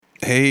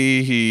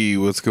Hey,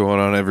 what's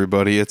going on,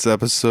 everybody? It's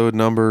episode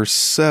number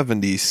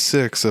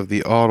 76 of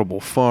the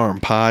Audible Farm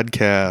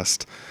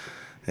podcast.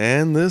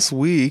 And this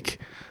week,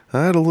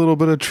 I had a little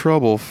bit of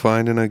trouble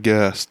finding a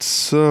guest.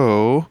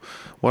 So,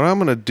 what I'm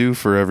going to do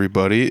for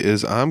everybody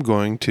is I'm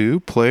going to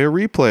play a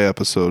replay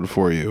episode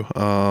for you.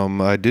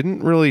 I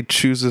didn't really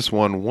choose this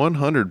one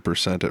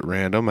 100% at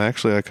random.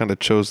 Actually, I kind of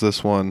chose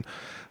this one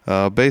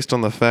based on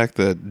the fact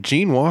that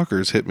Gene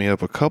Walker's hit me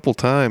up a couple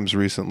times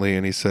recently,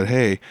 and he said,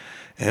 hey,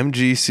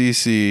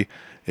 MGCC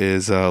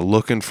is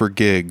looking for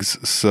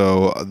gigs.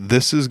 So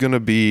this is going to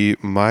be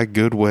my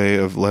good way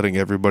of letting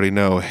everybody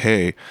know,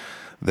 hey,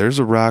 there's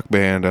a rock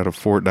band out of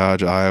Fort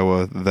Dodge,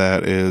 Iowa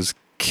that is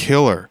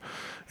killer.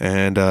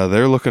 And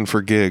they're looking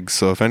for gigs.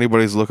 So if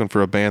anybody's looking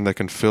for a band that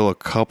can fill a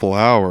couple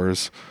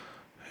hours,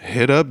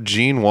 hit up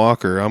Gene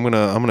Walker. I'm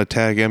gonna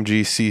tag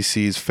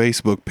MGCC's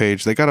Facebook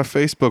page. They got a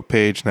Facebook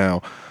page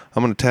now.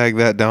 I'm gonna tag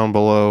that down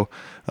below.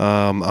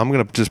 I'm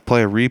gonna just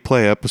play a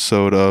replay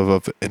episode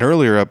of an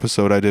earlier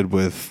episode I did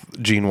with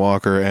Gene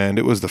Walker, and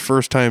it was the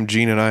first time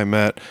Gene and I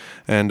met,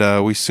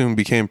 and we soon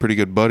became pretty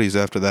good buddies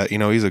after that. You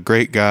know, he's a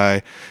great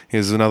guy.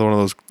 He's another one of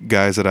those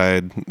guys that I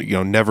had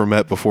never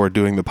met before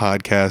doing the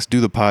podcast. Do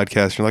the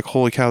podcast, you're like,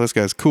 holy cow, this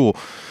guy's cool.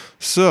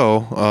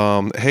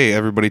 So, hey,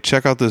 everybody,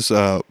 check out this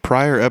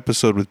prior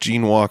episode with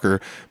Gene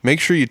Walker. Make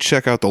sure you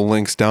check out the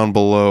links down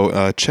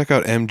below. Check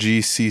out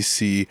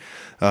MGCC.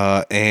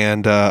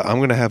 And I'm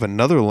going to have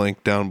another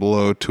link down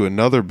below to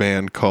another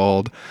band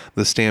called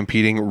the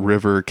Stampeding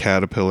River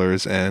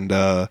Caterpillars. And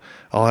I'll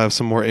have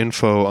some more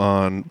info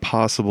on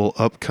possible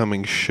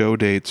upcoming show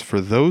dates for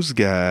those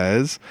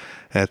guys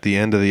at the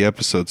end of the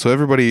episode. So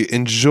everybody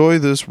enjoy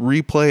this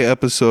replay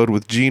episode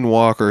with Gene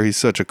Walker. He's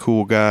such a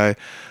cool guy.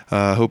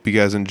 Hope you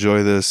guys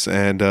enjoy this.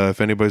 And if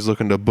anybody's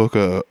looking to book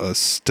a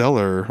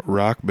stellar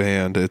rock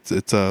band,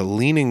 it's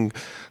leaning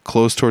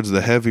close towards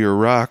the heavier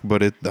rock,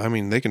 but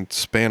they can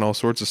span all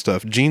sorts of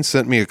stuff. Gene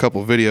sent me a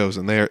couple videos,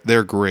 and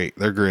they're great.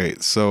 They're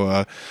great.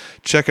 So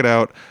check it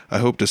out. I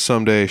hope to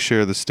someday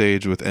share the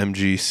stage with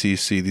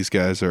MGCC. These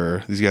guys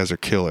are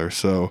killer.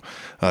 So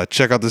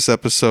check out this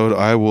episode.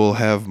 I will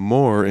have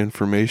more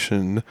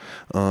information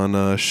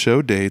on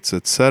show dates,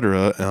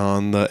 etc.,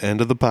 on the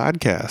end of the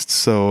podcast.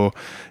 So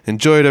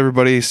enjoy it,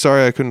 everybody.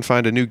 Sorry I couldn't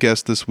find a new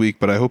guest this week,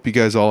 but I hope you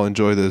guys all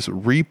enjoy this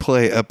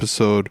replay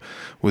episode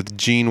with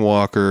Gene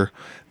Walker.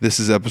 This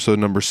is episode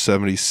number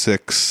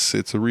 76.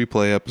 It's a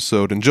replay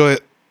episode. Enjoy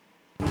it.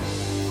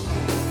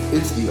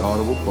 It's the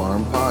Audible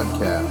Farm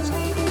Podcast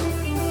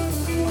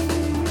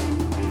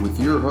with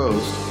your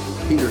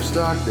host, Peter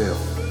Stockdale.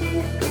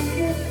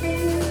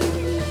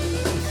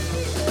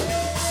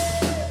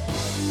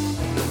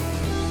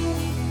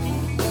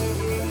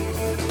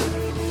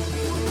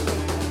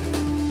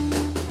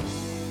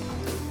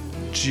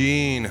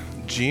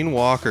 Gene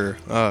Walker.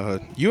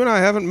 You and I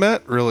haven't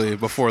met really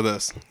before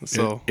this.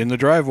 So in the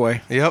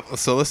driveway. Yep.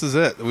 So this is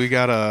it. We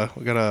got a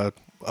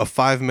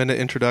 5-minute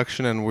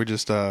introduction, and we're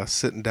just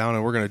sitting down,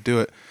 and we're gonna do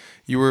it.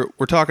 We're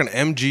talking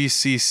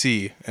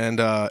MGCC, and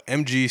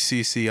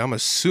MGCC, I'm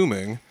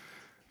assuming,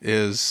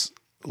 is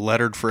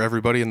lettered for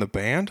everybody in the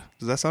band.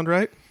 Does that sound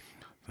right?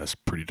 That's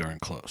pretty darn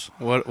close.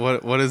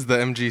 What is the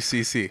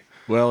MGCC?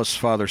 Well, it's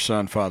father,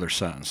 son.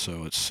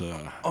 So it's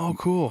oh,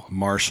 cool.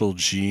 Marshall,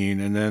 Gene,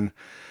 and then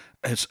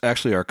it's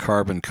actually our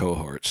carbon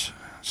cohorts.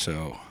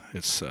 So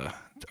it's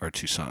our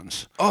two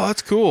sons. Oh,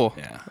 that's cool.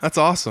 Yeah, that's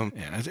awesome.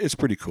 Yeah, it's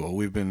pretty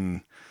cool. I've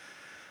been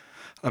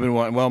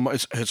well.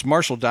 It's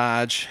Marshall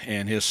Dodge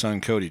and his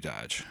son Cody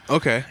Dodge.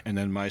 Okay. And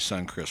then my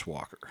son Chris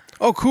Walker.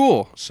 Oh,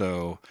 cool.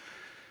 So,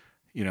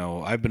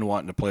 I've been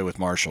wanting to play with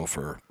Marshall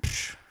for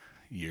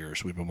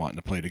years. We've been wanting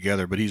to play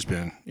together, but he's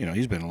been in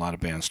a lot of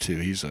bands too.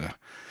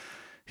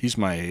 He's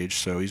my age,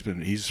 so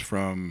he's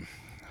from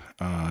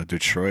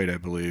Detroit, I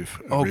believe.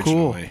 Oh,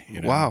 cool!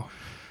 Wow.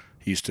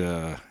 He used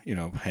to,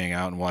 hang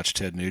out and watch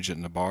Ted Nugent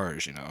in the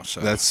bars, So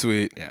that's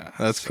sweet. Yeah,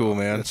 that's cool,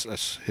 man.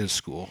 That's his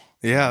school.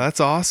 Yeah, that's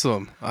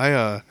awesome.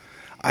 I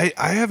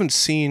haven't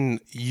seen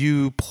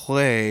you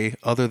play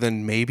other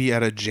than maybe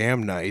at a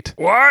jam night.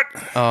 What?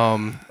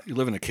 You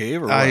live in a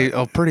cave, or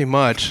what? Pretty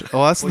much.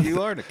 Well, that's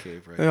you are in a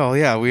cave, right? Oh,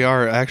 yeah, we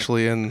are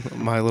actually in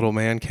my little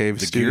man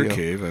cave studio. The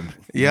gear cave.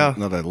 Yeah.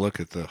 Now that I look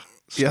at the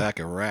stack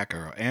of rack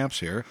or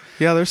amps here.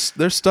 Yeah,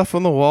 there's stuff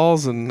on the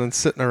walls and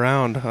sitting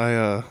around.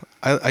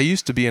 I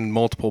used to be in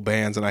multiple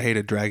bands, and I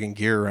hated dragging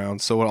gear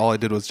around, so all I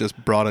did was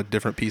just brought a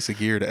different piece of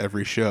gear to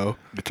every show.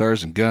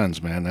 Guitars and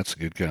guns, man, that's a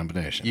good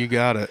combination. You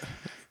got it.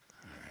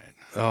 All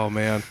right. Oh,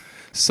 man.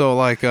 So,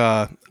 like,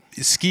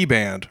 ski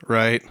band,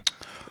 right?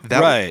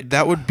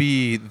 That would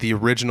be the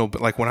original.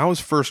 Like, when I was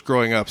first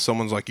growing up,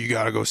 someone's like, you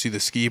got to go see the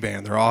ski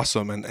band. They're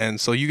awesome. And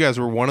so you guys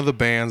were one of the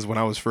bands when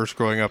I was first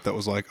growing up that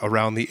was, like,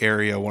 around the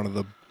area, one of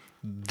the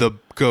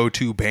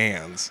go-to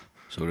bands.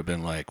 So it would have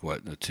been like,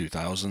 what, in the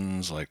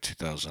 2000s, like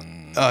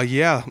 2000?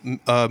 Yeah,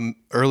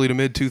 early to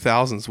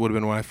mid-2000s would have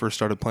been when I first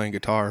started playing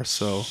guitar.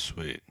 So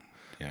sweet.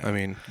 Yeah. I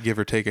mean, give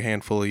or take a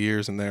handful of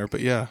years in there, but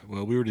yeah.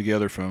 Well, we were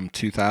together from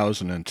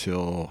 2000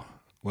 until,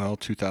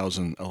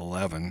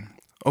 2011.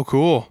 Oh,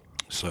 cool.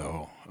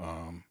 So,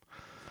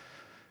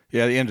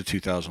 Yeah, the end of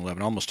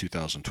 2011, almost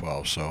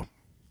 2012. So,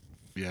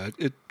 yeah,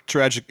 it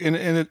tragic and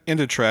it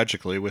ended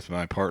tragically with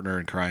my partner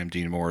in crime,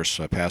 Dean Morris,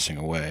 passing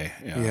away.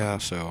 Yeah.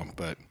 So,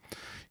 but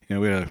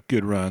we had a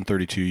good run,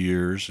 32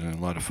 years, and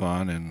a lot of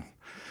fun, and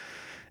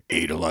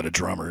ate a lot of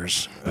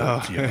drummers.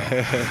 But,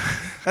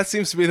 That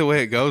seems to be the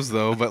way it goes,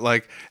 though. But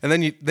like, and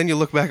then you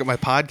look back at my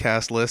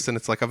podcast list, and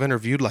it's like I've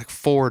interviewed like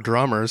 4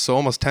 drummers, so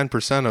almost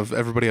 10% of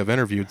everybody I've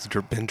interviewed has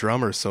been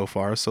drummers so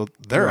far. So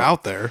they're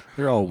out there.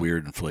 They're all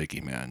weird and flaky,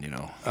 man.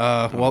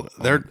 Well,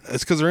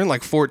 it's because they're in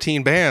like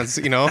 14 bands.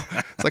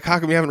 It's like, how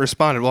come you haven't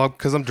responded? Well,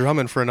 because I'm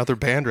drumming for another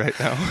band right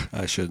now.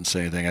 I shouldn't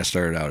say anything. I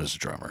started out as a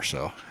drummer,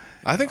 so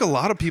I think a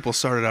lot of people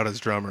started out as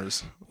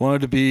drummers.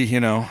 wanted to be,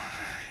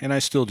 and I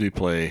still do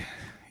play.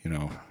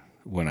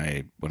 When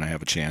I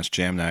have a chance,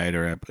 jam night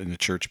or in the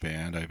church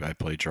band, I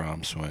play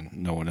drums when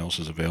no one else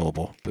is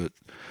available. But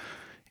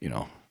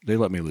they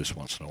let me loose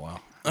once in a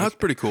while. Oh, that's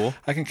pretty cool.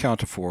 I can count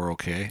to 4,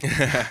 okay.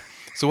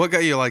 So what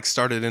got you like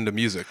started into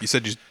music? You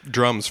said you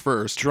drums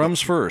first. Drums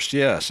first,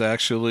 yes.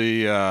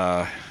 Actually,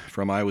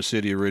 from Iowa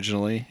City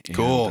originally.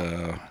 Cool.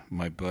 And,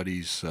 my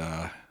buddies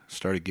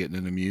started getting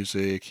into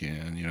music,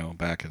 and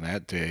back in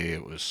that day,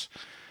 it was.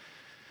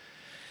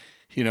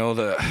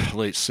 The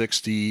late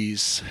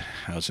 60s,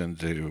 I was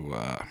into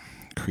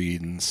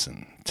Creedence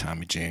and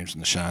Tommy James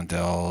and the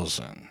Shondells,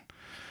 and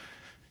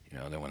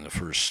then when the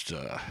first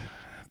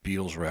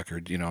Beatles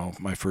record,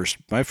 my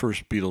first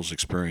Beatles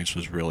experience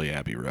was really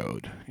Abbey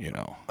Road.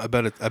 I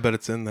bet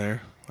it's in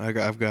there.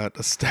 I've got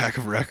a stack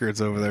of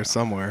records over there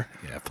somewhere.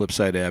 Yeah,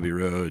 Flipside Abbey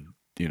Road.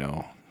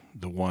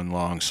 The one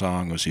long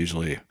song was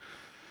usually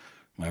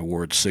my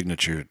Ward's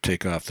signature.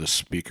 Take off the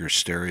speaker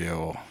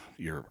stereo.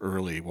 Your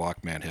early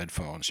Walkman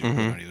headphones you put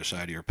on either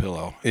side of your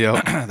pillow.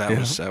 Yeah,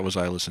 that was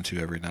I listened to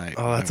every night.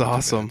 Oh, that's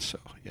awesome. So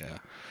yeah,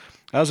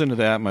 I was into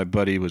that. My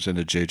buddy was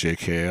into J.J.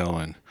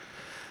 Cale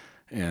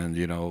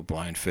and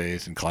Blind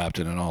Faith and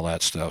Clapton and all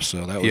that stuff.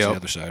 So that was the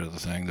other side of the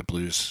thing, the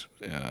blues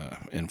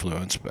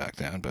influence back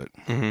then. But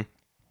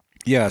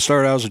yeah, I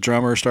started out as a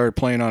drummer. Started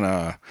playing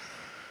on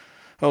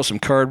some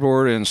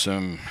cardboard and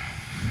some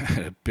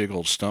a big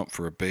old stump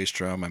for a bass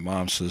drum. My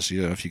mom says,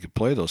 if you could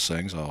play those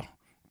things, I'll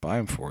buy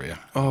them for you.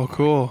 Oh,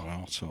 cool.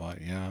 So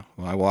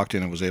I walked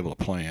in and was able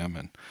to play them,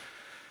 and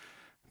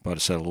bought a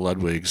set of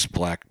Ludwig's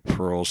Black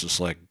Pearls, just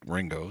like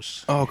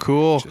Ringo's. Oh,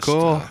 cool,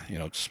 cool.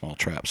 Small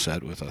trap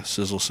set with a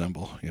sizzle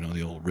cymbal,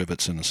 the old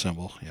rivets in the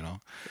cymbal,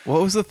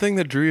 What was the thing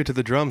that drew you to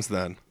the drums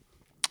then?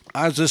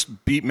 I was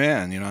just beat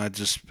man,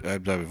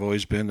 I've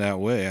always been that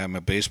way. I'm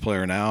a bass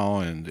player now,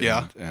 and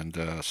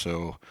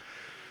so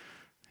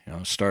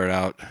started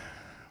out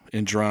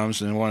in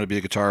drums and wanted to be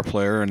a guitar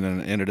player, and then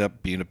ended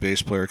up being a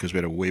bass player because we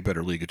had a way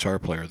better lead guitar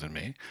player than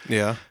me.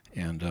 Yeah.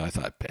 And I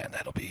thought, man,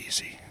 that'll be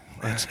easy.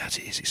 That's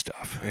easy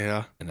stuff.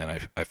 Yeah. And then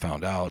I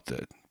found out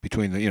that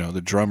between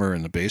the drummer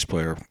and the bass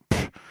player,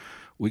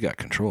 we got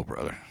control,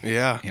 brother.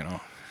 Yeah.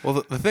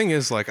 Well, the thing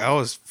is, like, I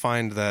always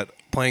find that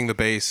playing the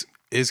bass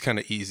is kind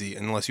of easy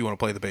unless you want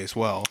to play the bass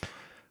well.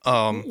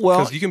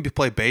 Because you can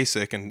play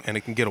basic and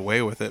it can get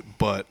away with it,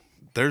 but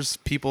there's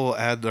people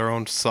add their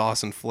own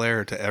sauce and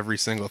flair to every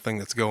single thing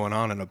that's going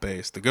on in a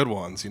bass. The good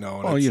ones,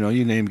 Well,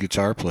 you name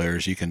guitar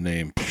players, you can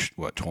name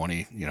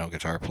 20,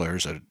 guitar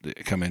players that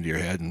come into your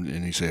head,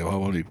 and you say, well, how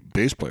many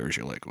bass players?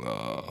 You're like,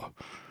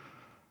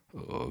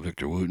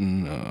 Victor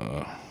Wooten.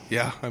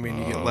 Yeah, I mean,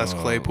 you get Les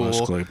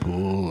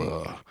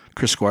Claypool.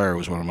 Chris Squire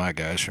was one of my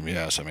guys from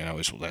Yes. I mean, I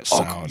always that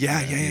sound.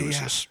 Yeah.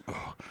 Just,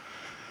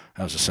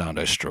 that was the sound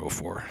I strove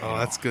for. Oh,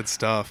 that's good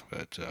stuff.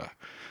 But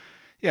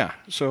yeah,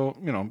 so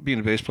being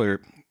a bass player,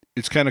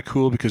 it's kind of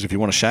cool because if you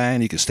want to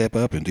shine, you can step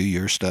up and do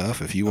your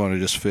stuff. If you want to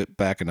just fit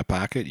back in the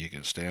pocket, you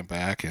can stand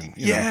back. And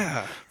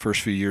first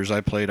few years I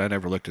played, I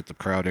never looked at the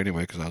crowd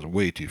anyway because I was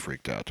way too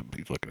freaked out to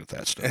be looking at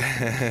that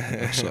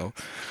stuff. So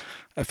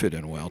I fit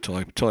in well till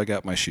I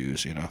got my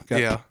shoes.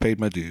 Paid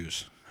my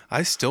dues.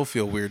 I still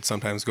feel weird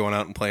sometimes going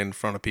out and playing in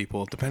front of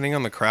people. Depending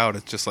on the crowd,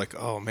 it's just like,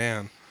 oh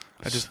man,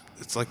 it's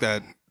like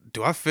that.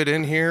 Do I fit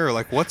in here, or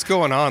like what's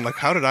going on? Like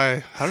how did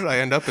I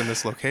end up in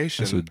this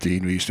location? So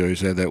Dean, we used to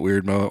always have that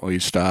weird moment where you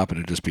stop and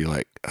it'd just be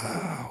like,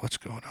 what's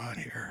going on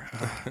here?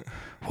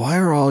 Why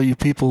are all you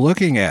people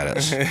looking at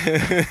us?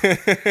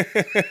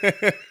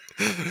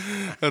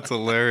 That's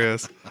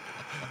hilarious.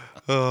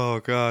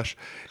 Oh gosh.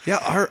 Yeah,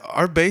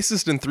 our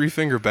bassist in Three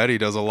Finger Betty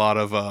does a lot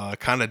of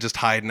kind of just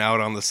hiding out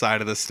on the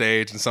side of the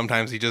stage, and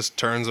sometimes he just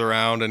turns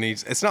around and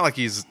it's not like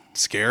he's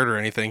scared or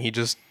anything. He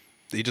just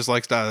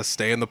likes to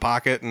stay in the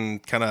pocket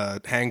and kind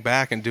of hang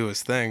back and do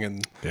his thing.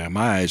 And yeah,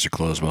 my eyes are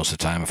closed most of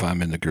the time if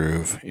I'm in the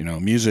groove.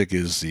 Music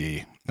is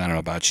I don't know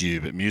about you,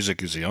 but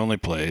music is the only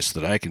place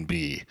that I can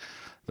be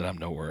that I'm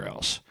nowhere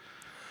else.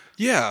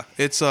 Yeah,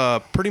 it's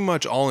pretty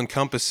much all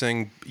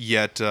encompassing.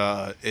 Yet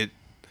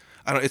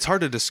it's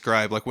hard to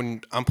describe. Like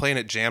when I'm playing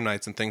at jam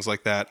nights and things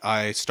like that,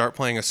 I start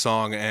playing a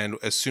song, and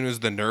as soon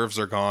as the nerves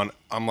are gone,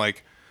 I'm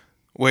like,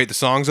 wait, the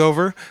song's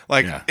over?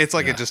 Like it's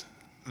like it just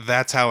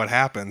that's how it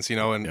happens,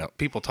 and Yep.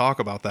 people talk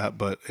about that,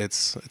 but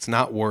it's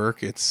not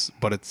work.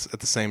 But it's at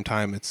the same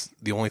time, it's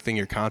the only thing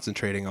you're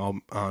concentrating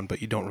on,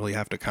 but you don't really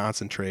have to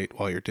concentrate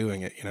while you're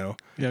doing it,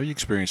 Yeah, you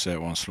experience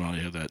that once in a while.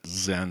 You have that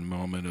Zen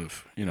moment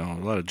of, a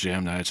lot of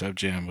jam nights. I've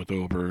jammed with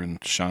Ober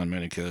and Sean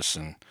Menikis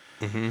and,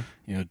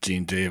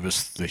 Dean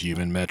Davis, the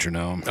human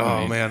metronome.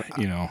 Oh, man.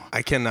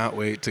 I cannot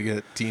wait to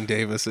get Dean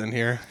Davis in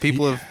here.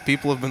 People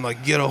have been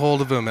like, get a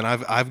hold of him, and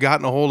I've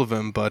gotten a hold of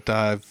him, but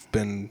I've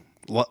been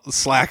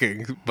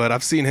slacking. But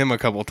I've seen him a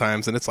couple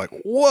times, and it's like,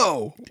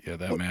 whoa. Yeah,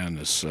 that man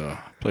has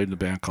played in a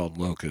band called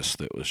Locust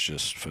that was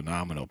just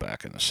phenomenal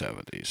back in the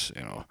 70s.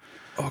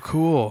 Oh,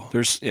 cool. I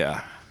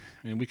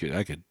mean,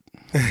 I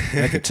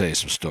could tell you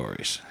some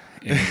stories.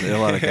 And a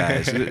lot of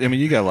guys. I mean,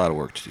 you got a lot of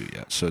work to do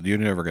yet, so you're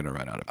never going to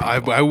run out of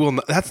people. I will.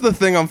 That's the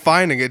thing I'm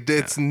finding.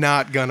 It's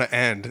not gonna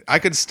end. I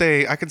could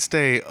stay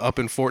up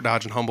in Fort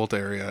Dodge and Humboldt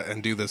area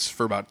and do this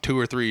for about 2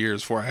 or 3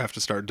 years before I have to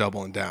start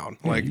doubling down.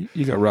 Yeah, Like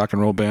you got rock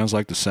and roll bands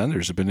like the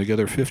Senders have been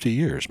together 50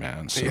 years,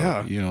 man. So,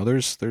 Yeah.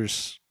 there's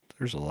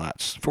a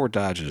lot. Fort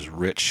Dodge is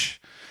rich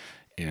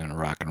in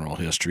rock and roll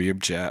history of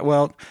jazz.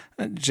 Well,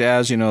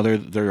 jazz,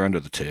 they're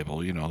under the table.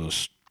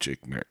 Those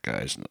Jake Merritt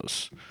guys and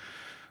those.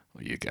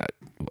 Well, you got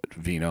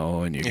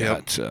Vino, and you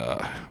got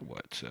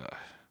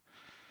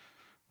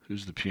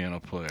who's the piano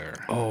player?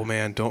 oh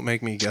man, don't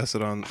make me guess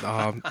it on.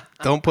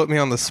 Don't put me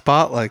on the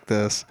spot like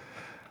this.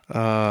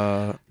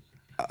 It's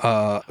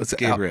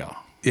Gabriel.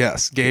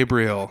 Yes,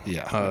 Gabriel.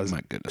 Yeah.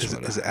 My goodness.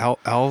 Is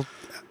Alves?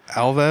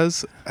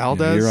 Aldez?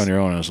 You're on your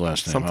own on his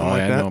last name. Something Oh,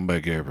 like I that. know him by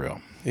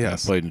Gabriel.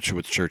 Yes. I played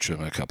with church with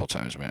him a couple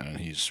times, man, and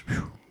he's.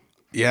 Whew.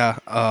 Yeah.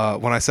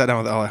 When I sat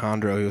down with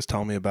Alejandro, he was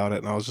telling me about it,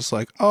 and I was just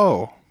like,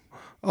 oh,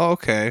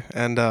 okay.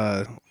 And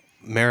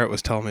Merritt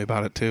was telling me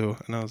about it too,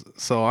 and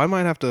so I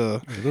might have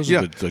to. Those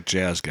are the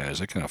jazz guys.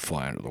 They kind of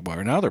fly under the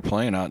wire. Now they're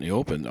playing out in the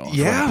open though, in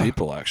front of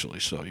people actually.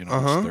 So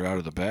they're out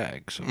of the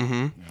bag. So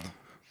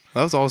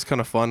That was always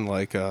kind of fun.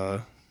 Like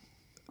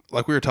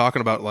we were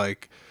talking about,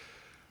 like,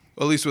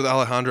 at least with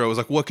Alejandro, it was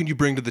like, what can you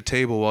bring to the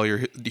table while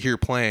you're here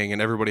playing?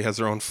 And everybody has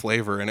their own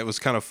flavor. And it was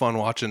kind of fun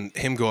watching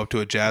him go up to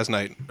a jazz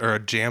night or a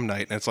jam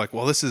night. And it's like,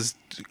 well, this is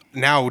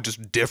now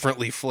just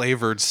differently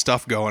flavored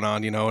stuff going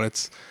on, and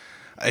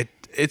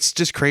it's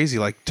just crazy.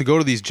 Like, to go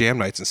to these jam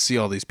nights and see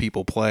all these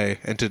people play,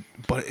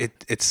 but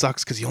it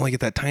sucks because you only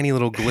get that tiny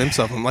little glimpse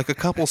of them. Like a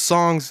couple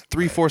songs,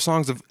 3-4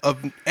 songs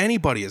of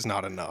anybody is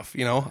not enough.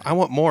 I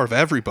want more of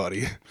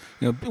everybody.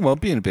 Well,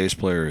 being a bass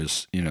player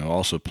is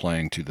also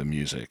playing to the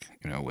music.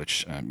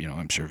 Which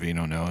I'm sure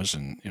Vino knows,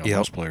 and Yep.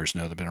 most players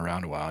know. They've been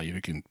around a while.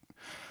 You can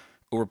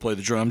overplay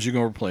the drums. You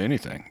can overplay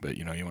anything, but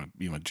you want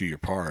to do your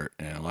part.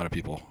 And a lot of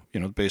people,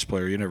 the bass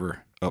player, you're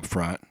never up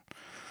front.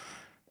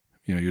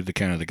 You're the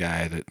kind of the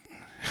guy that.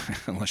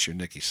 Unless you're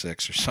Nikki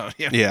Sixx or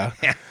something. Yeah.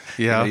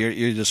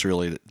 You're just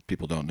really,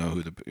 people don't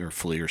know or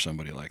Flea or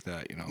somebody like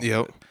that,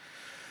 Yep.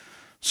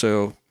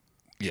 So,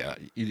 yeah,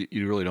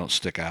 you really don't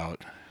stick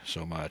out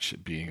so much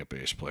at being a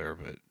bass player,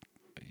 but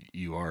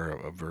you are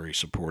a very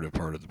supportive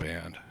part of the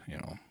band,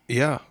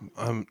 Yeah.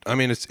 I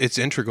mean, it's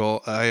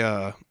integral.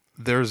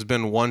 There's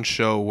been one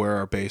show where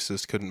our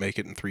bassist couldn't make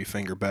it in Three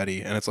Finger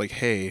Betty, and it's like,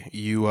 hey,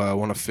 you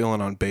want to fill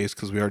in on bass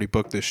because we already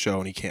booked this show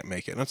and he can't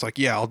make it. And it's like,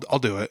 yeah, I'll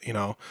do it,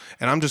 And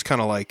I'm just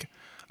kind of like,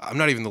 I'm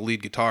not even the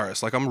lead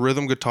guitarist. Like, I'm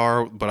rhythm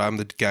guitar, but I'm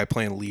the guy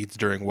playing leads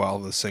while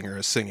the singer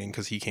is singing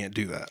because he can't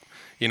do that,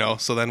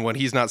 So then when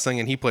he's not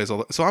singing, he plays all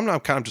that. So I'm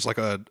not kind of just like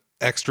a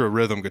extra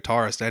rhythm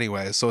guitarist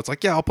anyway. So it's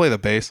like, yeah, I'll play the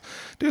bass.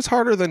 Dude, it's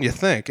harder than you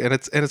think, and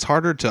it's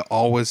harder to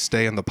always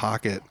stay in the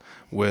pocket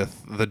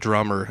with the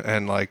drummer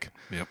and like.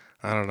 Yep.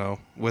 I don't know.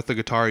 With the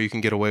guitar, you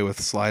can get away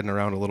with sliding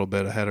around a little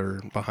bit ahead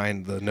or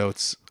behind the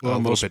notes a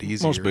little bit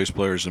easier. Most bass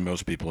players and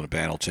most people in a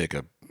band will take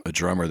a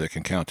drummer that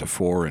can count to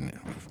 4 in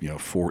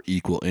 4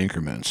 equal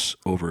increments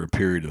over a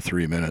period of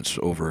 3 minutes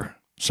over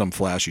some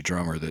flashy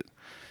drummer that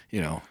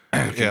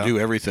can do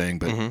everything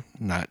but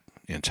not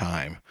in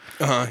time.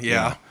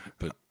 Yeah.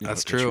 But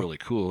that's it's true. really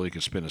cool. He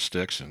can spin his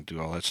sticks and do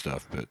all that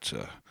stuff. But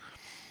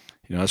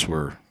that's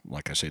where,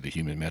 like I say, the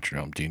human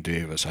metronome, Dean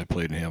Davis. I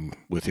played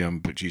with him,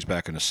 but geez,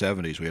 back in the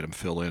 70s, we had him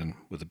fill in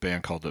with a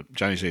band called the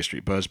Johnny's A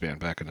Street Buzz Band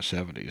back in the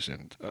 70s.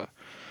 And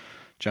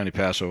Johnny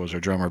Passo was our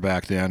drummer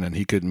back then, and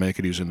he couldn't make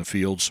it. He was in the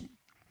fields.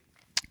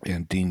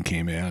 And Dean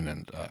came in,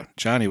 and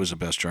Johnny was the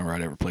best drummer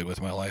I'd ever played with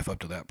in my life up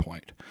to that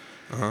point.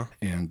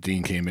 And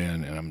Dean came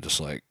in, and I'm just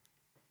like,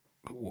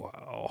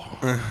 wow,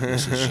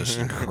 this is just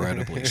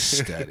incredibly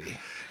steady.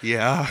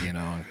 Yeah.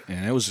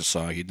 And it was a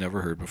song he'd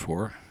never heard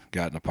before.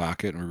 Got in the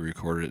pocket, and we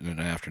recorded it in an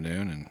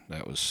afternoon, and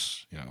that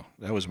was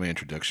my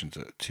introduction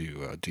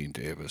to Dean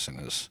Davis and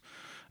his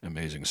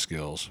amazing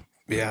skills.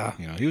 Yeah.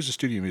 He was a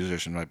studio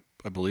musician,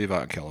 I believe,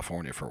 out in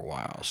California for a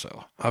while.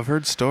 So I've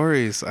heard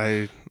stories.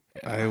 I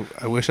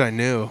wish I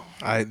knew.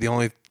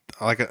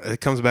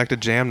 It comes back to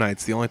jam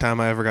nights. The only time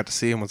I ever got to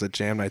see him was at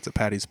jam nights at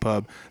Patty's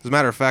Pub. As a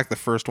matter of fact, the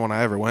first one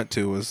I ever went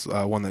to was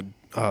one that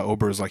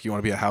Ober was like, you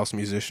want to be a house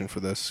musician for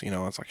this? I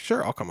was like,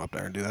 sure, I'll come up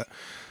there and do that.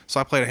 So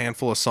I played a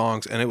handful of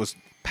songs, and it was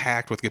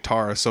packed with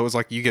guitarists. So it was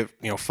like you get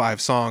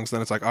 5 songs,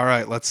 then it's like, all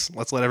right, let's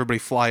let everybody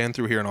fly in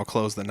through here and I'll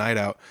close the night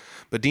out.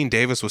 But Dean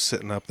Davis was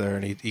sitting up there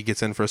and he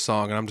gets in for a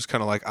song and I'm just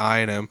kind of like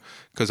eyeing him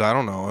because I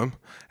don't know him,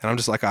 and I'm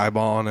just like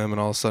eyeballing him, and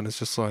all of a sudden it's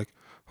just like,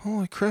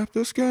 holy crap,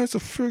 this guy's a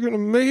friggin'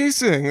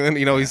 amazing. And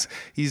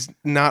he's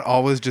not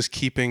always just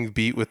keeping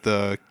beat with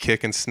the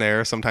kick and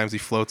snare. Sometimes he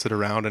floats it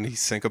around and he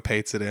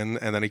syncopates it in,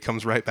 and then he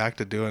comes right back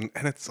to doing.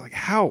 And it's like,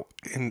 how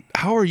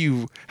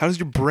does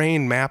your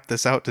brain map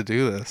this out to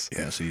do this?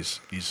 Yes,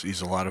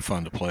 he's a lot of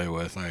fun to play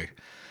with. I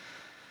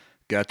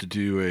got to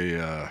do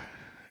a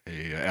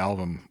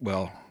album.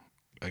 Well,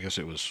 I guess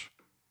it was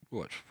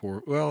it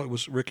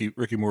was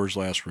Ricky Moore's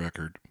last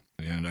record,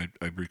 and I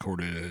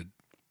recorded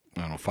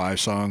I don't know 5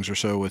 songs or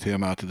so with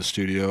him out to the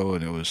studio,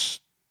 and it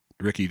was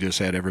Ricky just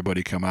had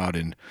everybody come out,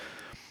 and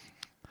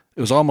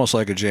it was almost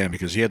like a jam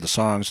because he had the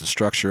songs, the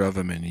structure of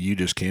them, and you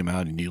just came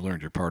out and you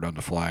learned your part on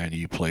the fly and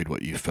you played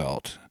what you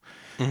felt.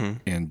 Mm-hmm.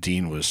 And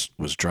Dean was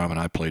drumming,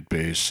 I played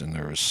bass, and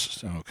there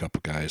was a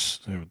couple guys.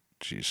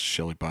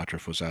 Shelly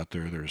Bottriff was out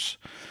there.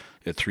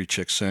 We had 3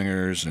 chick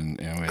singers, and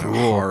we had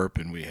a harp,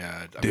 and we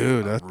had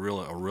a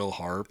real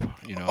harp.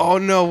 Oh,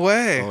 no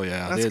way! Oh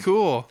yeah, that's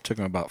cool. Took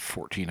them about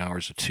 14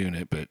 hours to tune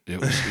it, but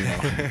it was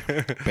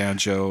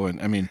banjo,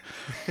 and I mean,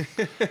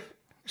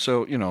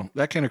 so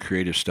that kind of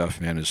creative stuff,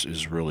 man,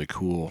 is really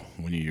cool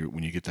when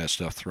you get that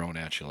stuff thrown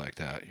at you like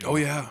that. Oh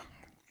yeah,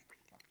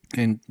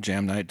 and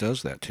Jam Night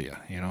does that to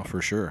you,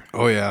 for sure.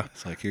 Oh yeah,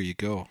 it's like, here you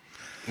go.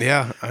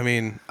 Yeah, I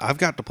mean, I've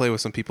got to play with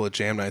some people at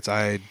Jam Nights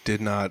I did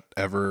not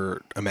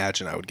ever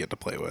imagine I would get to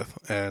play with.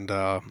 And,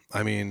 I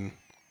mean,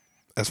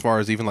 as far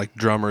as even, like,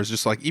 drummers,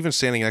 just, like, even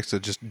standing next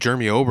to just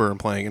Jeremy Ober and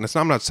playing, and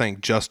I'm not saying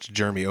just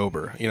Jeremy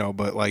Ober,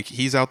 but, like,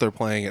 he's out there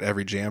playing at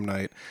every Jam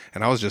Night,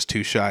 and I was just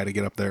too shy to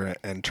get up there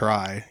and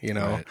try,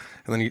 Right.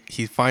 And then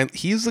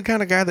he's the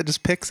kind of guy that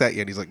just picks at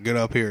you, and he's like, get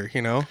up here,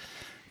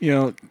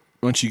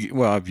 Once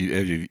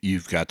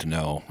you've got to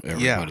know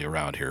everybody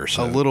around here.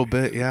 So a little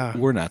bit, yeah.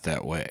 We're not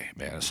that way,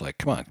 man. It's like,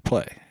 come on,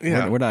 play.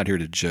 Yeah. We're not here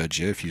to judge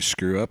you. If you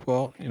screw up,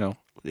 well,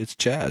 it's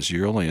jazz.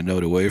 You're only a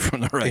note away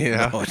from the right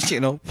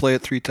note. Play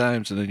it 3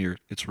 times and then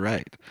it's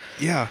right.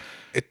 Yeah.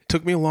 It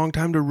took me a long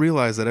time to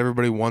realize that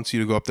everybody wants you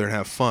to go up there and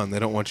have fun. They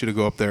don't want you to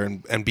go up there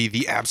and be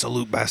the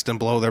absolute best and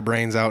blow their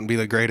brains out and be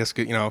the greatest.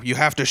 You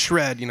have to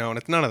shred, and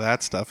it's none of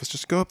that stuff. It's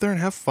just go up there and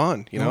have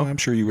fun, Well, I'm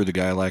sure you were the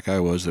guy like I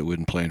was that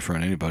wouldn't play in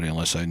front of anybody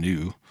unless I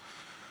knew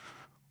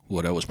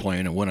what I was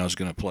playing and when I was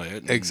going to play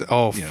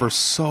it. For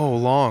so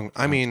long.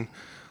 I mean,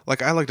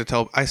 like I like to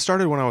tell, I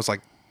started when I was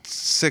like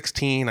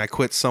 16. I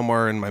quit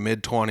somewhere in my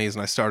mid-20s,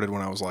 and I started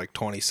when I was like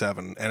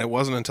 27. And it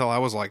wasn't until I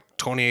was like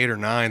 28 or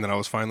 9 that I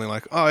was finally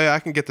like, oh yeah, I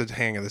can get the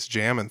hang of this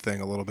jamming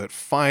thing a little bit.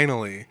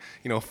 Finally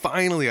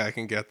I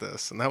can get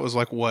this. And that was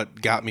like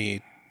what got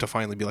me to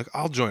finally be like,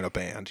 I'll join a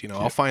band.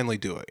 I'll finally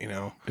do it.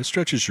 It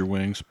stretches your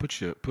wings, puts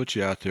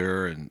you out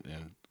there,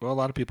 and well, a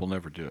lot of people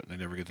never do it. They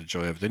never get the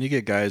joy of it. Then you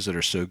get guys that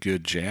are so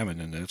good jamming,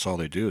 and that's all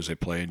they do is they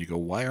play, and you go,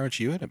 why aren't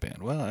you in a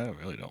band? Well, I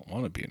really don't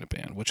want to be in a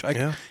band, which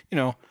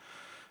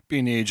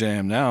being the age I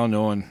am now,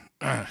 knowing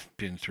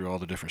being through all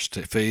the different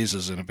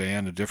phases in a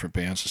band and different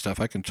bands and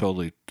stuff, I can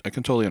totally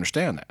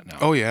understand that now.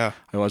 Oh yeah,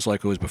 I was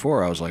like it was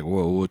before. I was like,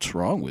 whoa, what's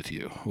wrong with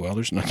you? Well,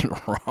 there's nothing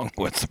wrong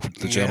with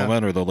the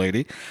gentleman or the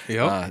lady.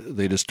 Yep.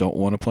 They just don't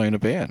want to play in a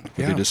band.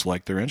 Yeah. They just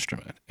like their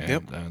instrument,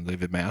 and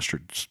they've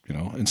mastered.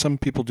 And some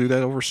people do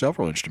that over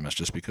several instruments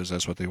just because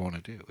that's what they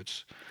want to do.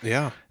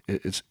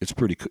 It's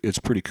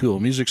pretty cool.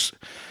 Music's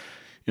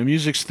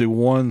the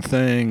one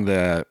thing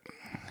that.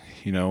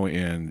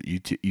 And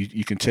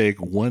you can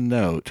take one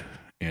note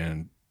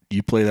and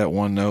you play that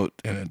one note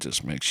and it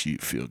just makes you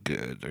feel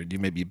good. Or you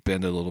maybe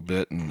bend a little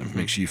bit and it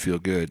makes you feel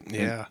good. Yeah.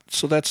 And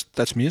so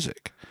that's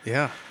music.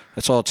 Yeah.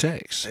 That's all it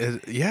takes.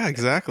 Yeah,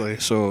 exactly.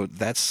 So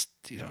that's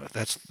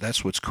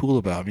what's cool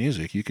about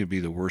music. You can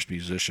be the worst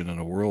musician in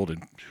the world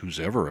in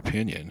whose ever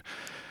opinion,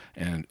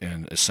 and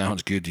it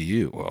sounds good to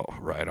you. Well,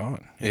 right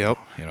on. Yep.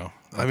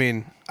 I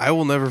mean, I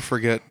will never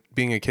forget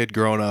being a kid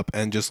growing up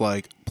and just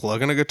like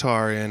plugging a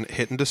guitar in,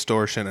 hitting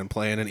distortion, and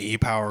playing an E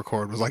power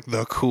chord was like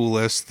the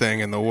coolest thing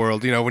in the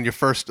world. When you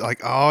first like,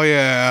 oh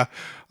yeah,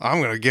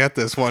 I'm gonna get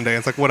this one day.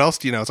 It's like, what else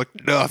do you know? It's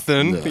like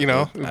nothing.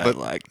 I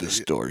like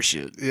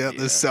distortion. Yeah,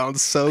 this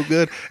sounds so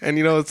good. And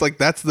it's like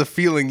that's the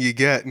feeling you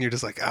get, and you're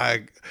just like,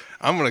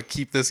 I'm gonna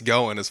keep this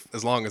going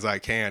as long as I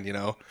can.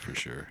 For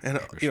sure. And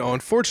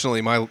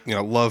unfortunately, my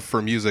love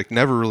for music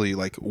never really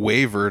like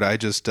wavered. I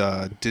just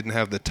didn't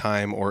have the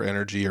time or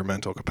energy or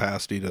mental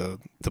capacity to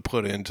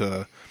put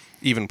into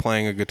even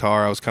playing a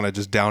guitar. I was kind of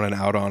just down and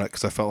out on it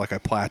because I felt like I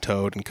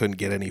plateaued and couldn't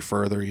get any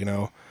further.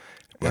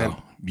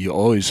 Well, you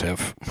always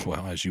have.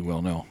 Well, as you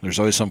well know, there's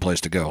always some place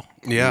to go.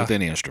 Yeah. With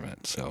any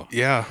instrument. So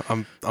yeah,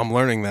 I'm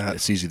learning that.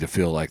 It's easy to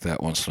feel like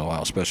that once in a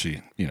while,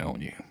 especially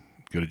when you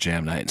go to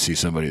jam night and see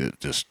somebody that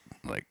just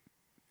like,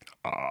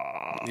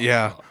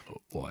 yeah,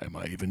 why am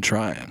I even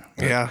trying?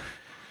 Yeah.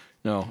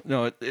 No.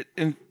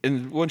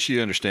 And once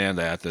you understand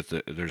that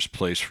there's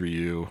place for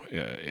you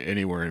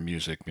anywhere in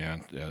music,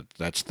 man,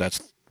 that's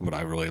what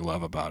I really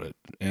love about it,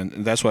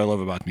 and that's what I love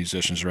about the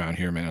musicians around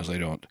here, man. Is they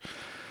don't,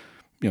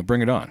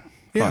 bring it on.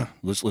 Yeah. Fun.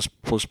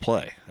 Let's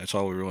play. That's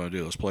all we really want to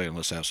do. Let's play and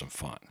let's have some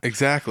fun.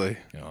 Exactly.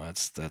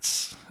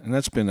 That's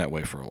been that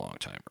way for a long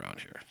time around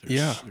here.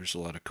 There's a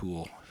lot of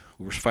cool.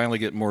 We're finally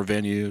getting more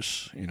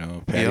venues.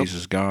 Patty's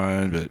is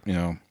gone, but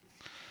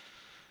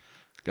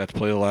got to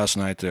play last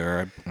night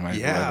there. I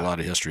have a lot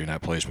of history in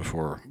that place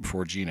before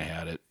Gina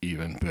had it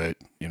even, but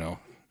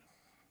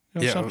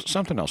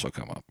something else will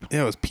come up.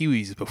 Yeah, it was Pee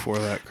Wee's before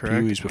that, correct?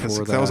 Pee Wee's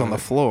before that was on the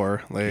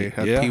floor. They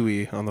had Yeah. Pee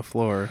Wee on the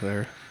floor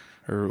there.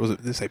 Or was it,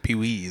 did they say Pee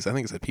Wee's? I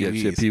think it said Pee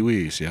Wee's. Yeah, Pee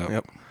Wee's, yeah.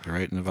 Yep.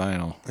 Right in the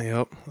vinyl.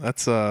 Yep.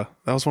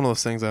 That was one of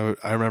those things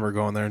I remember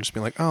going there and just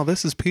being like, oh,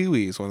 this is Pee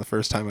Wee's. When the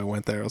first time I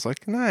went there, I was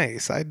like,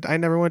 nice. I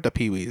never went to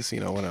Pee Wee's,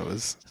 when I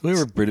was... We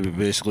were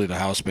basically the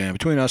house band.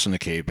 Between us and the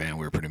Cave Band,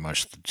 we were pretty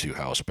much the two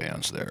house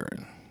bands there.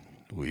 And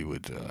we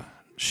would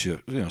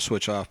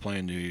switch off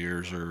playing New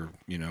Year's or,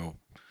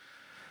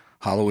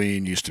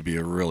 Halloween used to be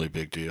a really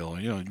big deal.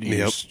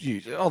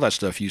 All that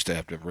stuff used to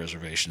have to have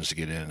reservations to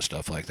get in and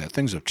stuff like that.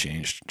 Things have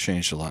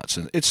changed a lot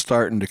since. It's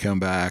starting to come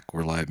back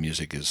where live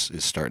music is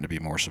starting to be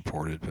more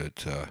supported.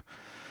 But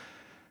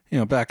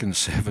back in the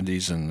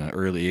 70s and the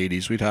early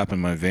 80s, we'd hop in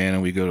my van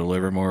and we'd go to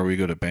Livermore, we'd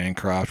go to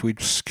Bancroft, we'd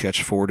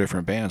catch 4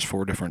 different bands,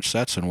 4 different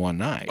sets in one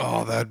night.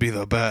 Oh, that'd be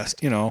the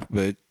best.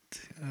 But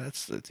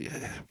that's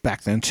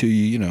back then too.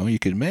 You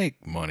could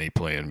make money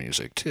playing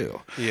music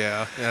too.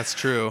 Yeah, that's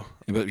true.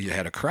 But you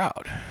had a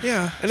crowd.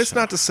 Yeah, and it's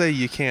not to say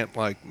you can't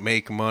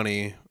make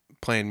money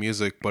playing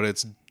music,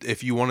 but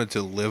if you wanted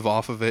to live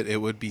off of it, it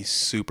would be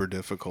super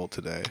difficult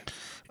today.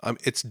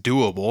 It's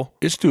doable.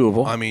 It's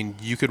doable. I mean,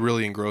 you could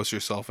really engross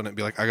yourself in it.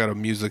 Be like, I got a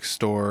music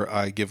store.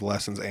 I give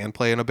lessons and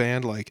play in a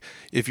band.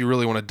 If you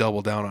really want to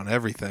double down on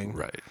everything,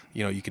 right?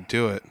 You could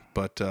do it.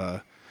 But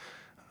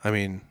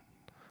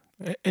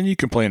and you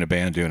can play in a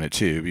band doing it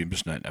too. You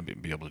just not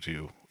be able to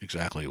do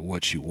exactly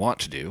what you want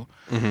to do.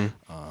 Mm-hmm.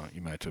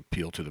 You might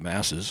appeal to the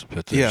masses,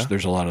 but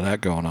there's a lot of that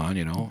going on,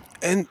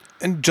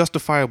 And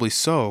justifiably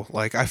so.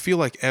 I feel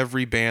like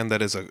every band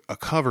that is a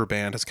cover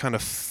band has kind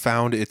of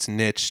found its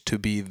niche to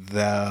be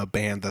the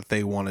band that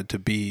they wanted to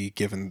be,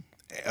 given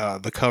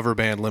the cover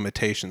band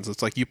limitations.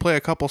 It's like you play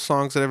a couple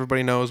songs that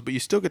everybody knows, but you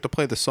still get to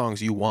play the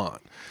songs you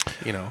want,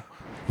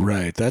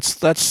 Right. That's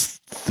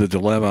the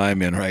dilemma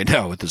I'm in right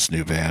now with this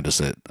new band, is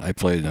that I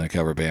played in a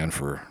cover band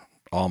for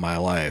all my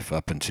life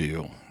up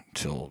until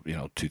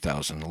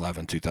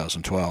 2011,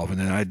 2012. And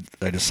then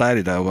I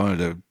decided I wanted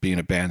to be in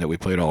a band that we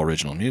played all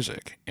original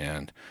music.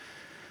 And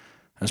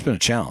that's been a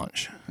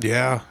challenge.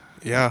 Yeah.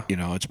 Yeah.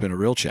 It's been a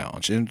real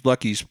challenge. And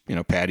Lucky's,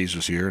 Patty's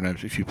was here and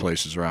a few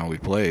places around we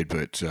played,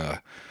 but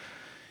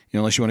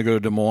unless you want to go to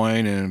Des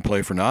Moines and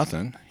play for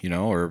nothing,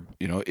 or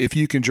if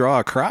you can draw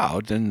a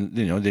crowd, then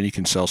then you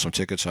can sell some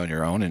tickets on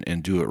your own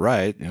and do it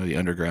right. The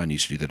Underground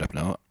used to do that up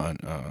on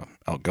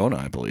Algona,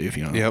 I believe.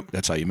 Yep.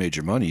 That's how you made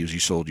your money, is you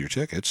sold your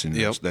tickets, and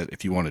yep. that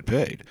if you wanted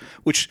paid,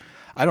 which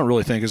I don't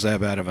really think is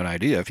that bad of an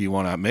idea. If you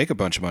want to make a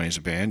bunch of money as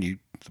a band, the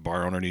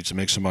bar owner needs to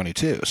make some money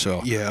too.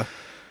 So yeah,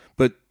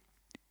 but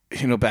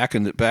back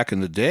in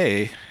the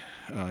day.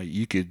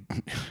 You could,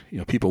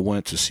 people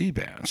went to see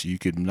bands. You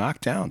could knock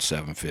down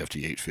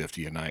 $750,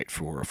 $850 a night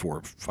for a 4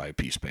 or 5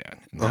 piece band.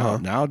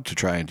 Now to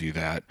try and do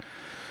that,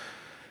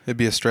 it'd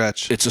be a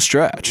stretch. It's a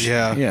stretch.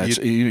 Yeah, yeah.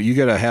 You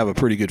got to have a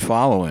pretty good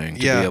following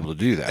to be able to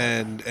do that,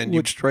 and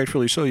which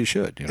rightfully so you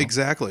should.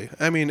 Exactly.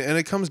 I mean, and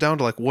it comes down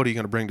to what are you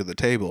going to bring to the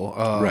table?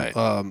 Right.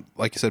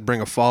 Like you said,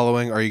 bring a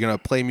following. Are you going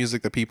to play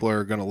music that people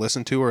are going to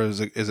listen to, or is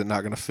it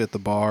not going to fit the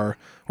bar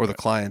or the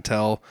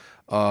clientele?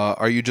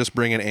 Are you just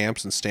bringing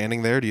amps and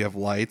standing there? Do you have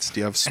lights? Do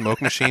you have smoke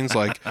machines?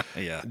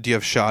 Yeah. Do you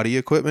have shoddy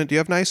equipment? Do you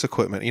have nice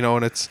equipment?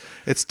 And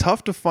it's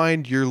tough to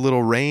find your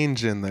little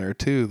range in there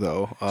too,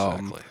 though.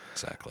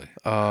 Exactly.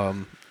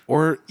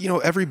 Or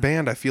every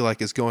band I feel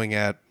like is going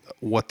at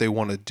what they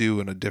want to do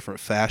in a different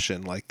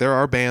fashion. There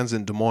are bands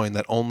in Des Moines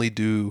that only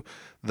do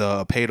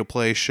the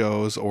pay-to-play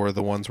shows, or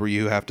the ones where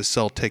you have to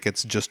sell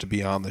tickets just to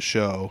be on the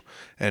show,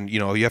 and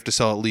you have to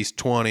sell at least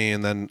 20,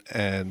 and then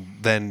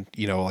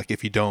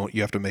if you don't, you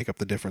have to make up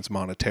the difference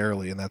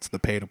monetarily, and that's the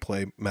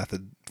pay-to-play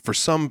method for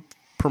some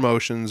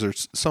promotions or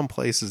some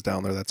places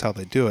down there. That's how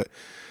they do it.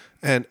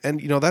 And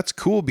that's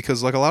cool,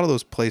 because a lot of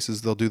those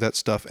places, they'll do that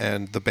stuff,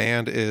 and the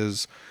band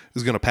is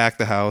going to pack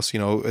the house.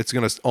 It's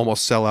going to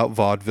almost sell out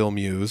Vaudeville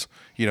Muse.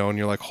 And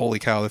you're like, holy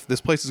cow! If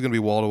this place is going to be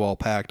wall to wall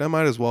packed, I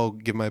might as well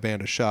give my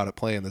band a shot at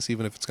playing this,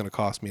 even if it's going to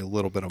cost me a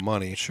little bit of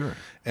money. Sure.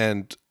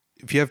 And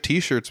if you have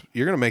T-shirts,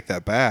 you're going to make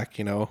that back.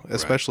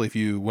 Especially if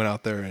you went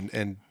out there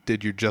and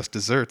did your just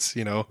desserts.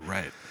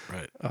 Right.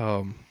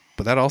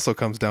 But that also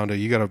comes down to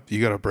you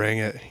gotta bring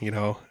it,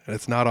 and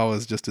it's not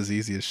always just as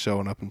easy as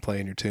showing up and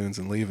playing your tunes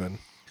and leaving.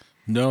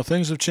 No,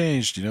 things have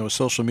changed, with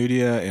social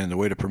media and the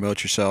way to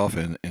promote yourself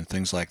and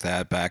things like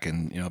that. Back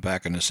in the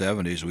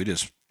 70s,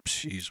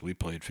 we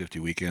played 50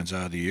 weekends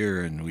out of the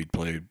year, and we'd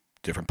play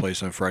different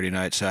places on Friday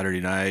night,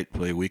 Saturday night,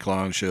 play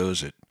week-long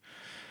shows at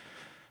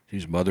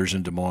These Mothers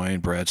in Des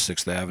Moines, Brad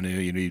 6th Avenue.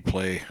 You'd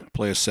play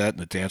a set, and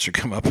the dancer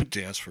come up and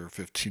dance for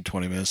 15,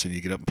 20 minutes, and you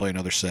get up and play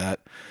another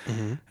set.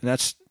 Mm-hmm.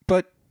 And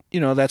but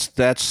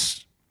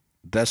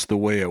that's the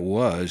way it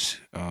was.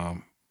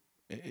 And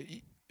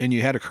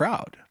you had a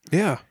crowd.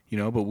 Yeah.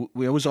 But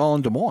it was all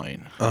in Des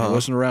Moines. Uh-huh. It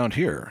wasn't around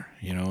here.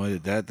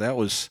 That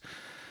was.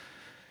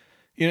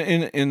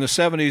 In the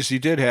 70s, you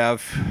did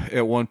have,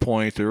 at one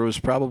point, there was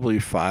probably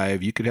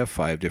you could have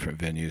 5 different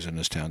venues in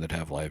this town that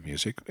have live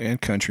music and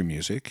country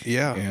music.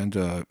 Yeah. And,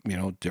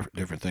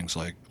 different things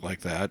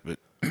like that. But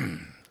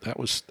that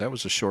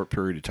was a short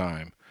period of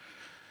time.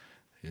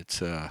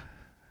 It's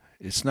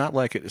not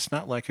like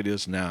it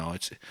is now.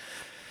 It's,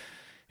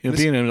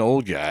 being an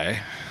old guy,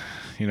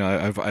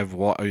 I've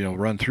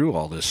run through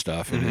all this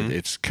stuff, and Mm-hmm.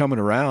 it's coming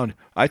around.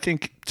 I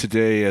think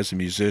today, as a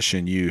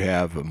musician, you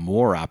have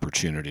more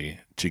opportunity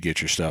to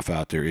get your stuff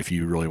out there if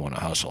you really want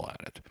to hustle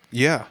at it.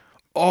 Yeah.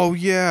 Oh,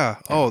 yeah.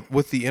 Oh,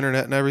 with the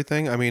internet and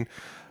everything. I mean,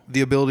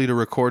 the ability to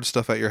record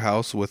stuff at your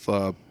house with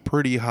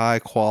pretty high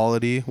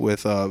quality,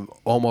 with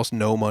almost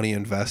no money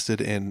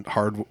invested in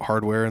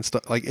hardware and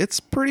stuff. Like, it's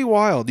pretty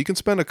wild. You can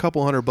spend a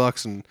couple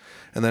 $100 and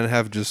then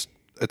have just.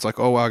 It's like,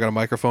 oh, wow, I got a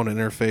microphone, an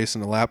interface,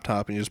 and a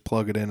laptop, and you just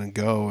plug it in and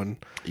go. And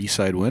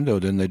Eastside Window,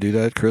 didn't they do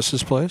that at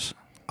Chris's place?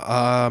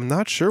 I'm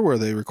not sure where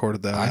they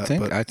recorded that.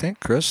 I think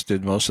Chris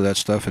did most of that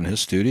stuff in his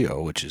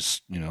studio, which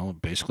is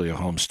basically a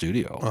home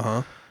studio.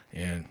 Uh-huh.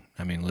 And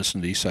I mean,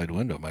 listen to Eastside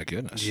Window. My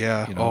goodness.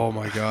 Yeah. Oh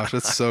my gosh,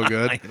 it's so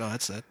good.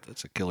 That's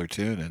a killer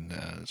tune, and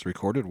it's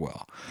recorded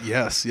well.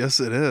 Yes,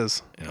 it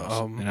is.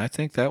 And I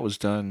think that was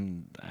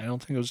done. I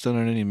don't think it was done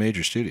in any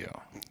major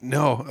studio.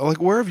 No,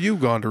 like where have you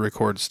gone to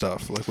record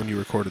stuff? Like when you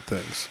recorded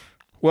things?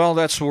 Well,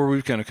 that's where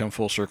we've kind of come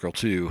full circle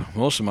too.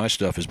 Most of my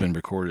stuff has been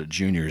recorded at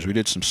Juniors. We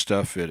did some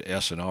stuff at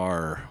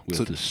S&R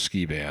with the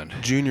ski band.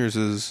 Juniors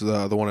is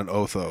the one in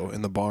Otho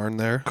in the barn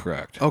there.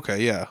 Correct.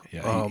 Okay, yeah.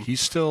 Yeah,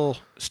 he's still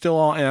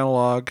all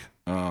analog.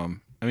 I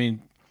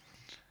mean,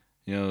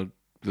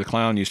 the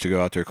Clown used to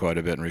go out there quite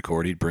a bit and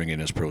record. He'd bring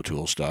in his Pro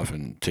Tools stuff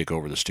and take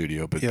over the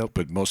studio.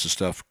 But most of the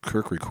stuff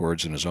Kirk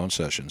records in his own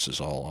sessions is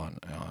all on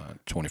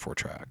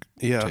 24-track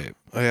tape.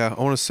 Yeah.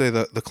 I want to say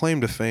that the claim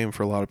to fame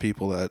for a lot of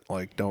people that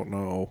like don't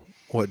know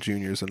what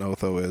Juniors and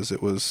Otho is,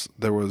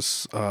 there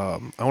was I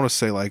want to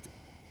say like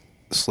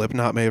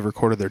Slipknot may have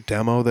recorded their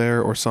demo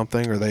there or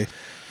something, or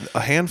a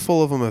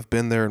handful of them have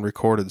been there and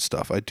recorded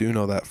stuff. I do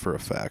know that for a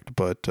fact,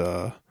 but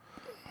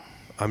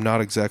I'm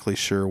not exactly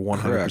sure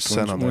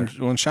 100% on that.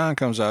 When Sean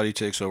comes out, he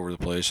takes over the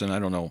place, and I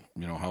don't know,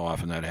 how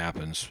often that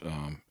happens.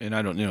 And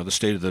I don't, the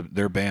state of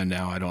their band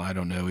now. I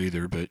don't know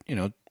either. But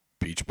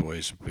Beach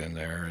Boys have been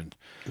there, and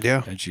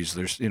yeah, and geez,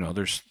 there's.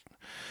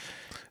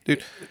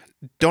 Dude,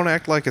 don't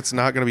act like it's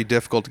not going to be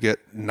difficult to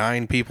get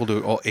 9 people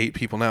to 8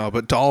 people now,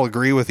 but to all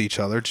agree with each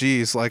other.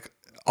 Geez, like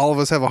all of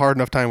us have a hard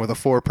enough time with a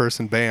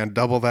 4-person band.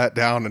 Double that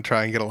down and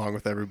try and get along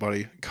with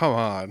everybody. Come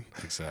on.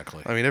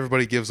 Exactly. I mean,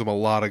 everybody gives them a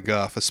lot of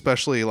guff,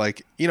 especially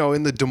like,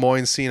 in the Des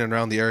Moines scene and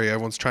around the area,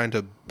 everyone's trying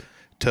to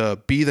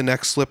be the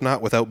next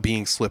Slipknot without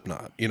being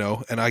Slipknot,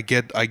 and I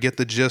get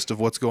the gist of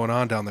what's going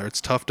on down there.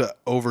 It's tough to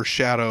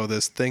overshadow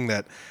this thing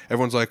that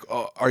everyone's like,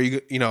 oh, are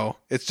you,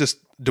 it's just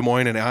Des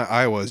Moines and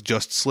Iowa is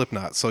just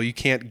Slipknot. So you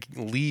can't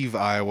leave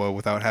Iowa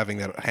without having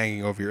that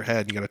hanging over your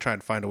head. You got to try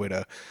and find a way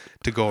to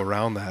go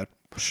around that.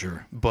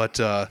 Sure. But,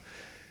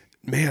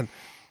 man,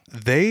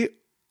 they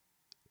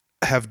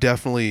have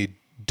definitely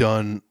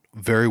done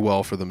very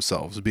well for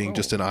themselves being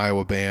just an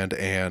Iowa band,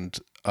 and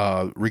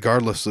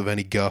regardless of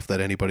any guff that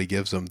anybody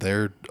gives them,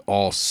 they're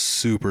all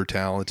super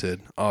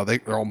talented.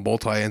 They're all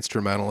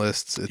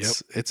multi-instrumentalists.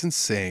 It's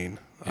insane.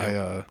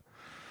 Yep.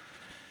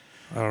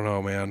 I don't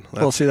know, man.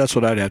 Well, see, that's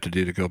what I'd have to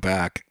do to go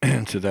back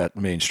to that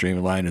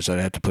mainstream line, is I'd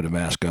have to put a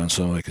mask on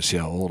so I could see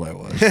how old I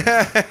was.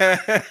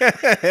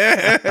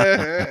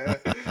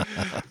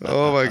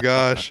 Oh my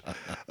gosh.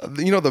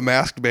 The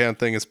masked band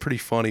thing is pretty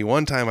funny.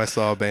 One time I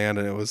saw a band,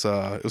 and it was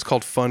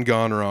called Fun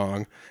Gone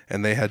Wrong,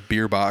 and they had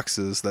beer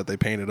boxes that they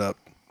painted up.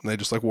 And they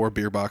just like wore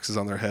beer boxes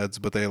on their heads,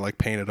 but they like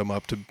painted them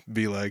up to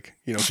be like,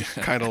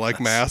 kind of like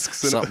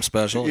masks. And, something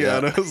special. Yeah,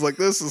 and I was like,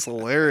 this is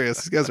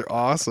hilarious. These guys are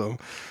awesome.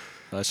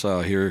 I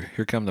saw Here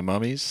Come the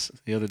Mummies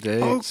the other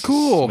day. Oh,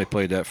 cool. They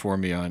played that for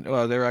me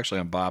they were actually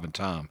on Bob and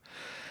Tom.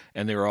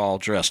 And they were all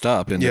dressed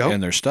up in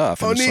their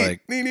stuff. And neat.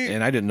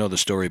 And I didn't know the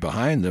story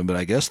behind them, but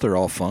I guess they're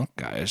all funk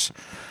guys.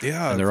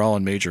 Yeah. And they're all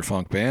in major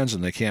funk bands,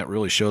 and they can't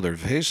really show their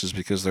faces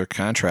because they're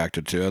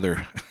contracted to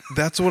other.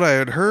 That's what I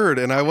had heard,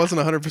 and I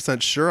wasn't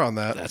 100% sure on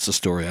that. That's the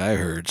story I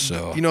heard.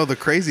 So the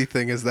crazy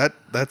thing is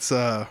that's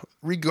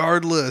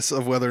regardless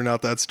of whether or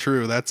not that's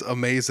true, that's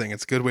amazing.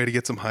 It's a good way to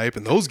get some hype,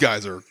 and those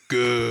guys are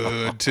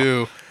good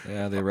too.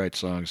 Yeah, they write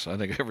songs. I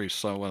think every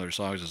song, one of their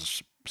songs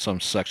is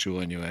some sexual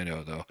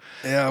innuendo, though.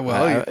 Yeah,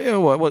 well,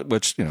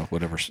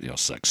 whatever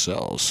sex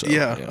sells. So,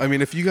 yeah, I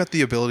mean, if you got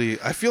the ability,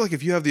 I feel like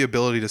if you have the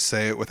ability to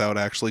say it without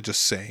actually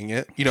just saying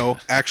it,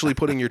 actually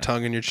putting your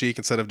tongue in your cheek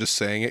instead of just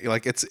saying it,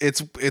 like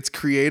it's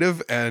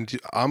creative, and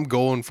I'm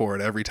going for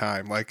it every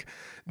time. Like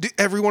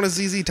every one of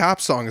ZZ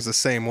Top song is the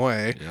same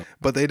way,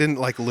 but they didn't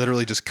like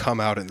literally just come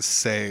out and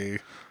say.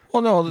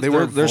 Well, no, They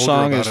weren't their vulgar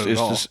song about is it at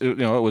all. just, it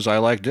was I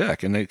Like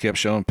Dick, and they kept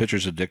showing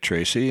pictures of Dick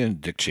Tracy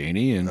and Dick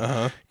Cheney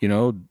and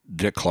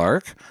Dick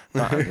Clark.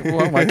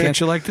 Well, why can't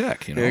you like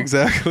Dick?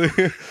 Exactly.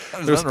 There's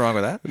nothing wrong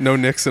with that. No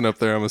Nixon up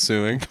there, I'm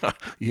assuming.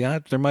 Yeah,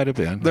 there might have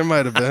been. There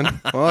might have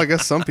been. Well, I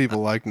guess some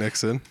people like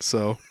Nixon,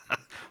 so.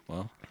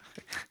 Well,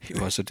 he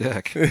was a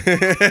dick.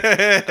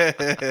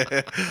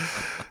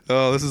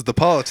 Oh, this is the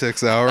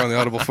Politics Hour on the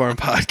Audible Farm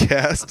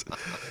Podcast.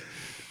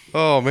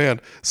 Oh, man.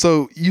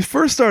 So you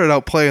first started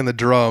out playing the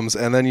drums,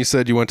 and then you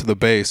said you went to the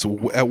bass.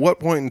 At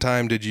what point in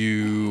time did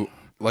you,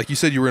 like you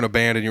said you were in a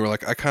band, and you were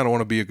like, I kind of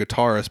want to be a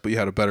guitarist, but you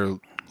had a better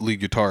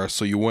lead guitarist,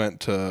 so you went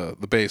to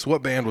the bass.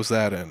 What band was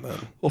that in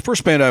then? Well,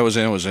 first band I was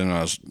in was when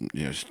I was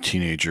a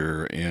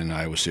teenager in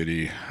Iowa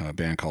City, a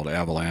band called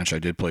Avalanche. I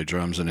did play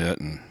drums in it,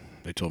 and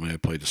they told me I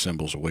played the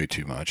cymbals way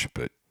too much,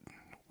 but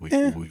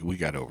we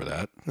got over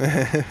that.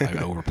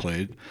 I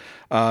overplayed.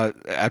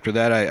 After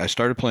that, I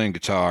started playing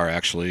guitar,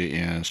 actually,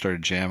 and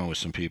started jamming with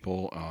some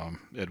people,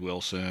 Ed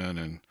Wilson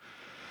and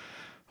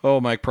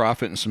Mike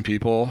Prophet and some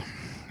people,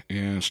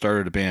 and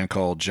started a band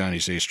called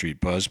Johnny's A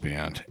Street Buzz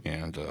Band,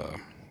 and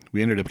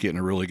we ended up getting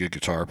a really good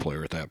guitar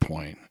player at that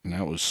point, and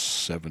that was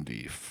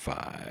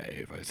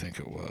 75, I think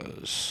it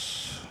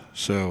was.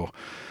 So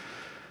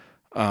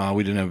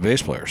we didn't have a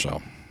bass player,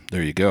 so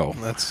there you go.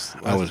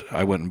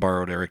 I went and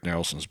borrowed Eric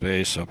Nelson's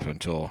bass up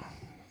until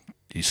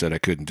he said I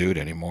couldn't do it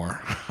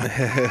anymore.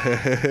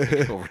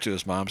 Over to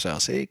his mom's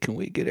house. Hey, can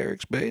we get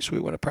Eric's bass? We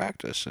want to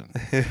practice. And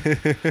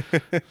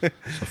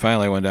so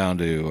finally I went down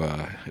to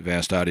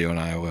Advanced Audio in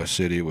Iowa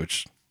City,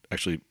 which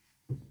actually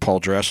Paul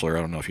Dressler, I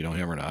don't know if you know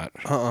him or not.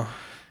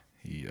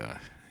 You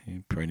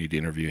probably need to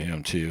interview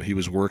him too. He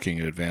was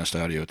working at Advanced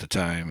Audio at the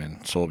time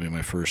and sold me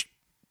my first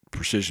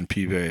Precision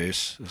P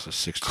bass. It's a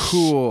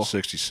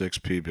 66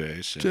 P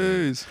bass.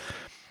 Jeez.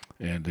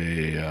 And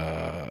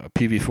a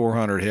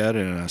PV400 head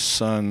and a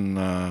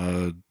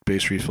Sun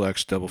bass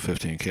reflex double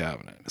 15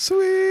 cabinet.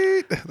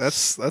 Sweet.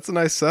 That's a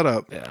nice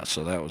setup. Yeah,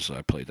 so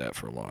I played that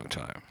for a long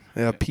time.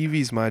 Yeah,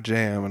 PV's my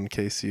jam in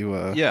case you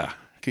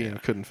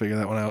couldn't figure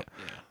that one out.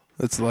 Yeah.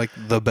 It's like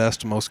the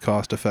best, most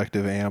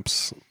cost-effective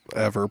amps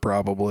ever,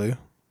 probably.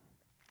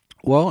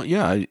 Well,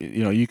 yeah,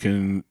 you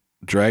can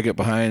drag it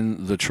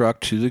behind the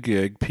truck to the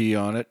gig, pee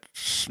on it,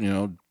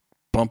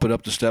 bump it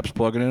up the steps,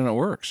 plug it in, and it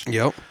works.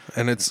 Yep,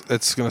 and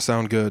it's going to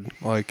sound good.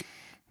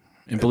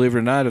 And believe it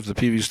or not, if the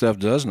PV stuff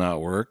does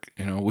not work,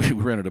 we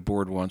rented a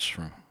board once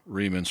from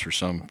Riemann's for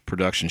some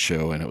production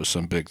show, and it was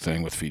some big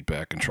thing with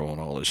feedback control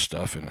and all this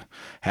stuff, and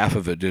half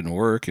of it didn't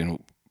work,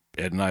 and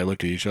Ed and I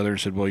looked at each other and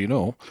said,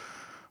 well,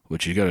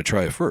 but you got to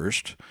try it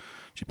first.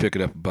 You pick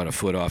it up about a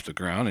foot off the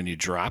ground, and you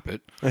drop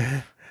it.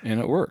 And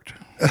it worked.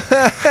 That's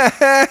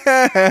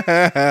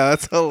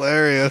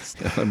hilarious.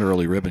 And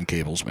early ribbon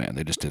cables, man,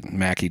 they just didn't.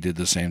 Mackie did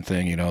the same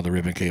thing, the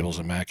ribbon cables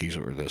and Mackies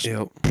were this.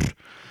 Yep.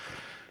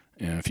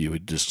 And if you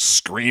would just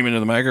scream into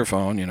the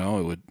microphone,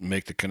 it would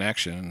make the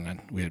connection.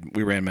 And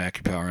we ran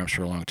Mackie power amps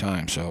for a long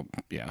time. So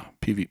yeah,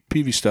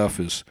 PV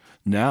stuff is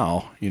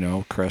now,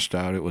 Crest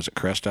Audio. Was it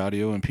Crest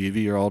Audio and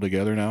PV are all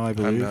together now? I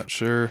believe. I'm not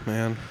sure,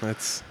 man.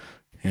 That's.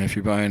 And if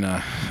you're buying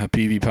a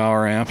PV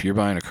power amp, you're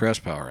buying a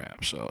Crest power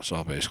amp. So it's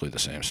all basically the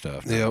same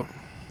stuff. Yep.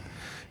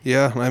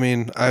 Yeah, I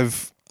mean, I'm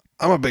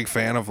a big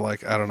fan of I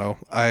don't know.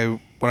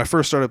 When I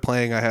first started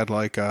playing, I had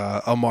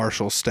a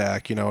Marshall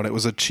stack, and it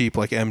was a cheap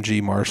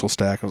MG Marshall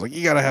stack. I was like,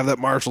 you got to have that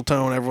Marshall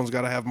tone. Everyone's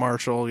got to have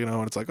Marshall,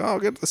 and it's like, oh,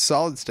 I'll get the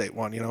solid state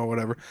one,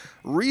 whatever.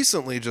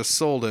 Recently just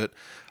sold it.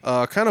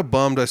 Kind of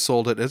bummed I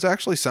sold it. It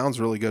actually sounds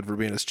really good for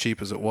being as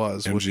cheap as it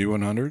was. MG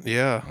 100?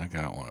 Yeah. I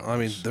got one. I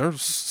mean,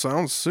 theirs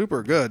sounds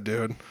super good,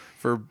 dude,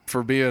 for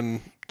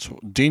being... So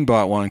Dean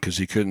bought one because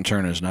he couldn't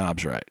turn his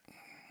knobs right.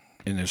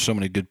 And there's so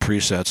many good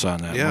presets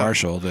on that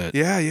Marshall that...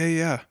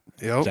 Yeah.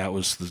 Yep. That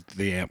was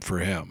the amp for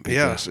him.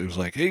 Because it was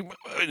like, hey,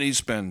 he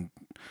spent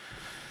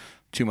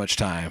too much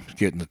time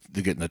getting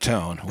the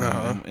tone.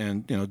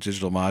 And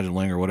digital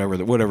modeling or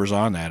whatever's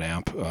on that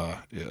amp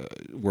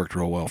worked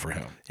real well for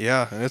him.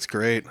 Yeah, and it's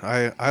great.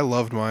 I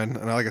loved mine,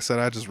 and like I said,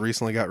 I just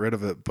recently got rid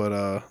of it.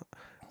 But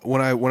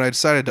when I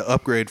decided to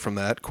upgrade from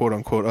that, quote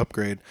unquote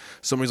upgrade,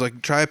 somebody's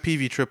like, try a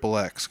PV Triple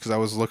X, because I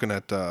was looking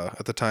at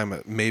the time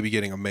at maybe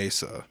getting a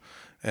Mesa,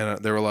 and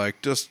they were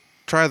like, just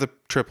try the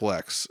Triple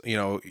X. I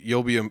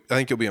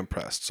think you'll be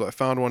impressed. So I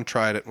found one,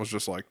 tried it, and was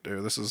just like,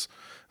 dude, it's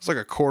like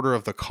a quarter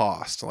of the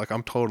cost. Like,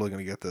 I'm totally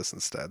going to get this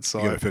instead. So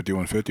you got a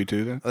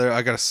 5152 then?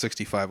 I got a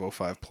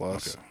 6505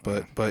 plus.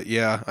 Okay. But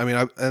yeah, I mean,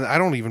 I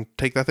don't even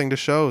take that thing to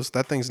shows.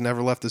 That thing's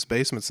never left this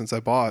basement since I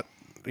bought,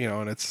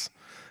 and it's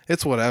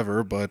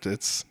whatever, but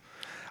it's,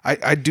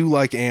 I do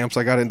like amps.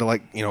 I got into I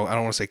don't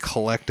want to say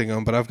collecting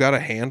them, but I've got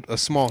a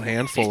small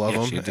handful of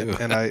them, you do.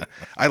 and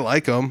I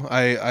like them.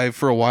 I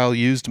for a while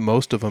used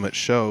most of them at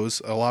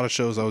shows. A lot of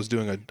shows I was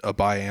doing a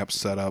buy amp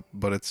setup,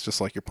 but it's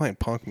just like, you're playing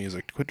punk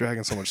music. Quit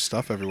dragging so much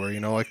stuff everywhere.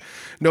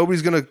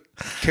 Nobody's gonna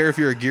care if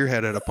you're a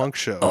gearhead at a punk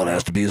show. Oh, it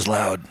has to be as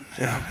loud.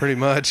 Yeah, pretty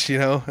much.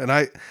 And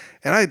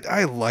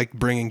I like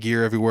bringing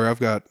gear everywhere. I've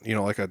got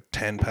like a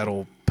 10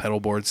 pedal pedal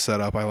board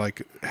set up. I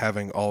like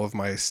having all of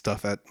my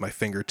stuff at my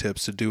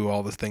fingertips to do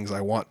all the things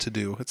I want to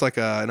do. It's like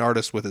an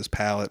artist with his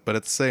palette, but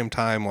at the same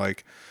time,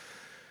 like,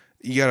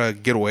 you gotta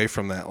get away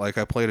from that. Like,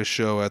 I played a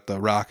show at the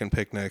Rock and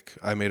Picnic.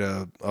 I made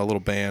a little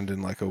band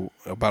in like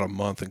about a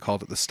month and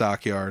called it the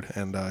Stockyard.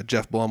 And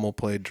Jeff Blummel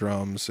played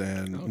drums,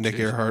 and Nick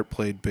Earhart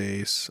played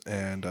bass,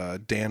 and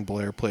Dan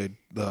Blair played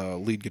the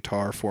lead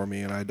guitar for me.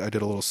 And I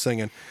did a little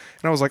singing.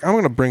 And I was like, I'm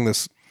gonna bring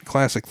this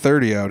Classic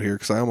 30 out here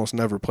because I almost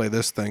never play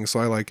this thing. So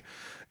I like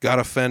got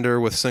a Fender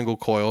with single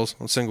coils.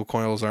 And single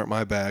coils aren't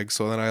my bag.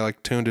 So then I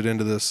like tuned it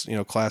into this,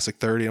 Classic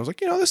 30. And I was like,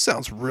 this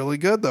sounds really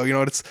good though.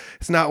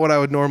 It's not what I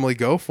would normally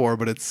go for,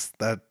 but it's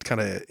that kind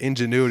of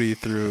ingenuity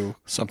through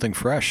something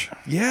fresh.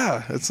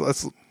 Yeah,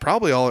 that's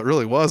probably all it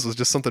really was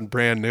just something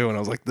brand new. And I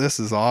was like, this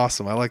is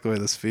awesome. I like the way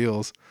this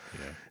feels.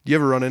 Yeah. Do you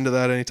ever run into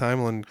that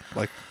anytime when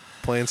like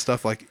playing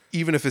stuff, like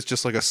even if it's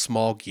just like a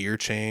small gear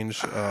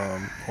change,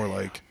 or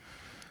like?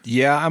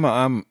 Yeah,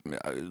 I'm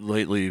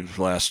lately,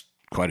 the last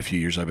quite a few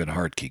years, I've been a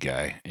hard key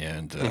guy,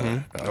 and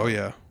oh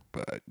yeah.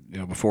 But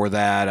before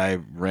that, I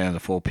ran the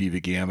full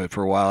PV gambit.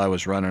 For a while, I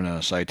was running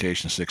a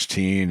Citation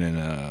 16 and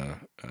an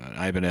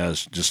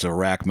Ibanez, just a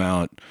rack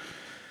mount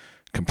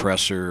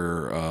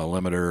compressor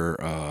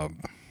limiter.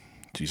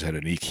 It had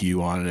an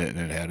EQ on it, and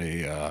it had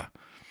a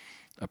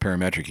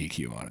parametric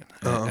EQ on it,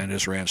 and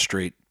just ran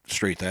straight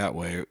that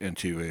way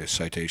into a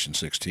Citation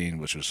 16,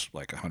 which was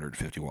like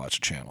 150 watts a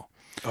channel.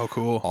 Oh,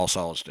 cool. All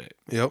solid state.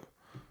 Yep.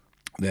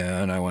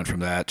 Then I went from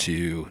that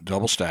to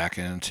double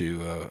stacking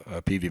to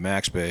a PV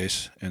Max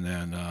bass, and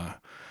then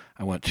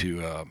I went to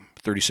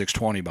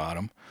 3620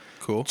 bottom.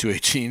 Cool.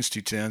 218s,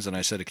 210s, and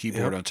I set a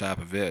keyboard on top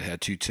of it.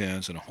 Had 2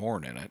 10s and a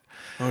horn in it.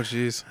 Oh,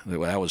 jeez.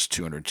 That was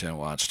 210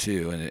 watts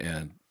too,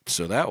 and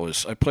so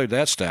I played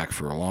that stack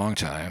for a long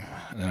time,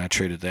 and then I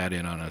traded that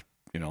in on a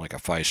like a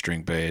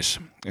 5-string bass,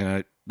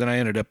 and then I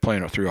ended up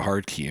playing it through a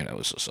hard key, and it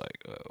was just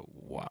like,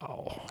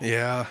 wow.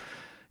 Yeah.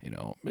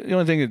 The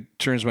only thing that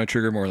turns my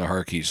trigger more than the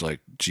hard key is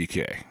like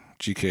GK.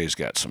 GK's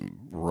got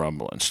some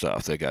rumbling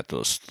stuff. They got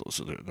those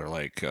they're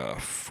like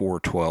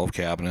 412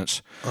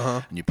 cabinets,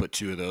 and you put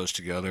 2 of those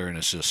together, and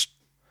it's just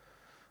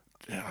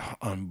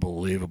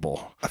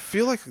unbelievable. I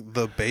feel like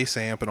the bass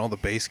amp and all the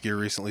bass gear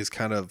recently is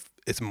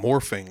it's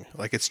morphing,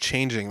 like it's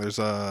changing. There's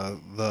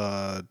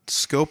the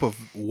scope of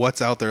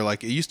what's out there.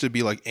 Like it used to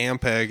be like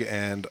Ampeg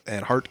and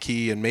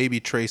Hartkey and maybe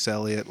Trace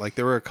Elliott. Like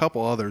there were a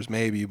couple others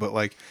maybe, but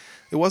like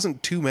it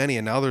wasn't too many.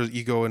 And now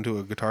you go into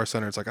a Guitar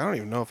Center, it's like I don't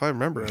even know if I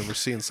remember ever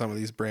seeing some of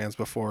these brands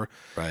before.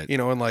 Right.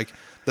 And like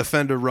the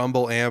Fender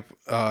Rumble amp,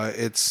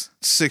 it's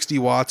 60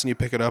 watts and you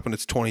pick it up and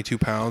it's 22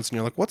 pounds and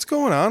you're like, what's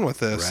going on with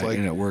this? Right. Like,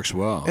 and it works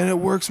well. And it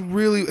works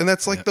really, and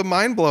that's like the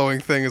mind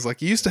blowing thing is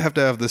like you used to have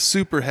the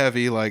super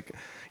heavy, like,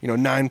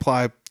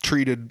 9-ply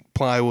treated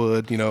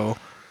plywood,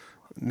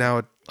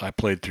 now I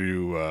played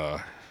through,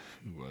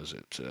 who was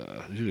it?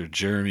 Either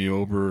Jeremy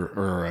Ober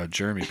or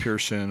Jeremy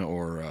Pearson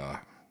or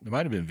it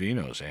might have been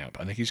Vino's amp.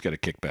 I think he's got a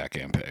kickback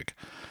Ampeg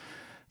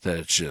that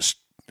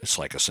it's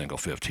like a single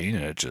 15,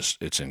 and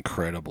it's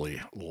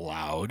incredibly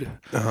loud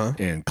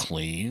and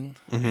clean.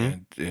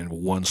 And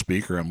one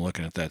speaker, I'm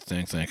looking at that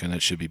thing thinking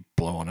it should be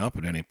blowing up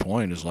at any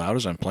point as loud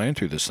as I'm playing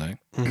through this thing.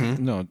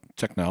 No,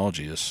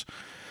 technology is,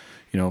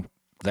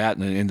 that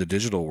in the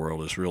digital world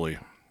has really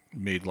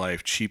made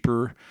life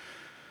cheaper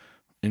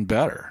and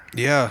better.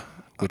 Yeah.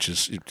 Which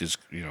is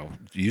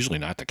usually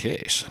not the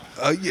case.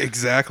 Yeah,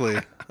 exactly.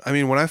 I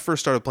mean, when I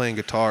first started playing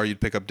guitar, you'd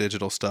pick up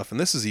digital stuff, and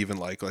this is even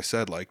like I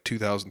said, like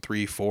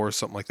 2003, 4,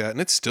 something like that. And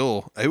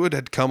it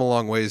had come a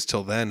long ways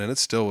till then, and it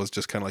still was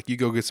just kind of like you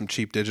go get some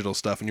cheap digital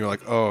stuff, and you're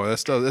like, oh,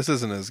 this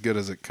isn't as good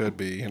as it could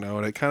be, And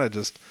it kind of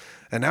just,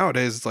 and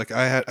nowadays it's like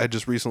I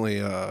just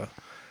recently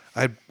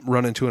I'd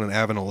run into an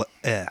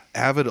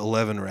Avid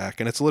 11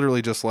 rack, and it's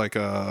literally just like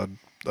a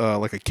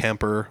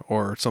Kemper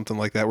or something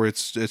like that, where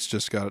it's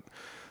just got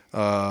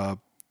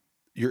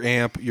your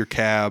amp, your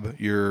cab,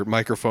 your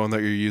microphone that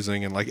you're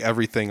using, and like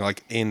everything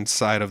like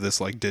inside of this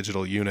like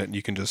digital unit, and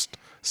you can just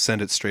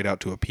send it straight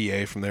out to a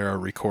PA from there or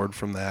record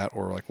from that,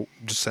 or like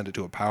just send it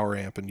to a power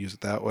amp and use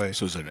it that way.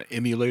 So is it an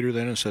emulator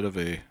then instead of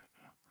a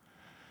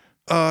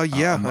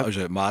yeah. Is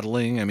it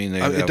modeling? I mean,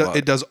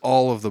 it does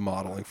all of the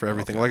modeling for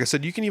everything. Okay. Like I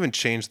said, you can even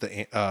change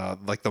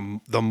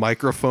the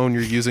microphone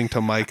you're using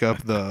to mic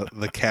up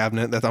the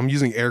cabinet. That I'm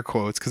using air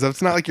quotes because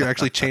it's not like you're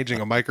actually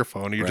changing a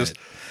microphone. You're just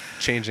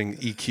changing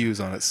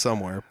EQs on it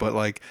somewhere. But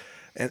like,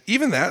 and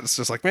even that, it's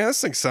just like, man,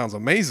 this thing sounds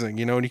amazing,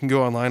 And you can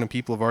go online and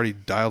people have already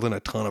dialed in a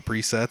ton of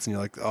presets, and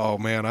you're like, oh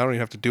man, I don't even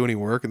have to do any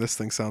work, and this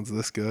thing sounds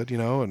this good,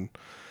 And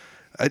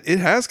it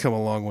has come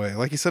a long way.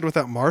 Like you said with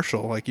that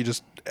Marshall, like you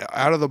just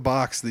out of the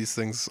box, these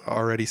things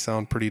already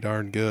sound pretty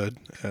darn good.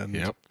 And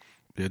yep.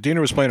 Yeah,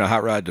 Diener was playing a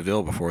Hot Rod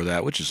DeVille before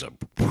that, which is a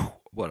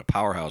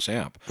powerhouse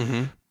amp.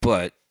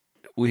 But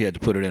we had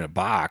to put it in a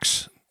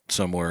box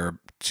somewhere,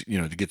 to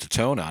get the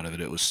tone out of it.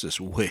 It was this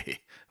way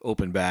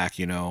open back,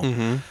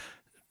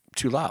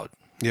 too loud.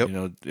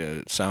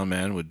 Yep. Sound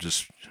man would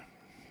just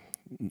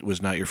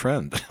was not your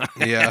friend.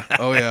 Yeah.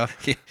 Oh yeah.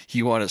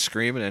 You want it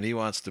screaming, and he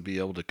wants to be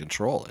able to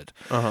control it.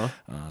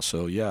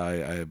 So yeah,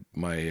 I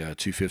my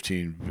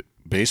 215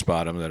 bass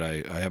bottom that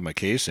I have my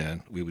case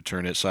in, we would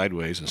turn it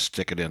sideways and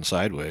stick it in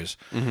sideways,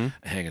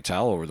 hang a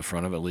towel over the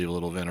front of it, leave a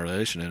little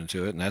ventilation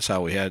into it, and that's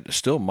how we had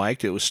still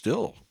mic'd. It was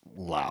still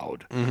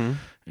loud,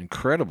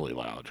 incredibly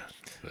loud.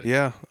 But,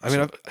 Yeah. I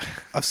mean,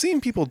 I've seen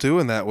people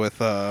doing that with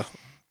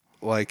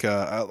like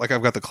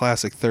I've got the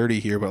classic 30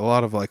 here, but a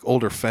lot of like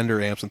older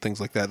Fender amps and things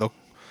like that,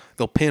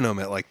 they'll pin them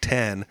at like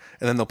 10, and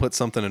then they'll put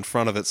something in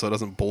front of it so it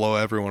doesn't blow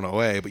everyone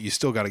away, but you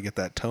still got to get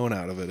that tone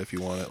out of it if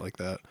you want it like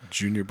that.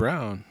 Junior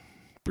Brown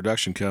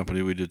production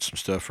company, we did some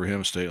stuff for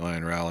him, State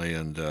Line Rally,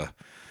 and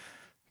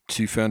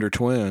 2 Fender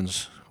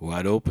Twins,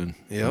 wide open,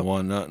 Yep.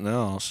 one nothing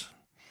else.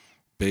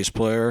 Bass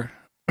player,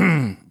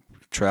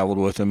 traveled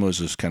with him, was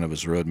his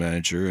road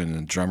manager, and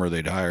the drummer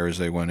they'd hire as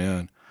they went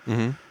in.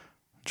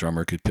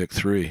 Drummer could pick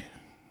 3,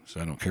 so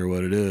I don't care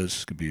what it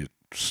is. It could be a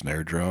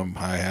snare drum,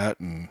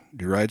 hi-hat, and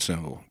your ride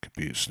cymbal. It could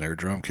be a snare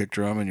drum, kick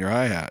drum, and your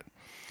hi-hat.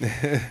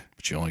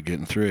 But you're only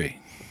getting 3.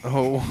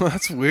 Oh,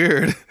 that's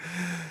weird.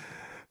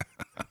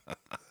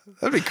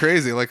 That'd be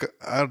crazy. Like,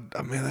 I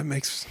mean, that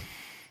makes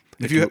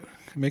It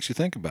makes you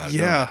think about it.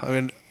 yeah. I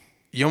mean,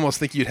 you almost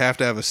think you'd have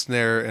to have a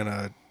snare and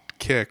a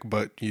kick,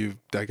 but you,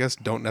 I guess,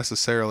 don't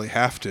necessarily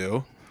have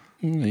to.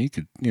 You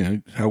could,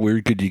 how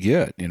weird could you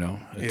get? A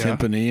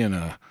timpani and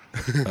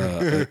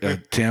a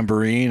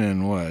tambourine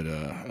and what?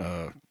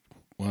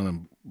 One of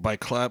them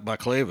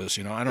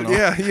biclavas. I don't know.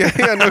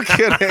 Yeah. No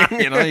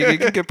kidding. You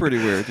could get pretty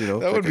weird.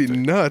 That would be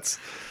nuts.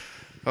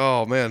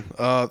 Oh man,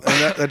 and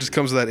that just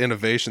comes with that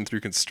innovation through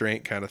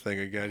constraint kind of thing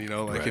again.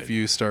 Like Right. if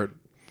you start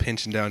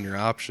pinching down your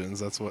options,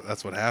 that's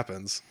what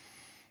happens.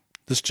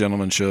 This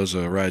gentleman chose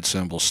a ride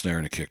cymbal, snare,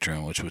 and a kick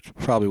drum, which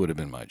probably would have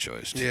been my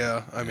choice. Too.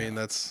 Yeah, I mean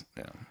that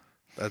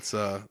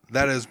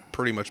is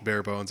pretty much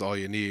bare bones all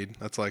you need.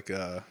 That's like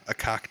a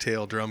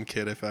cocktail drum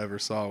kit if I ever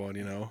saw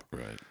one.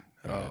 Right.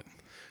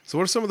 So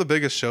what are some of the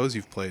biggest shows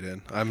you've played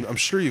in? I'm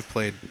sure you've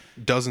played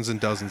dozens and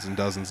dozens and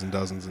dozens and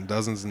dozens and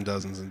dozens and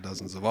dozens and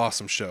dozens of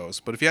awesome shows.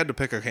 But if you had to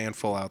pick a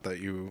handful out that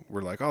you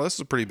were like, oh, this is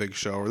a pretty big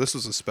show, or this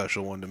was a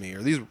special one to me,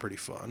 or these were pretty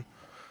fun.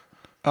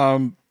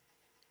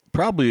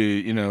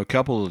 Probably, a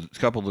couple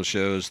of the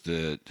shows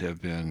that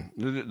have been,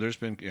 there's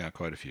been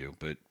quite a few,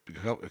 but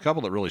a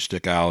couple that really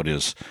stick out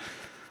is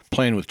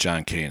playing with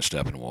John Kay and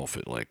Steppenwolf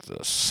at like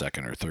the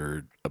second or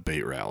third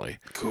Abate rally.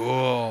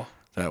 Cool.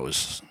 I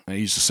used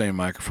the same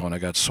microphone. I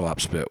got to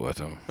swap spit with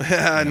him.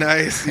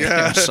 Nice.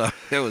 Yeah. So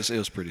it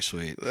was pretty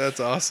sweet. That's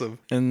awesome.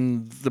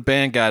 And the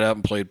band got up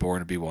and played Born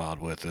to Be Wild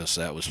with us.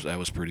 That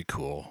was pretty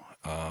cool.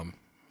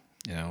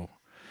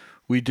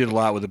 We did a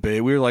lot with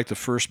Abate. We were like the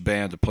first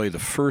band to play the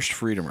first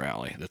Freedom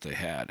Rally that they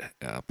had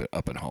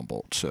up in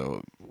Humboldt.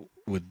 So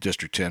with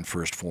District 10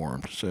 first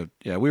formed. So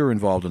yeah, we were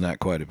involved in that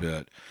quite a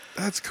bit.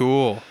 That's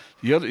cool.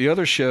 The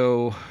other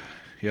show.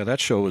 Yeah,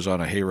 that show was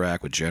on a hay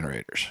rack with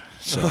generators.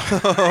 So,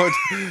 Oh,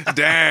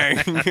 dang.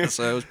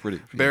 so it was pretty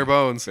Bare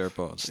bones. Bare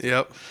bones.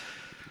 Yep.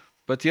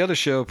 But the other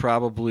show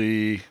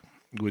probably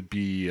would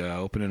be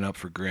opening up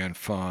for Grand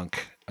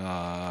Funk.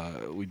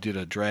 We did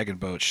a Dragon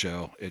Boat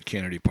show at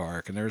Kennedy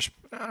Park, and there's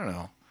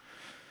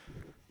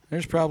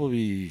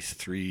probably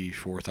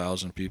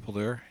 3,000-4,000 people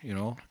there.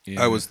 And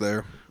I was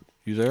there.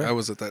 You there? I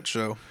was at that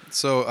show.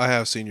 So I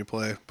have seen you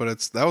play, but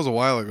that was a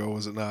while ago,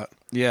 was it not?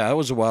 Yeah, that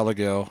was a while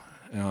ago.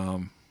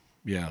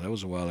 Yeah, that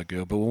was a while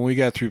ago. But when we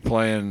got through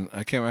playing,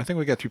 I think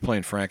we got through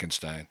playing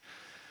Frankenstein.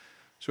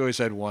 So we always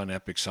had one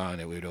epic song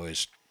that we'd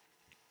always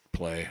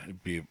play.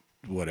 It'd be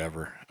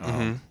whatever.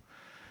 And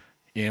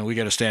we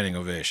got a standing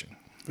ovation.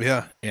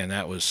 Yeah. And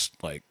that was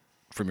like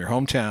from your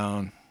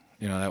hometown.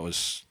 That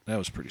was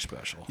pretty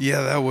special.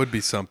 Yeah, that would be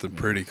something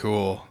pretty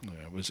cool.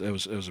 Yeah, it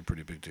was a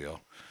pretty big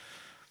deal.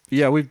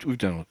 Yeah, we've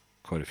done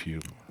quite a few.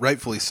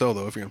 Rightfully so,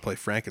 though, if you're gonna play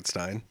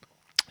Frankenstein.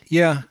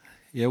 Yeah,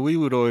 we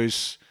would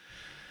always.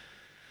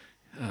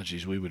 Oh,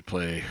 geez, we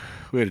had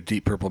a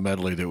Deep Purple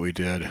medley that we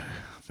did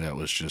that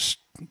was just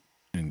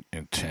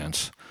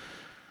intense.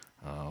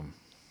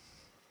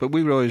 But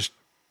we would always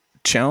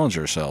challenge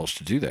ourselves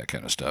to do that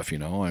kind of stuff, I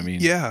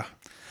mean, Yeah.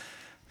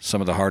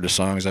 some of the hardest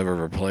songs I've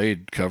ever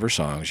played, cover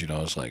songs,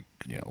 is like,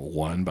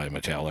 One by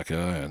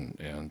Metallica and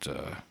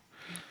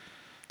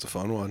It's a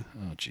fun one.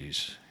 oh,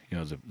 geez.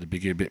 The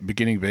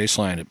beginning bass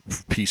line at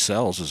Peace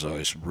Cells is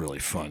always really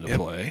fun to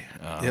play.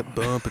 Yep.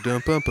 Bump a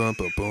dum bump bump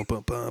bump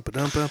bump bump a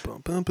dum bump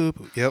bump bump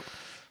bump. Yep.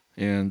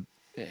 And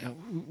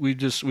we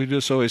just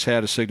always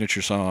had a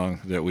signature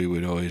song that we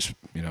would always,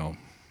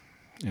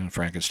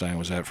 Frankenstein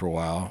was that for a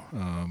while.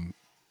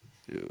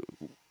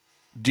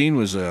 Dean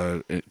was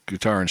a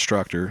guitar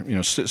instructor,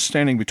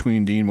 standing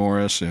between Dean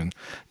Morris and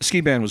the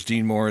ski band was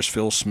Dean Morris,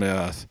 Phil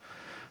Smith,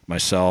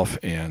 myself,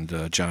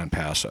 and John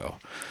Passo.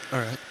 All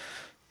right.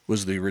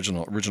 Was the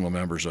original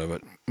members of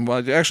it.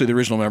 Well, actually, the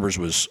original members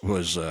was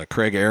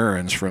Craig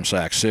Ahrens from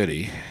Sac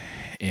City,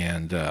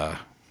 and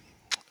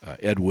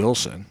Ed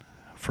Wilson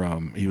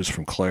he was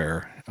from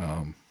Clare.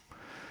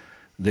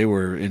 They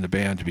were in the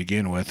band to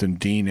begin with, and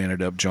Dean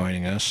ended up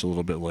joining us a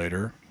little bit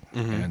later.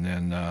 And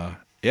then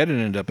Ed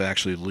ended up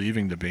actually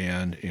leaving the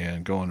band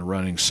and going to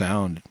running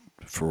sound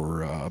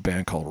for a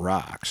band called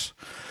Rocks.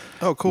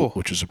 Oh, cool.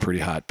 Which was a pretty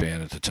hot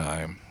band at the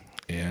time.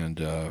 And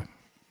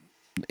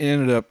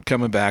ended up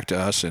coming back to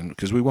us, and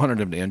because we wanted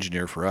him to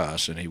engineer for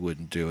us, and he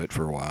wouldn't do it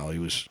for a while.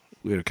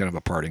 We had kind of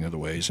a parting of the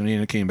ways, and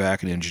he came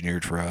back and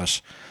engineered for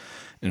us.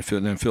 And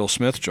then Phil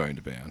Smith joined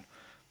the band.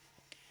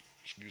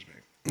 Excuse me.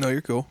 No,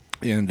 you're cool.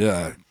 And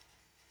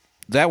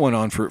that went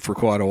on for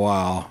quite a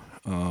while.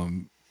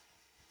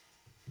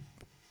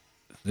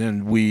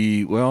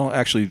 Then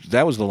actually,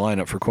 that was the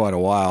lineup for quite a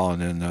while,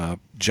 and then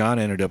John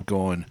ended up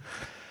going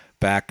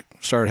back,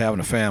 started having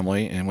a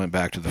family, and went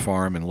back to the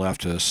farm and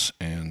left us.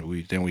 And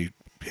we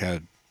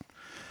had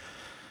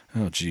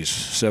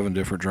 7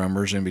 different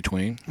drummers in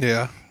between.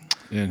 Yeah.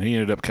 And he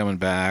ended up coming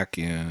back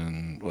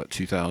in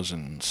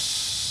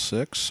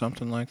 2006,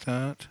 something like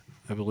that,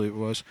 I believe it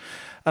was.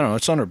 I don't know.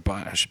 It's on our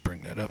bio. I should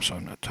bring that up so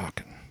I'm not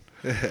talking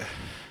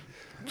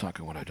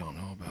what I don't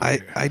know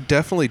about. I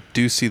definitely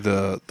do see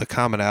the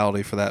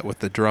commonality for that with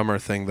the drummer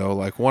thing, though.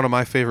 Like, one of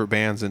my favorite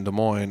bands in Des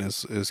Moines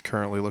is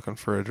currently looking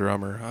for a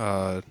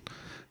drummer.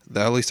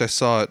 At least I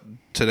saw it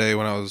today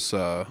when I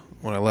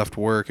left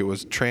work. It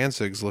was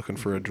Transig's looking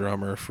for a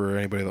drummer for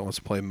anybody that wants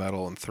to play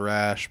metal and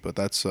thrash. But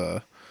that's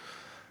a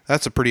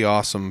pretty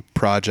awesome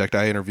project.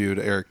 I interviewed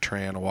Eric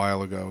Tran a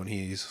while ago, and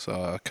he's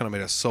kind of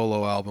made a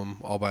solo album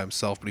all by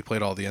himself, but he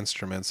played all the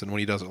instruments. And when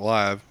he does it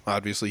live,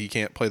 obviously he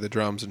can't play the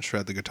drums and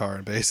shred the guitar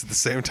and bass at the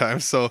same time,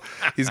 so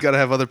he's got to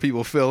have other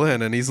people fill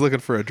in, and he's looking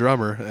for a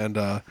drummer. And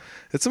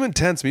it's some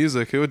intense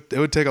music. It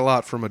would take a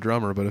lot from a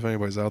drummer, but if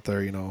anybody's out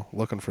there,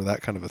 looking for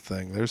that kind of a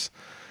thing,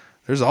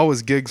 there's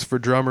always gigs for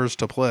drummers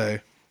to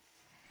play.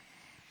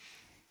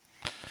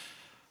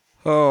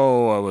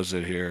 Oh, what was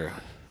it here?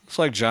 It's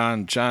like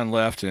John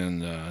left in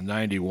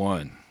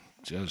 91,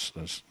 just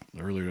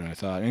earlier than I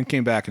thought, and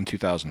came back in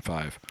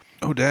 2005.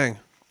 Oh, dang.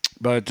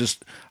 But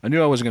I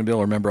knew I wasn't going to be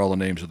able to remember all the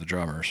names of the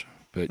drummers.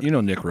 But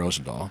Nick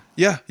Rosendahl.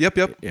 Yeah, yep.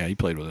 Yeah, he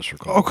played with us for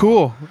quite a Oh,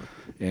 cool. while.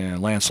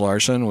 And Lance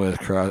Larson with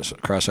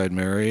Cross-Eyed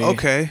Mary.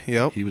 Okay,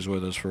 yep. He was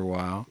with us for a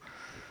while.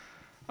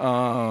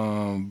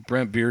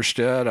 Brent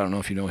Bierstead, I don't know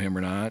if you know him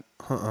or not.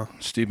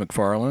 Steve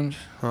McFarland.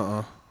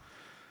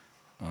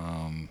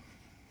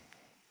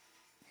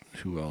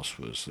 Who else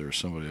was there?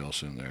 Somebody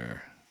else in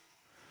there.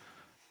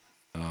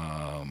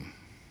 Well,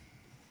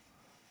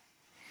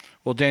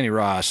 Danny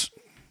Ross.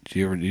 Do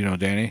you know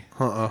Danny?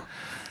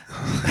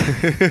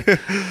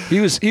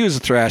 He was a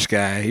thrash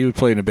guy. He would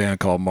play in a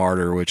band called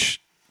Martyr,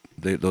 which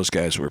those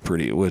guys were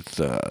pretty with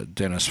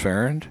Dennis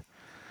Farrand.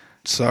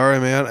 Sorry,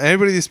 man.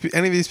 Any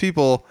of these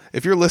people,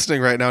 if you're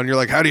listening right now and you're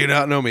like, "How do you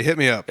not know me?" Hit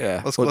me up.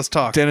 Yeah, let's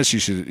talk. Dennis, you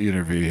should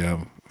interview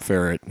him.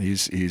 Ferret.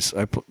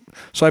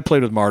 So I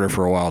played with Martyr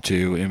for a while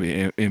too,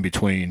 in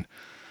between.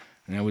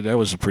 And that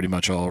was pretty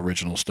much all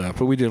original stuff.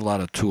 But we did a lot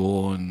of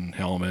Tool and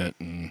Helmet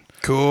and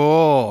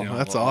cool.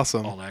 That's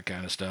awesome. All that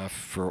kind of stuff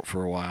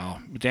for a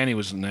while. But Danny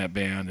was in that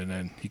band, and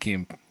then he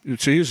came.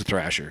 So he was a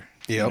thrasher.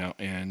 Yep.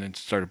 And then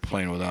started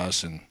playing with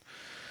us and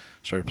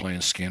started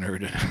playing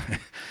Skynyrd.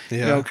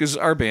 Yeah. Because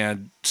our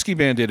band, Ski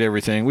Band, did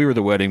everything. We were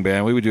the wedding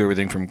band. We would do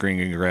everything from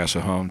Green Grass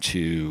at Home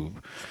to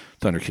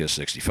Thunder Kiss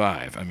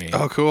 65. I mean,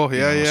 oh, cool.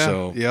 Yeah.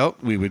 So yep.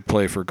 we would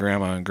play for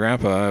Grandma and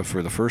Grandpa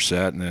for the first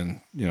set, and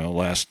then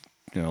last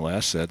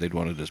set they'd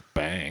wanted to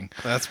bang.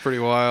 That's pretty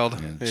wild.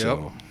 And yep.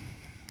 So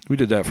we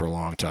did that for a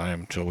long time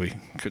until we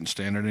couldn't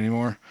stand it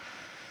anymore.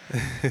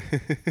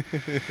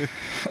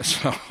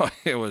 So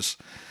it was.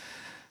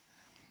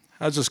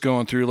 I was just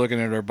going through looking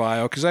at our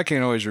bio because I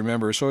can't always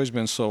remember. It's always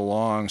been so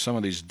long. Some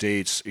of these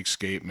dates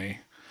escape me.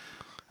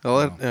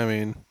 Well, I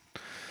mean,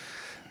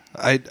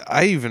 I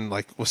even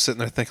was sitting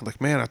there thinking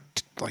man,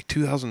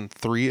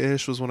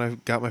 2003-ish was when I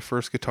got my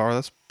first guitar.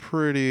 That's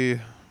pretty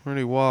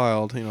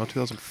wild.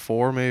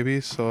 2004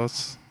 maybe. So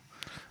it's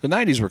the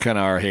 90s were kind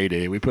of our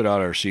heyday. We put out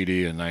our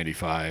CD in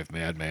 95,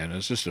 Madman. It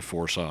was just a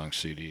 4-song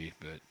CD,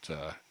 but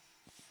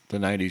the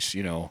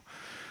 90s,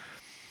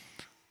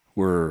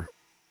 were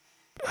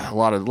a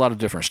lot of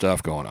different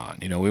stuff going on.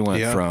 We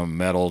went from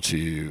metal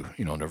to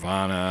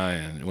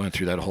Nirvana, and went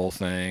through that whole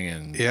thing,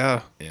 and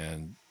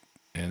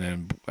and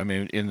then I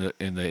mean in the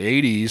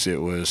 80s it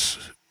was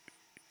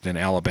then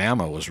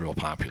Alabama was real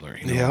popular.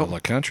 All the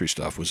country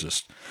stuff was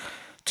just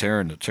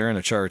tearing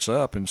the charts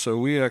up, and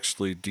so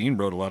Dean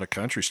wrote a lot of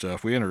country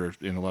stuff. We entered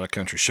in a lot of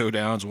country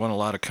showdowns, won a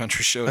lot of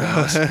country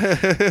showdowns,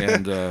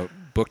 and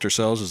booked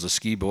ourselves as the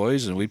Ski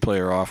Boys, and we'd play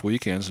our off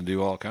weekends and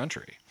do all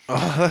country.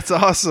 Oh, that's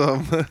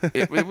awesome.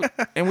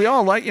 And we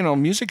all like,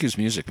 music is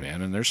music,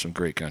 man, and there's some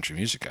great country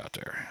music out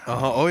there.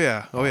 Oh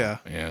yeah.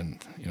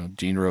 And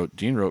Dean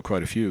wrote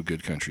quite a few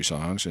good country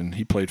songs, and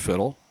he played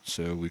fiddle,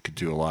 so we could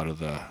do a lot of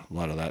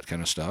that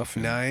kind of stuff.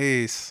 And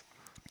nice.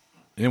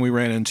 then we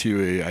ran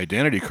into a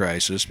identity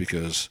crisis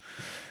because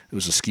it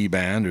was a ski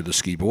band or the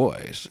Ski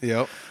Boys.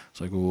 Yep.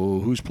 It's like,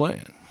 well, who's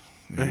playing?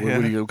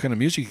 What kind of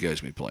music you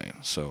guys be playing?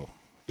 So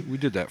we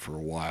did that for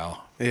a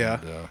while. Yeah.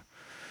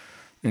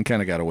 And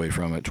kind of got away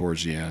from it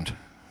towards the end.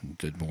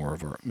 did more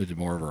of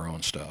our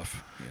own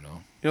stuff.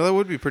 That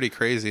would be pretty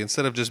crazy.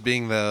 Instead of just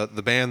being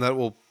the band that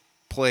will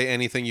play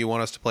anything you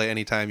want us to play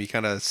anytime, you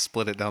kind of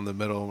split it down the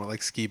middle, and we're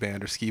like Ski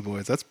Band or Ski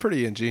Boys. That's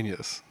pretty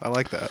ingenious. I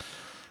like that.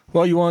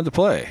 Well, you wanted to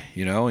play,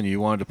 and you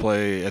wanted to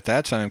play. At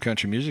that time,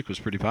 country music was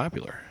pretty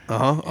popular.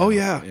 Oh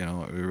yeah.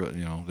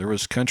 There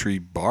was country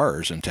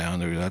bars in town.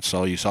 That's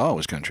all you saw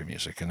was country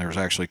music, and there was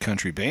actually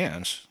country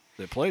bands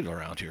that played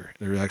around here.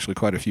 There were actually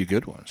quite a few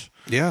good ones.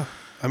 Yeah,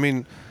 I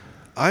mean,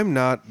 I'm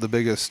not the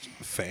biggest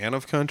fan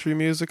of country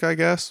music, I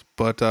guess,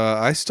 but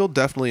I still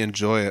definitely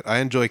enjoy it. I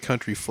enjoy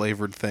country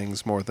flavored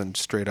things more than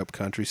straight up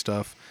country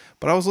stuff.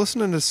 But I was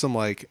listening to some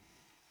like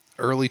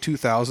early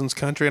 2000s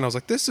country, and I was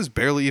like, this is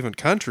barely even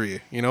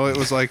country. It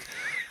was like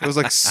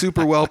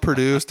super well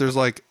produced. There's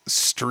like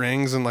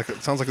strings, and like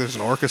it sounds like there's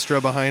an orchestra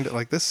behind it.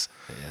 Like this.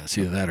 Yeah, it's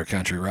either that or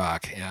country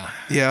rock. Yeah.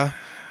 Yeah.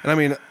 And I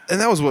mean,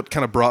 and that was what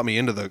kind of brought me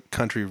into the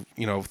country,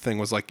 thing,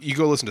 was like, you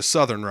go listen to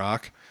Southern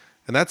rock,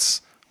 and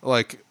that's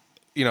like,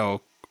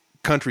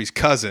 country's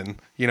cousin,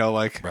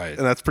 Right. And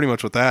that's pretty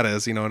much what that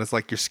is, and it's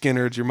like your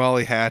Skinners, your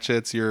Molly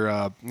Hatchets,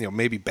 your,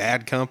 maybe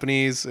Bad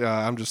Companies.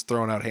 I'm just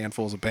throwing out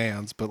handfuls of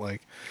bands, but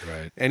like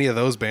Right. any of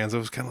those bands, I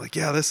was kind of like,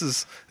 yeah, this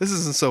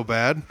isn't so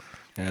bad.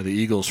 Yeah, the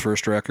Eagles'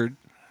 first record,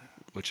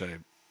 which I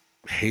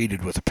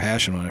hated with a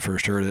passion when I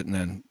first heard it, and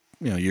then,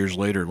 years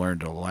later learned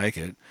to like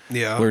it.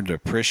 Yeah. Learned to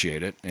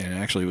appreciate it, and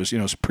actually it was,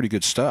 it's pretty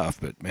good stuff,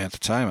 but man, at the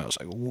time I was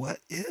like, what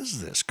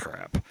is this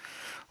crap?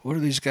 What are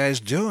these guys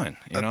doing?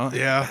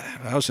 Yeah.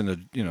 I was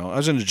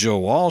into Joe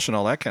Walsh and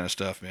all that kind of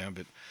stuff, man,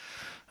 but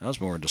I was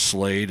more into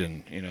Slade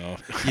and,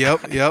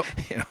 Yep.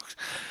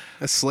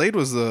 Slade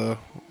was the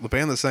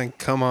band that sang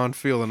 "Come On,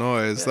 Feel the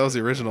Noise." That was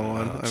the original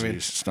one. I mean,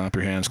 stomp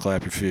your hands,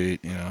 clap your feet.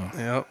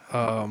 Yep.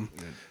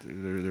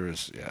 There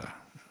is, yeah.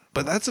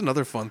 But that's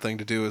another fun thing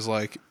to do, is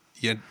like,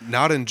 you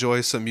not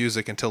enjoy some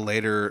music until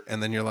later,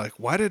 and then you're like,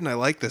 why didn't I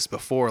like this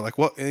before? Like,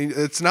 what?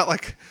 It's not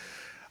like,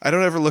 I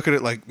don't ever look at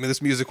it like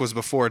this music was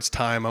before its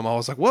time. I'm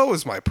always like, what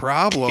was my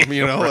problem? Right.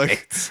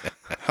 Like,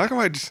 how come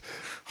I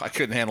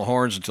couldn't handle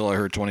horns until I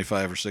heard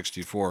 25 or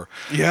 64.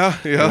 Yeah.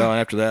 And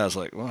after that, I was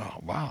like,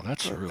 wow,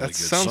 that's a really good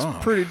song. That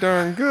sounds pretty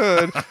darn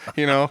good,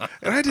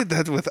 And I did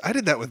that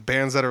with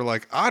bands that are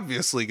like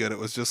obviously good. It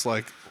was just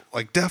like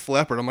Def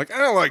Leppard. I'm like, I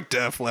don't like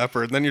Def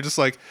Leppard. And then you're just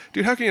like,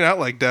 dude, how can you not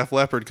like Def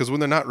Leppard? Because when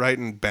they're not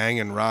writing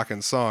banging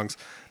rocking songs,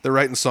 they're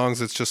writing songs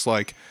that's just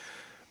like,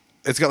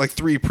 it's got like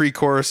 3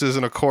 pre-choruses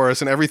and a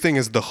chorus, and everything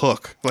is the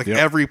hook. Like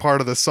every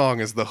part of the song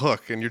is the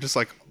hook, and you're just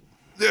like,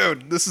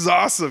 dude, this is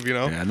awesome,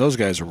 Yeah, and those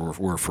guys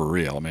were for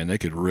real, man. They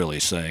could really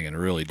sing and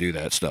really do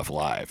that stuff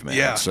live, man.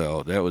 Yeah.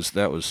 So that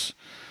was.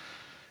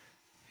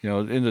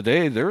 In the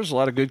day, there was a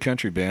lot of good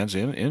country bands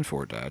in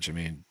Fort Dodge. I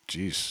mean,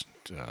 geez,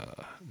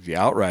 the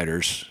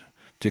Outriders,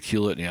 Dick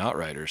Hewlett and the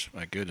Outriders.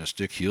 My goodness,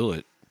 Dick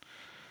Hewlett.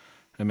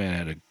 That man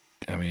had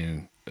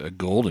a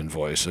golden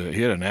voice.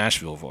 He had a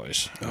Nashville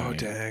voice.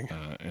 Dang.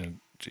 And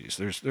geez,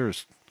 there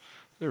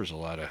was a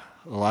lot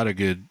of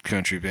good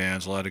country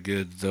bands, a lot of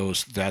good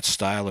that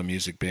style of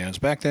music bands.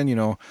 Back then,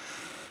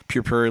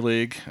 Pure Prairie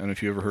League. I don't know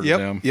if you ever heard of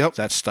them. Yep.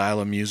 That style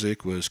of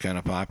music was kind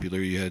of popular.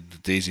 You had the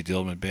Daisy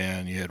Dillman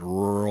Band. You had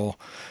Rural.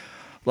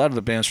 A lot of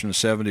the bands from the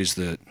 70s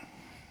that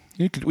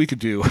we could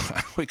do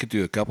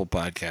a couple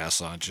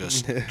podcasts on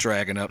just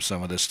dragging up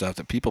some of this stuff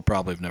that people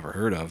probably have never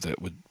heard of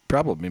that would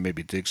probably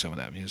maybe dig some of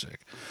that music.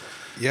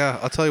 Yeah,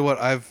 I'll tell you what,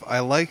 I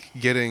like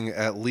getting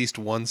at least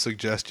one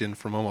suggestion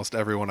from almost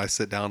everyone I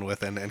sit down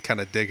with and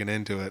kind of digging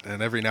into it.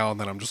 And every now and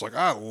then I'm just like,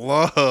 I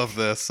love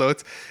this. So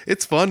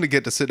it's fun to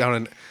get to sit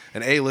down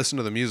and listen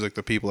to the music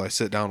the people I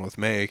sit down with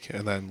make,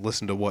 and then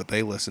listen to what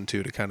they listen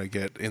to kind of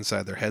get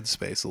inside their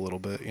headspace a little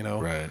bit,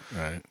 Right.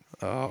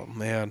 Oh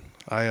man,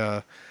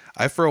 I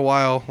for a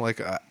while,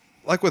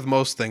 like with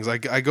most things, I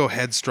go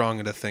headstrong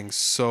into things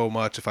so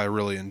much if I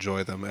really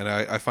enjoy them, and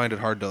I find it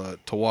hard to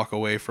walk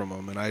away from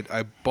them. And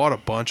I bought a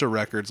bunch of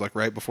records like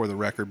right before the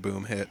record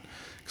boom hit,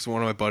 because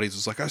one of my buddies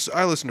was like,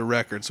 I listen to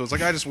records, so it's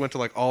like I just went to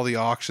like all the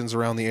auctions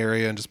around the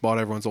area and just bought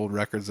everyone's old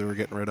records they were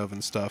getting rid of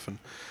and stuff, and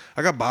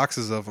I got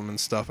boxes of them and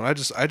stuff, and I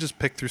just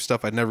picked through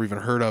stuff I'd never even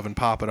heard of and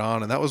pop it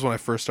on, and that was when I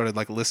first started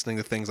like listening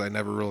to things I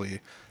never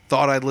really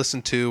thought I'd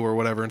listen to or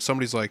whatever. And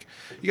somebody's like,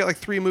 you got like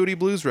 3 Moody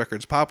Blues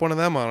records, pop one of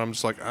them on. I'm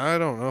just like, I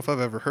don't know if I've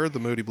ever heard the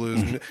Moody Blues.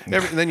 And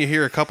then you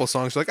hear a couple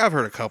songs, you're like, I've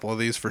heard a couple of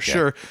these for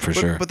sure.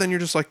 Sure. But then you're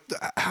just like,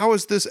 how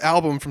is this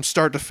album from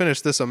start to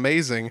finish this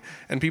amazing?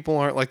 And people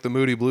aren't like the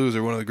Moody Blues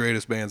are one of the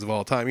greatest bands of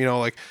all time,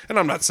 like, and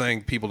I'm not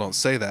saying people don't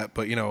say that,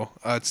 but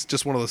it's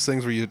just one of those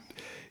things where you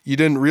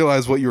didn't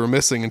realize what you were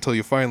missing until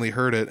you finally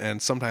heard it.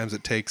 And sometimes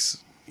it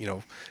takes,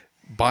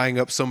 buying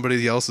up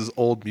somebody else's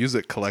old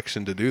music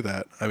collection to do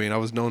that. I mean, I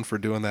was known for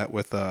doing that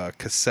with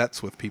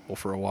cassettes with people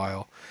for a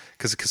while,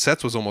 because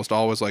cassettes was almost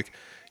always like,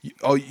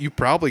 you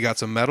probably got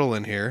some metal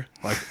in here,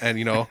 like, and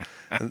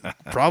and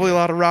probably a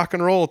lot of rock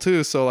and roll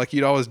too. So like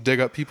you'd always dig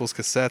up people's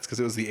cassettes because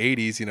it was the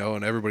 '80s,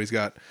 and everybody's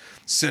got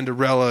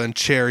Cinderella and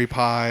Cherry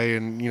Pie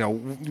and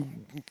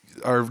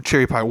or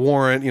Cherry Pie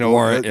Warrant,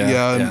 Warrant,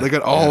 and they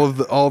got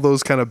all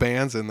those kind of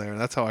bands in there.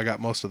 And that's how I got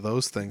most of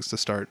those things to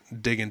start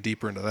digging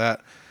deeper into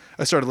that.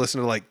 I started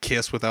listening to like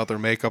Kiss without their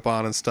makeup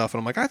on and stuff, and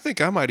I'm like, I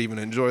think I might even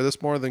enjoy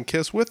this more than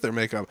Kiss with their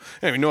makeup.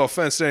 Anyway, no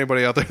offense to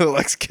anybody out there that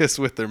likes Kiss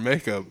with their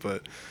makeup,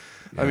 but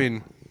I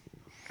mean,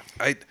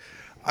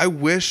 I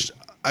wished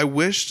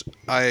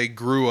I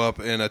grew up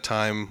in a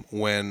time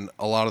when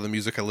a lot of the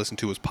music I listened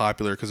to was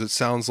popular, because it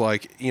sounds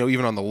like,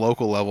 even on the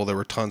local level, there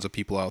were tons of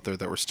people out there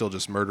that were still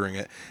just murdering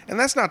it. And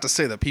that's not to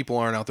say that people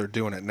aren't out there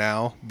doing it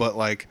now, but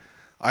like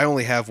I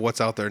only have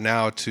what's out there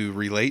now to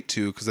relate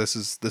to, because this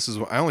is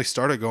I only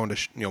started going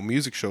to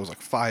music shows like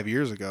 5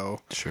 years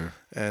ago. Sure.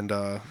 And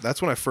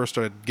that's when I first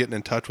started getting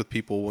in touch with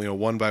people,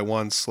 one by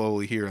one,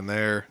 slowly here and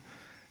there.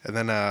 And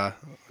then the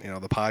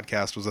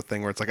podcast was a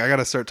thing where it's like I got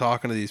to start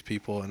talking to these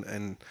people,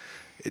 and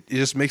it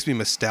just makes me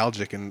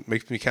nostalgic and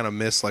makes me kind of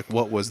miss like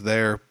what was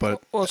there.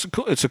 But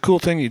it's a cool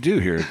thing you do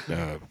here.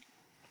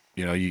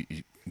 You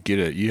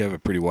have a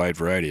pretty wide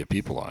variety of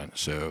people on,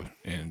 so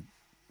and.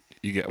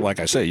 You get, like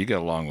I say, you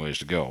got a long ways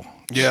to go.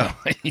 Yeah,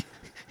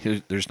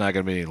 so, there's not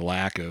going to be any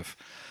lack of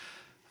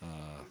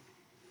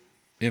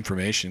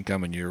information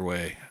coming your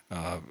way.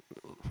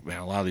 Man,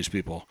 a lot of these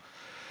people.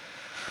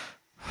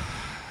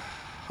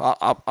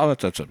 I'll have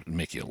to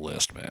make you a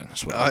list, man.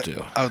 That's what I'll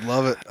do. I would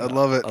love it. I'd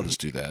love it. I'll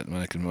just do that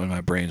when my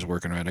brain's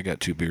working right. I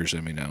got 2 beers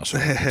in me now, so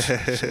it's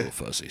a little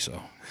fuzzy.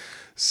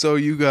 So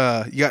you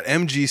got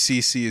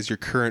MGCC as your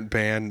current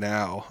band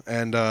now,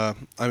 and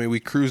we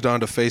cruised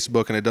onto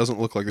Facebook, and it doesn't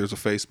look like there's a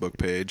Facebook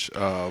page,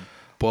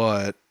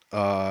 but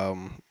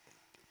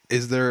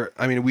is there?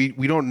 I mean,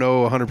 we don't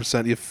know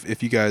 100%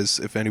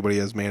 if anybody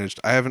has managed.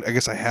 I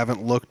guess I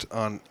haven't looked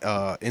on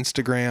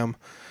Instagram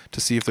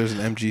to see if there's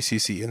an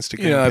MGCC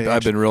Instagram page.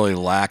 I've been really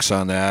lax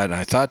on that, and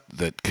I thought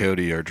that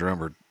Cody, our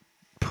drummer,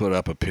 put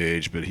up a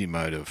page, but he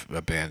might have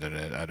abandoned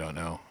it. I don't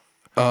know.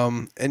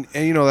 And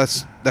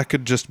that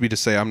could just be to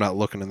say I'm not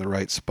looking in the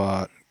right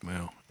spot.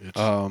 Well,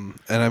 and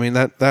I mean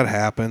that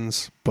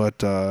happens,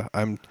 but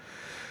I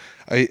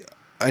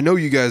know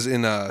you guys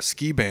in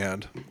Ski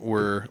Band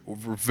were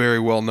very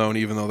well known,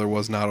 even though there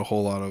was not a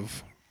whole lot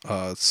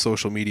of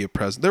social media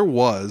presence. There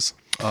was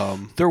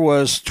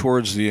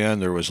towards the end.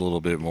 There was a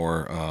little bit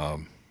more.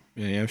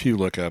 If you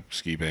look up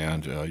Ski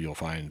Band, you'll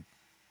find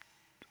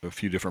a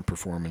few different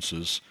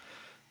performances.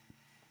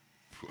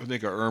 I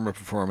think our Irma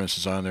performance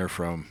is on there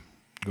from.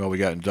 Well, we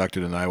got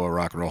inducted in the Iowa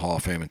Rock and Roll Hall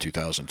of Fame in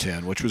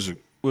 2010, which was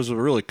a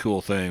really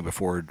cool thing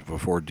before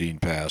Dean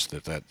passed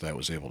that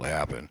was able to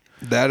happen.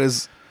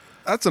 That's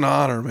an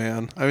honor,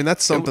 man. I mean,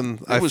 that's something.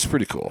 It was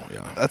pretty cool.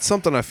 Yeah, that's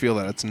something I feel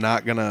that it's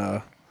not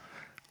gonna.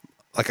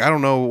 Like, I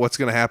don't know what's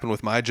gonna happen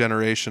with my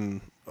generation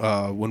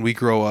when we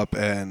grow up,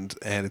 and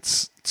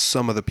it's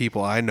some of the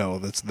people I know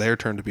that's their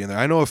turn to be in there.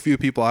 I know a few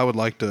people I would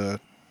like to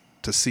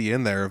see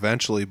in there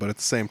eventually, but at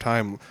the same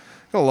time.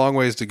 Got a long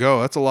ways to go.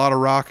 That's a lot of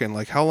rocking.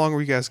 Like, how long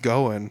were you guys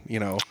going?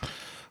 Well,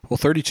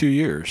 32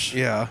 years.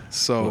 Yeah.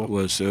 So it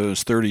was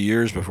 30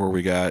 years before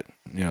we got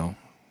in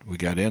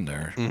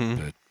there.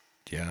 Mm-hmm. But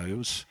yeah, it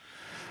was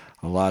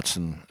lots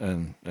and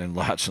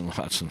lots and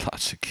lots and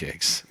lots of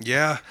gigs.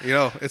 Yeah,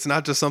 it's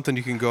not just something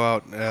you can go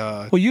out.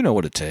 Well, you know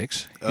what it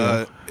takes.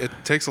 It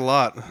takes a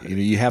lot.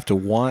 You have to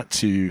want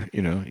to.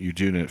 You're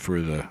doing it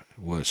for the.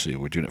 Let's see,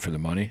 we're doing it for the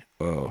money.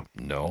 Oh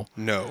no.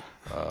 No.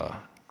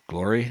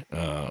 Glory?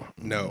 No.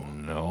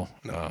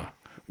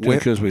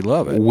 Because we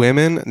love it.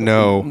 Women?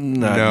 No.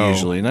 Not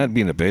usually. Not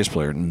being a bass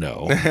player?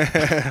 No.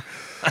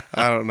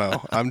 I don't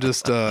know. I'm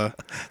just...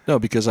 No,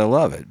 because I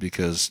love it.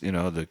 Because,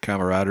 the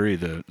camaraderie,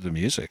 the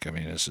music. I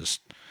mean, it's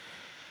just...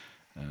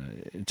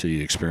 until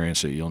you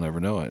experience it, you'll never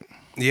know it.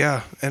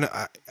 Yeah. And,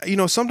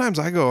 sometimes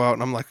I go out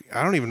and I'm like,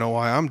 I don't even know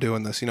why I'm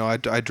doing this. I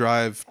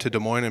drive to Des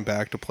Moines and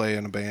back to play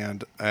in a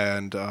band,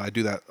 and I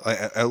do that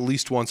at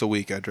least once a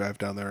week. I drive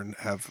down there and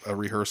have a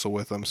rehearsal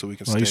with them so we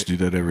can stay. I used to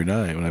do that every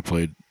night. When I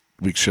played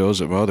week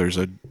shows at Mother's,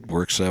 I'd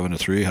work 7 to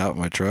 3, hop in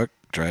my truck,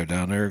 drive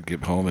down there,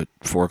 get home at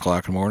 4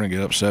 o'clock in the morning,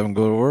 get up 7,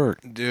 go to work.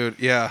 Dude,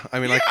 yeah.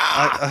 I mean, like,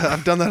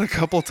 I've done that a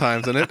couple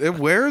times, and it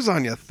wears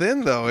on you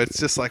thin, though. It's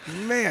just like,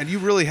 man, you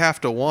really have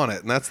to want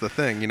it, and that's the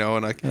thing,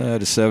 And I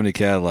had a 70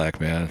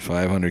 Cadillac, man,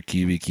 500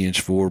 cubic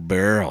inch 4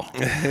 barrel,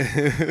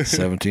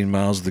 17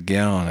 miles to the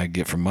gallon. I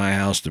get from my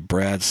house to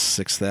Brad's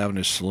 6th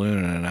Avenue Saloon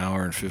in an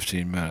hour and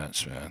 15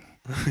 minutes, man.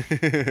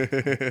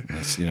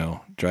 That's,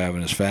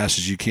 driving as fast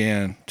as you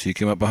can till you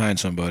come up behind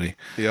somebody.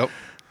 Yep.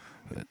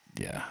 But,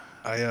 yeah.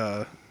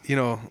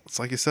 It's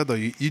like you said, though,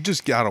 you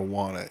just gotta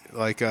want it.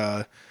 Like,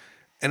 and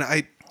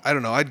I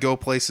don't know, I'd go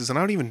places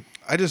and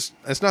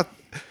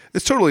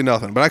it's totally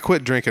nothing, but I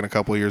quit drinking a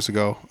couple of years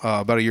ago,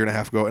 about a year and a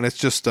half ago. And it's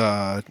just,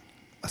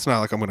 it's not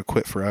like I'm going to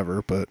quit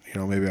forever, but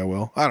maybe I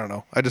will. I don't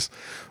know. I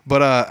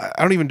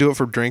don't even do it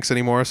for drinks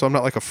anymore. So I'm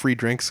not like a free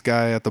drinks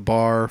guy at the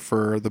bar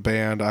for the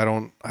band. I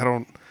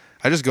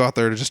I just go out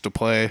there to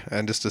play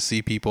and just to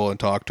see people and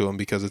talk to them,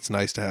 because it's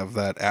nice to have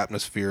that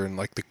atmosphere and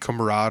like the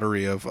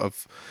camaraderie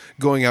of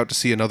going out to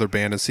see another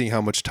band and seeing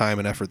how much time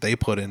and effort they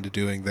put into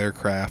doing their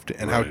craft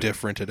and how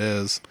different it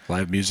is.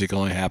 Live music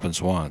only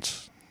happens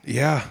once.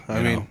 Yeah,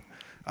 I mean,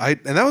 and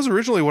that was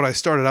originally what I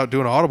started out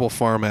doing Audible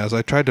Farm as.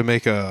 I tried to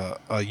make a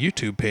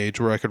YouTube page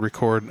where I could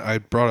record. I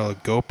brought a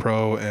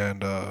GoPro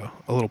and a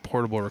little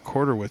portable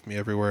recorder with me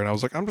everywhere, and I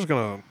was like, I'm just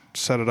gonna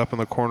set it up in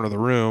the corner of the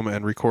room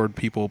and record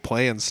people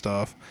playing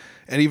stuff.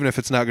 And even if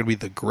it's not gonna be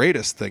the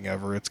greatest thing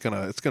ever, it's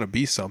gonna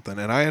be something.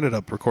 And I ended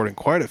up recording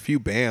quite a few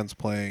bands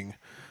playing.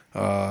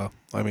 I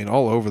mean,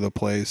 all over the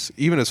place.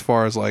 Even as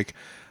far as like,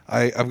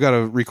 I've got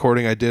a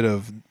recording I did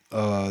of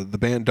the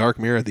band Dark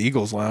Mirror at the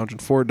Eagles Lounge in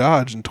Fort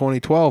Dodge in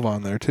 2012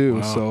 on there too.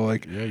 Wow. So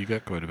like, yeah, you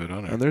got quite a bit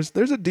on there. and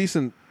there's a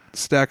decent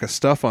stack of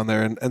stuff on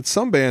there, and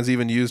some bands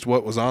even used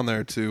what was on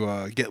there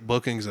to get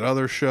bookings at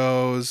other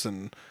shows.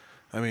 And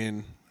I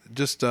mean,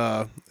 just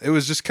it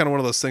was just kind of one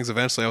of those things.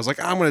 Eventually I was like,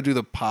 I'm going to do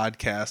the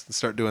podcast and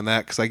start doing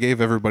that, because I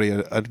gave everybody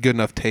a good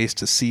enough taste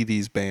to see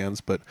these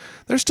bands. But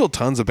there's still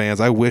tons of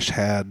bands I wish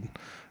had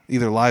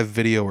either live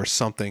video or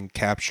something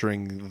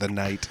capturing the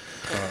night.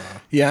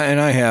 Yeah, and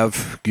I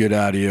have good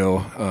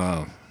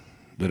audio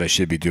that I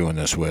should be doing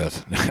this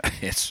with.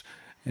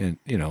 And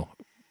you know,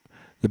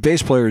 the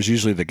bass player is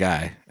usually the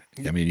guy.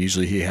 I mean,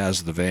 usually he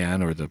has the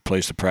van or the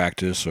place to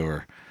practice,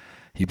 or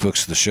he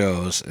books the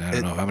shows. And I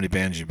don't know how many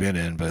bands you've been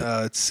in,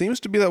 but It seems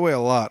to be that way a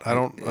lot. I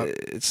don't.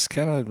 it's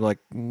kind of like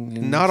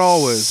Not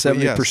always, but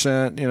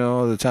 70%. You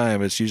know, of the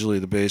time, it's usually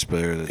the bass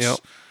player that's Yep.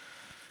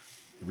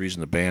 the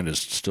reason the band is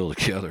still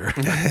together.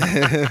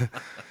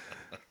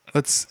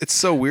 It's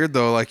so weird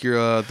though. Like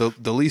you're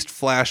the least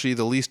flashy,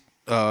 the least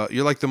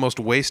you're like the most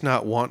waste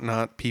not want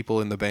not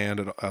people in the band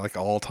at like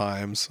all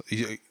times.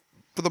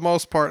 For the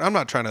most part, I'm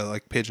not trying to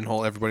like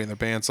pigeonhole everybody in their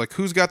bands. Like,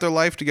 who's got their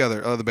life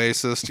together? Oh, the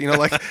bassist. You know,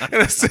 like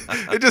and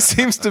it just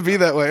seems to be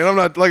that way. And I'm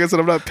not, like I said,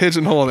 I'm not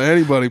pigeonholing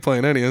anybody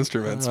playing any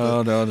instruments.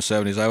 Oh no, in the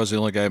 70s, I was the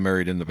only guy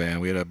married in the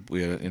band. We had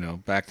you know,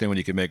 back then when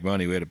you could make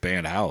money, we had a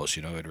band house.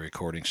 You know, we had a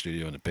recording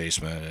studio in the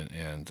basement,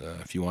 and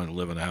if you wanted to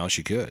live in the house,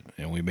 you could.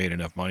 And we made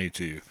enough money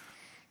to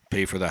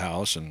pay for the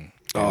house. And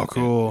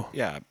Cool. And,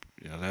 yeah,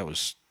 that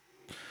was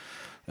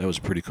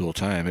a pretty cool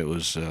time. It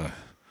was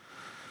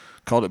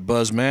called it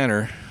Buzz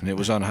Manor, and it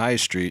was on High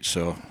Street.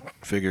 So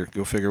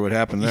go figure what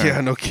happened there. Yeah,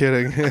 no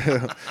kidding.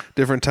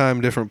 Different time,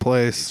 different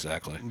place.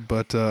 Exactly.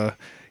 But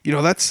you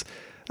know, that's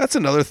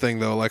another thing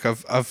though. Like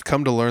I've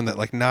come to learn that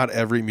like not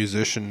every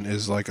musician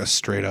is like a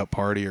straight up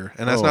partier,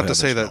 and that's not to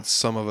say that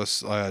some of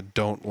us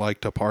don't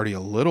like to party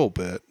a little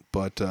bit.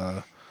 But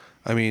I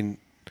mean,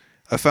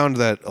 I found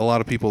that a lot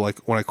of people,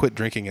 like when I quit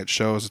drinking at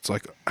shows, it's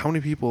like, how many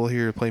people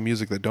here play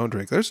music that don't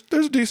drink? There's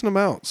a decent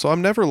amount. So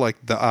I'm never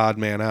like the odd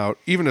man out,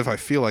 even if I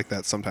feel like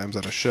that sometimes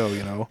at a show,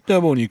 you know. Yeah,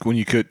 but when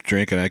you quit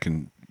drinking, I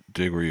can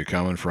dig where you're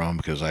coming from,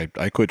 because I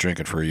quit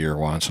drinking for a year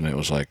once, and it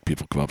was like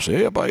people come up and say,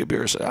 "Hey, I'll buy you a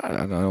beer." I say,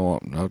 I don't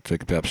want. I'll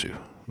take a Pepsi.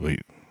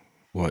 Wait,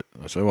 what?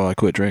 I said, "Well, I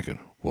quit drinking."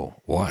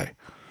 Well, why?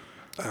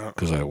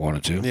 Because I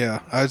wanted to. Yeah,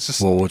 I was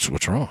just. Well, what's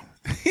wrong?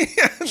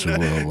 So,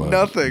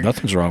 Nothing.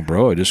 Nothing's wrong,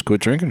 bro. I just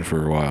quit drinking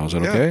for a while. Is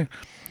that Yeah. okay?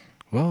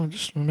 Well,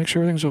 just make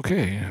sure everything's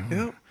okay.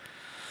 Yeah.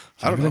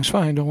 So everything's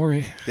fine. Don't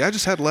worry. Yeah, I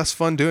just had less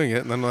fun doing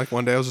it, and then like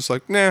one day I was just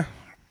like, nah,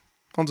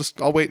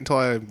 I'll wait until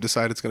I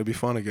decide it's going to be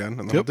fun again,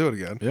 and then I'll do it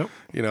again. Yep.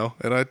 You know,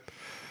 and I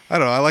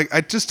don't know.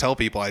 I just tell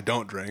people I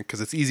don't drink because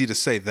it's easy to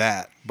say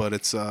that, but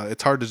it's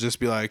hard to just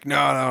be like no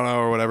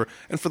or whatever.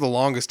 And for the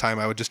longest time,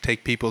 I would just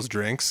take people's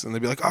drinks, and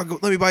they'd be like, "Oh,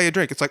 let me buy you a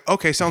drink." It's like,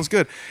 okay, sounds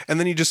good. And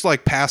then you just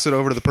like pass it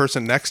over to the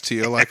person next to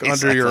you, like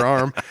under your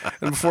arm,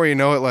 and before you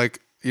know it,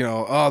 like, you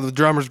know, oh, the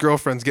drummer's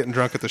girlfriend's getting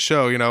drunk at the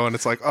show, you know, and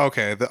it's like,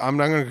 okay, I'm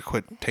not going to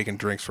quit taking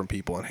drinks from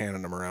people and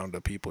handing them around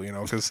to people, you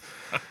know, because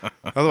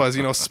otherwise,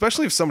 you know,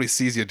 especially if somebody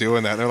sees you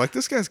doing that, and they're like,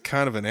 this guy's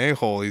kind of an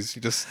a-hole. He's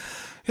just,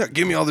 yeah,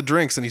 give me all the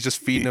drinks, and he's just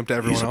feeding them to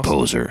everyone else. He's a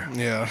poser.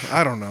 Yeah,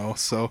 I don't know.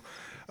 So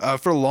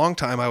for a long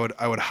time, I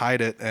would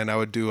hide it, and I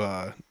would do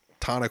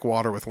tonic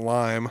water with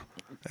lime.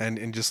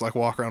 And just like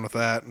walk around with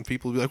that, and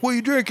people would be like, "What are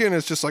you drinking?"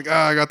 It's just like,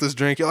 I got this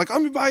drink." You're like, "I'm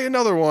gonna buy you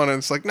another one," and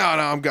it's like, "No,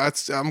 I'm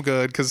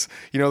good," because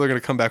you know they're gonna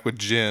come back with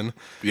gin.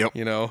 Yep.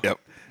 You know. Yep.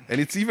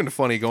 And it's even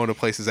funny going to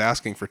places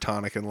asking for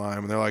tonic and lime,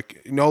 and they're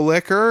like, "No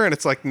liquor," and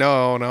it's like,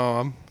 "No,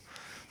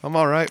 I'm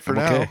all right for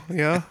now." Okay.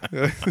 Yeah.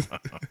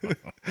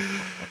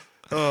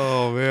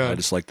 Oh man. I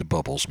just like the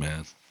bubbles,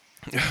 man.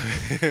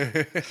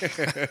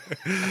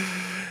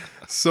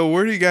 So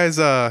where do you guys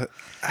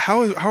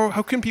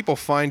how can people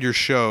find your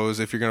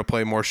shows if you're going to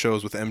play more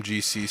shows with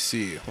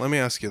MGCC? Let me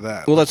ask you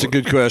that. Well, that's a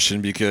good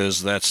question,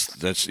 because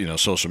that's you know,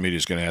 social media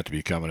is going to have to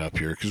be coming up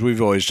here, because we've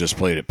always just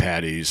played at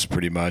Patty's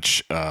pretty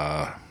much.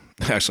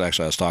 Actually,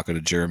 I was talking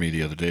to Jeremy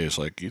the other day. It's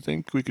like, you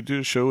think we could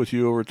do a show with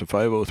you over at the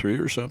 503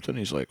 or something?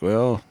 He's like,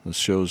 well, this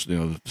show's, you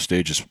know, the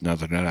stage is, now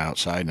they're not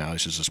outside now. He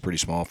says it's pretty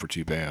small for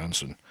two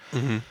bands. And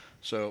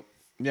so,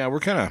 yeah, we're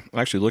kind of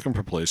actually looking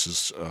for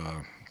places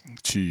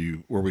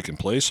to where we can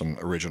play some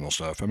original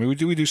stuff. I mean, we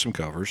do some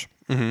covers,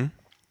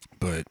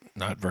 but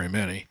not very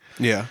many.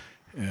 Yeah.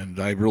 And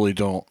I really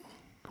don't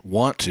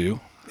want to.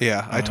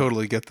 Yeah, I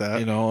totally get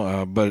that.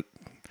 But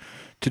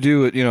to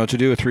do it, to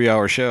do a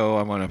 3-hour show,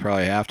 I'm going to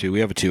probably have to. We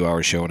have a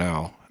 2-hour show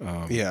now.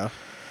 Yeah.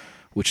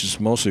 Which is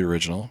mostly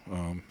original.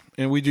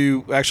 And we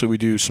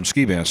do some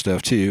ski band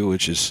stuff too,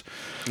 which is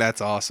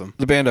That's awesome.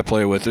 the band I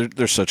play with.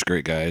 They're such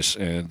great guys,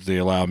 and they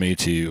allow me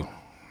to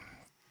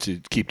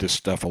keep this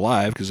stuff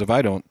alive. Because if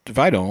I don't,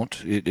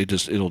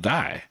 it'll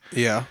die.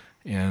 Yeah.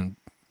 And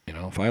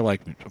if I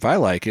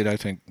like it, I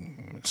think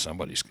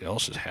somebody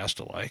else has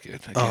to like it.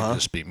 It can't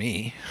just be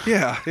me.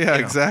 Yeah,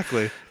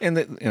 exactly. And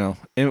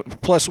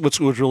and plus, what's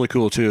really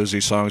cool too is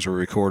these songs were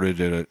recorded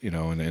at in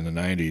the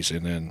 '90s,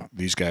 and then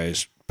these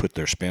guys put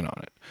their spin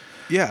on it.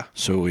 Yeah.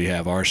 So we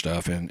have our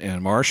stuff,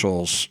 and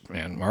Marshall's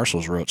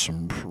wrote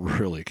some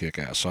really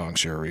kick-ass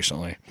songs here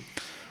recently.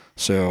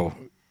 So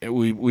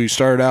we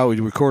started out, we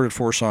recorded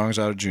 4 songs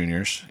out of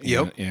Juniors.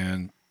 Yep.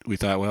 And we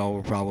thought, well,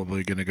 we're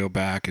probably going to go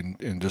back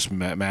and just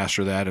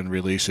master that and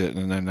release it.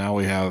 And then now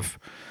we have,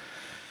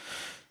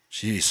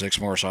 6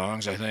 more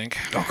songs, I think.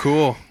 Oh,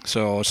 cool.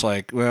 So it's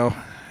like, well,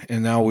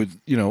 and now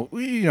you know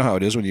how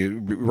it is when you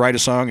write a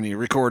song and you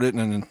record it,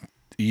 and then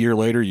a year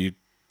later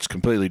it's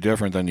completely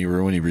different than you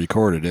were when you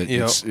recorded it.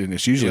 Yep.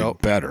 It's usually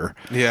better.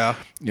 Yeah.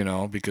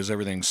 Because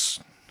everything's,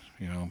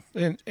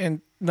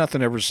 and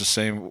nothing ever's the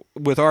same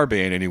with our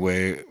band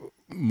anyway.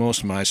 Most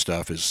of my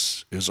stuff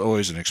is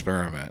always an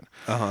experiment.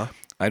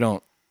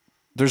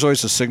 There's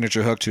always a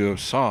signature hook to a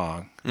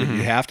song that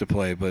you have to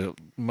play, but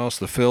most of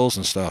the fills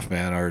and stuff,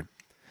 man,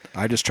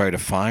 I just try to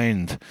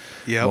find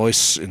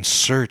always in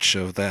search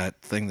of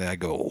that thing that I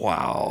go,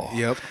 wow.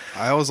 Yep.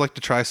 I always like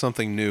to try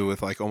something new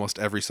with like almost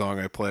every song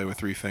I play with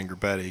Three Finger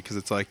Betty, because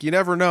it's like, you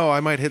never know, I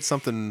might hit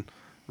something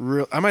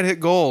real. I might hit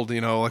gold,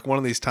 like one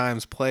of these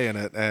times playing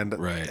it, and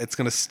it's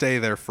going to stay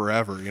there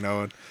forever,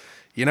 and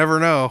you never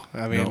know.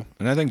 I mean,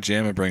 and I think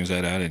jamming brings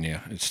that out in you.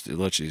 It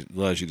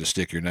allows you to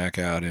stick your neck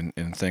out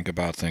and think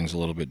about things a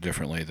little bit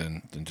differently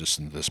than just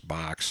in this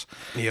box.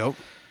 Yep.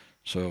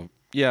 So,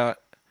 yeah.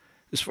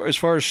 As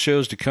far as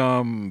shows to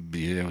come,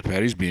 with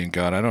Patty's being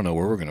gone, I don't know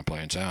where we're going to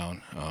play in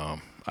town.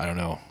 I don't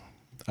know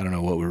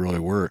what would really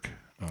work.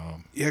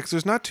 Yeah, because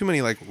there's not too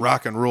many like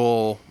rock and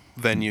roll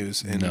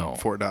venues in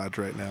Fort Dodge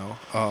right now.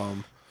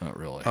 Not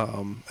really.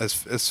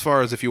 As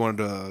far as if you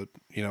wanted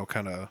to,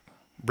 kind of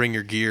bring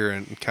your gear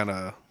and kind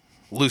of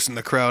loosen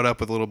the crowd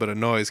up with a little bit of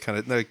noise, kind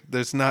of like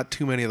there's not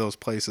too many of those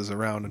places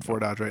around in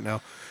Fort Dodge right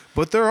now.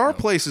 But there are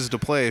places to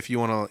play if you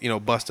want to,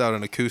 bust out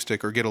an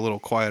acoustic or get a little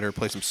quieter,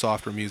 play some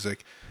softer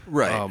music.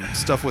 Right.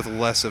 Stuff with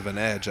less of an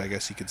edge, I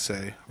guess you could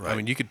say. Right. I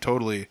mean, you could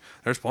totally,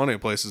 there's plenty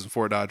of places in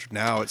Fort Dodge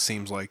now, it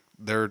seems like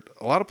a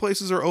lot of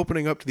places are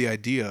opening up to the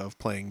idea of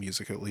playing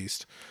music at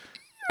least.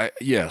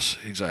 Yes,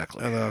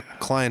 exactly. And the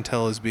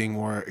clientele is being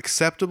more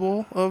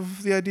acceptable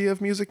of the idea of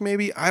music,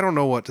 maybe. I don't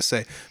know what to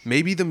say.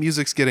 Maybe the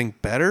music's getting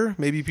better.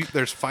 Maybe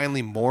there's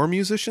finally more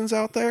musicians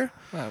out there.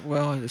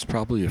 Well, it's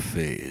probably a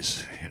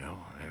phase,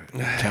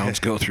 Towns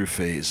go through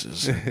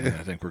phases, and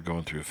I think we're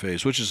going through a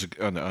phase, which is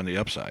on the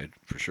upside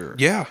for sure.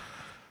 Yeah,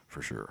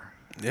 for sure.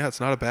 Yeah,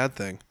 it's not a bad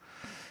thing.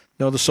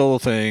 No, the solo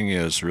thing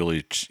is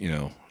really,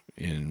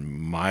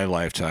 in my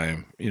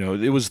lifetime,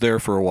 it was there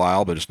for a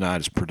while, but it's not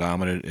as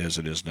predominant as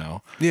it is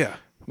now. Yeah,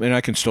 I mean,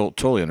 I can still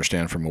totally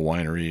understand from a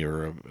winery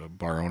or a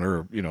bar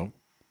owner, or,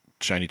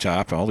 Shiny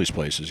Top, all these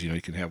places. You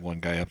can have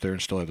one guy up there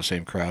and still have the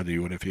same crowd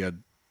you would if you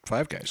had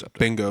 5 guys up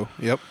there. Bingo.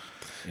 Yep.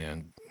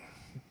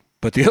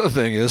 But the other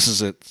thing is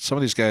that some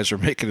of these guys are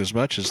making as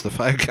much as the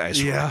 5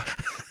 guys. Yeah,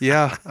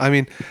 yeah. I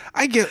mean,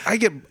 I get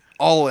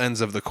all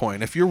ends of the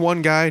coin. If you're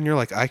one guy and you're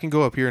like, I can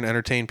go up here and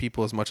entertain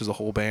people as much as a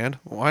whole band,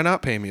 why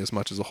not pay me as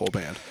much as a whole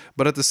band?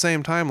 But at the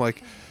same time,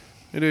 like,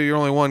 you're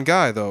only one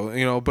guy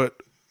though, but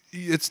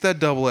it's that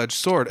double-edged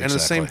sword. And the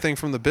same thing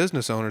from the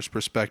business owner's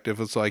perspective.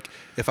 It's like,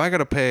 if I got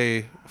to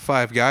pay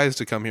 5 guys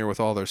to come here with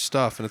all their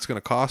stuff and it's going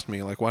to cost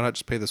me, like, why not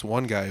just pay this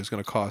one guy who's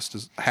going to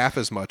cost half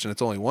as much and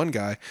it's only one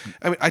guy?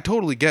 I mean, I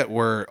totally get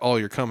where all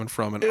you're coming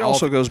from. And it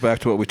also goes back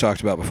to what we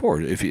talked about before.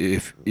 If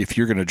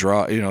you're going to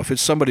draw, if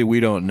it's somebody we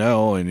don't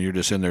know and you're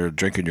just in there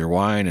drinking your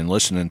wine and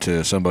listening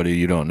to somebody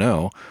you don't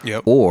know,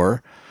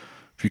 or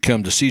if you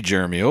come to see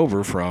Jeremy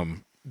over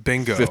from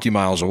Bingo. 50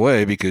 miles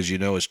away because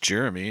it's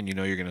Jeremy and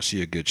you're going to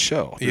see a good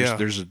show.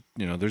 There's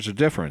a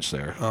difference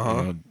there.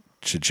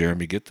 Should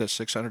Jeremy get that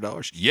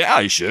 $600?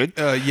 Yeah, he should.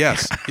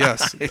 Yes.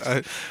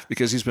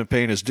 Because he's been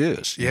paying his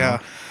dues. Yeah.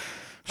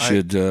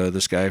 Should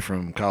this guy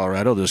from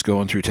Colorado that's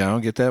going through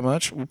town get that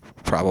much?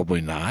 Probably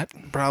not.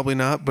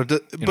 But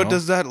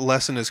does that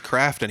lessen his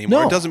craft anymore?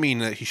 No. It doesn't mean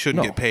that he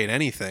shouldn't get paid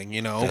anything.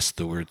 That's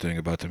the weird thing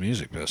about the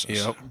music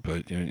business. Yep.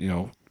 But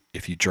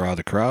if you draw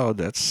the crowd,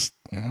 that's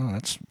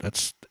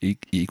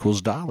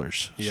equals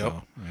dollars. Yep.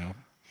 So,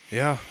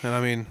 Yeah, and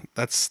I mean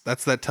that's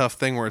that tough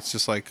thing where it's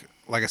just like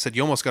I said,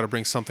 you almost got to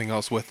bring something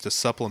else with to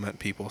supplement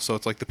people. So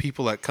it's like the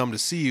people that come to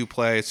see you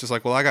play, it's just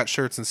like, well, I got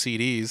shirts and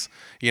CDs,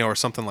 or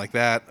something like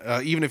that.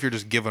 Even if you're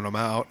just giving them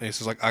out, and it's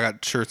just like, I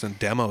got shirts and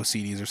demo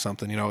CDs or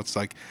something. It's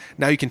like,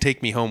 now you can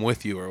take me home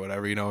with you or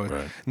whatever.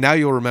 Right. Now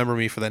you'll remember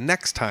me for the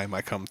next time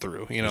I come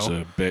through. There's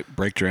a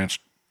breakdance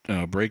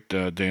break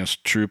dance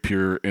troupe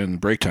here in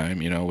break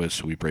time,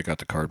 is we break out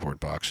the cardboard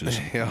boxes.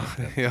 Yeah,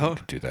 We yeah.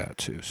 can do that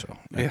too. So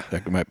Yeah.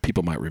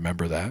 people might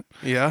remember that.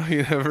 Yeah,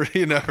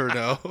 you never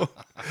know.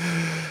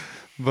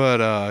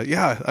 But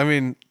yeah, I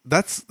mean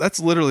that's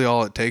literally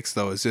all it takes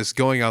though, is just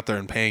going out there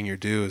and paying your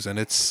dues, and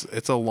it's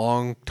a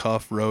long,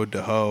 tough road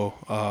to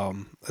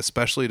hoe.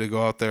 Especially to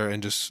go out there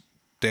and just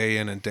day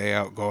in and day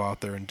out go out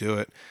there and do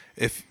it.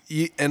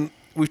 And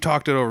we've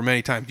talked it over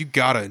many times. You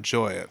gotta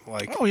enjoy it.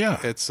 Like, Oh, yeah.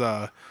 it's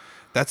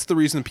that's the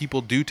reason people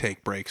do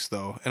take breaks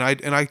though, and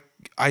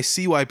I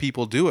see why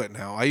people do it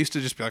now. I used to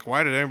just be like,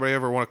 why did anybody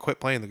ever want to quit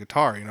playing the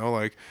guitar?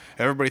 Like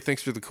everybody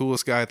thinks you're the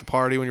coolest guy at the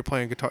party when you're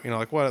playing guitar.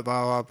 Like what,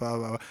 blah, blah, blah,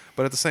 blah.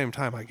 But at the same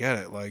time, I get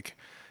it. Like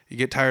you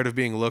get tired of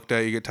being looked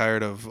at. You get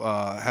tired of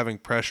having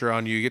pressure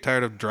on you. You get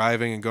tired of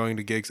driving and going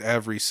to gigs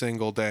every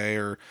single day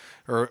or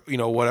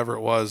whatever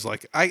it was.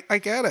 Like I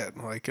get it.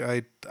 Like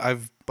I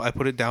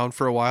put it down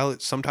for a while.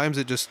 Sometimes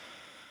it just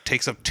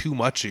takes up too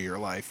much of your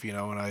life,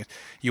 and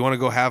you want to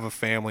go have a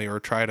family or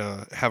try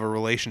to have a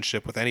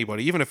relationship with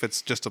anybody, even if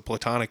it's just a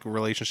platonic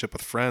relationship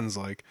with friends.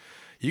 Like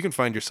you can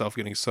find yourself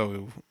getting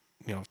so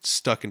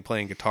stuck in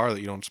playing guitar that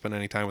you don't spend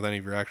any time with any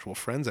of your actual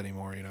friends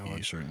anymore.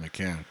 You certainly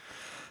can.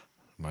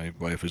 My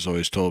wife has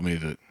always told me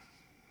that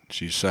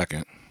she's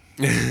second.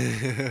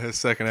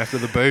 Second after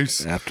the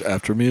bass.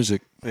 After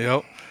music.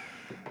 Yep.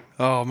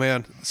 Oh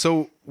man.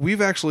 So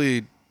we've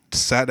actually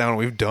sat down and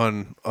we've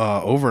done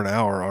over an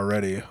hour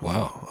already.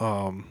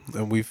 Wow.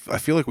 And I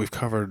feel like we've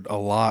covered a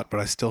lot, but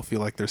I still feel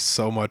like there's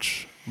so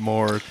much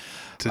more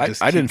to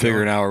just I keep didn't figure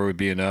going. an hour would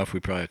be enough. We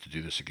probably have to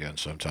do this again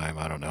sometime.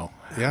 I don't know.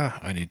 Yeah.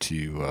 I need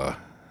to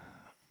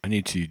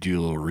do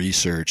a little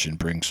research and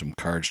bring some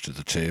cards to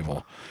the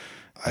table.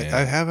 I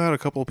have had a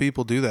couple of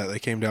people do that. They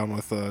came down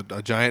with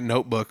a giant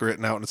notebook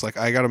written out, and it's like,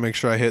 I got to make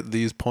sure I hit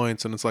these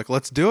points. And it's like,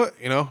 let's do it.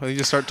 And you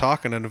just start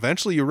talking, and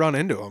eventually you run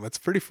into them. It's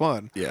pretty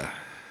fun. Yeah.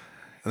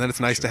 And then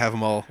it's nice to have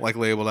them all like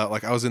labeled out.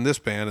 Like I was in this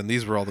band and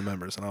these were all the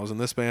members, and I was in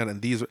this band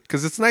and these,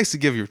 because it's nice to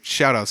give your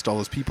shout outs to all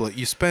those people that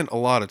you spent a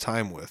lot of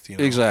time with.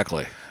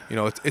 Exactly.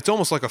 It's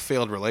almost like a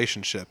failed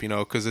relationship,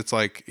 because it's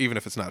like, even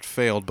if it's not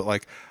failed, but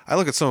like I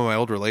look at some of my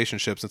old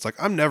relationships, it's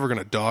like I'm never going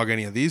to dog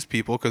any of these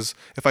people, because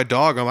if I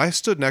dog them, I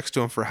stood next to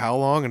them for how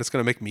long, and it's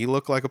going to make me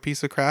look like a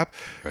piece of crap.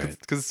 Right.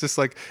 Because it's just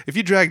like, if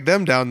you drag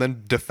them down,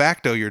 then de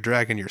facto you're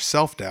dragging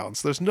yourself down.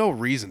 So there's no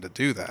reason to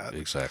do that.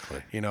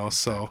 Exactly.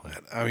 So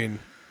I mean,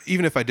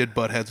 even if I did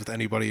butt heads with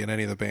anybody in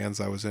any of the bands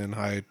I was in,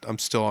 I'm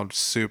still on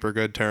super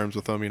good terms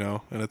with them,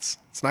 and it's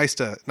nice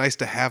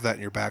to have that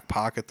in your back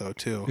pocket though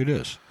too. It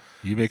is.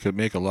 You make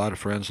a lot of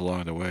friends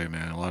along the way,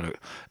 man. A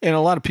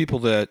lot of people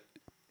that,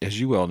 as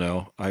you well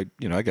know, I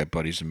got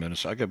buddies in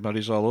Minnesota. I got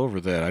buddies all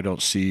over that I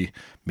don't see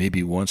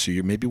maybe once a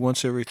year, maybe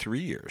once every 3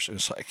 years. And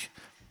it's like,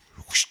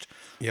 whoosh,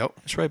 Yep.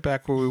 it's right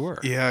back where we were.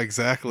 Yeah,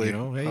 exactly. Hey,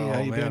 Oh,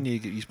 how you man. been?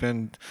 You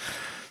spend.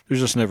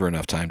 There's just never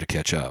enough time to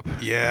catch up.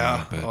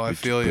 Yeah. I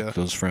feel ya.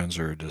 Those friends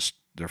are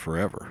they're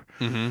forever.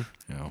 Mm-hmm.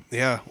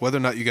 Yeah, whether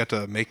or not you got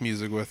to make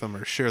music with them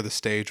or share the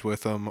stage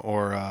with them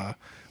or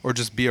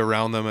just be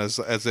around them as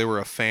they were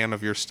a fan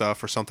of your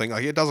stuff or something,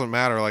 like it doesn't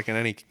matter, like in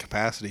any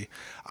capacity.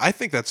 I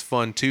think that's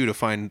fun too, to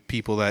find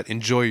people that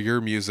enjoy your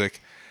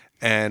music,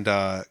 and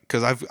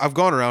because I've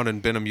gone around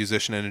and been a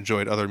musician and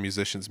enjoyed other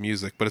musicians'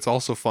 music, but it's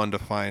also fun to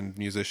find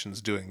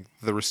musicians doing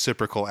the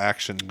reciprocal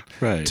action.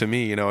 Right. To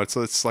me,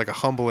 it's like a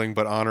humbling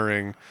but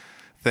honoring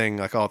thing,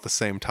 like all at the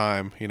same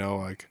time.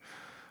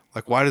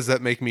 Like, why does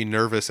that make me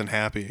nervous and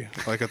happy?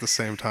 Like at the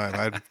same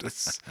time,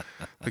 it's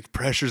like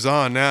pressure's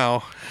on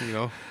now.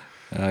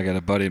 I got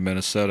a buddy in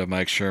Minnesota,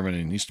 Mike Sherman,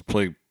 and he used to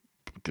play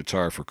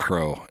guitar for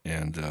Crow,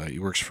 and he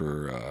works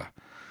for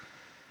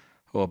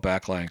a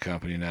backline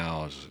company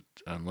now. Is it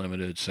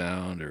Unlimited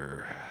Sound,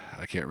 or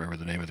I can't remember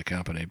the name of the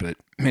company. But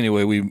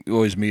anyway, we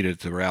always meet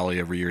at the rally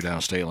every year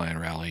down State Line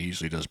Rally. He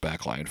usually does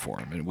backline for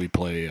him, and we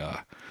play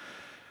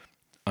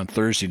on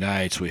Thursday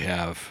nights. We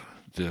have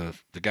the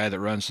guy that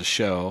runs the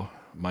show,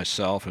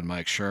 myself and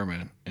Mike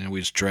Sherman, and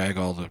we just drag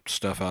all the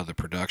stuff out of the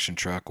production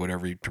truck,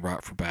 whatever he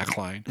brought for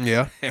backline.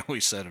 Yeah. And we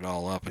set it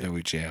all up, and then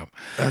we jam.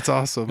 That's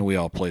awesome. And we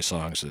all play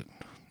songs that,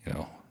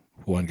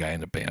 one guy in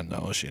the band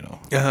knows,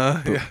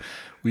 Yeah.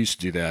 We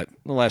used to do that. In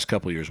the last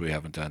couple of years, we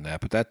haven't done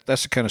that. But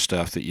that's the kind of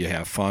stuff that you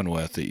have fun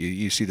with, that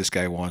you see this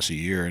guy once a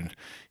year, and,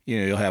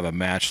 you'll have a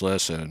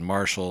Matchless and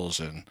Marshalls,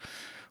 and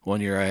one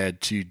year I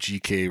had 2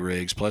 GK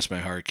rigs plus my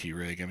hard key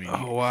rig. I mean,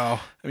 Oh wow.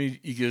 you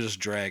can just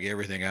drag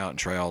everything out and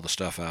try all the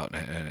stuff out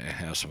and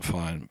have some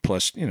fun.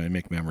 Plus, you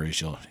make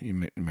memories you'll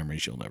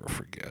never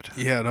forget.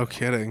 Yeah. No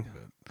kidding.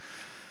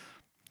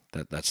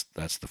 That's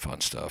the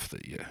fun stuff,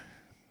 that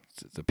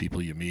the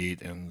people you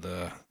meet and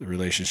the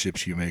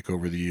relationships you make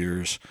over the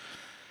years.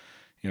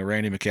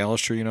 Randy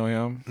McAllister, you know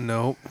him?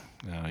 Nope.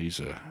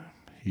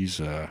 He's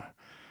a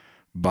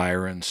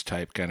Byron's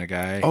type kind of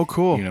guy. Oh,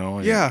 cool.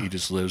 And Yeah. he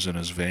just lives in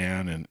his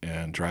van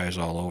and drives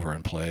all over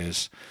and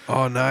plays.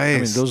 Oh, nice.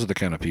 I mean, those are the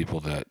kind of people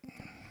that,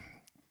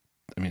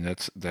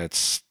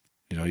 that's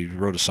he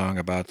wrote a song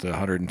about the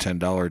 $110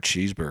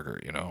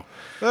 cheeseburger,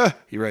 Ah,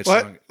 He writes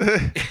what?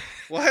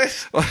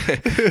 What?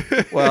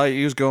 Well,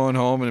 he was going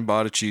home and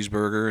bought a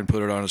cheeseburger and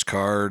put it on his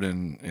card,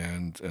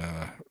 and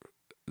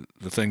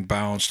the thing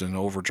bounced and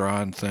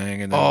overdrawn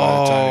thing, and then by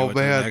the time he went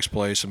to the next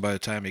place, and by the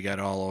time he got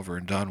it all over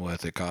and done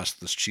with, this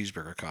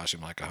cheeseburger cost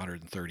him like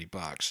 $130.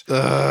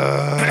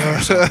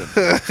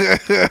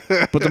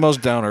 But the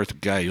most down earth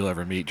guy you'll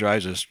ever meet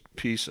drives this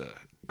piece of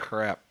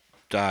crap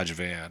Dodge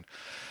van,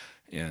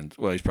 and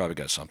well, he's probably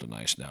got something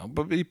nice now,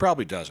 but he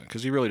probably doesn't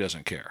because he really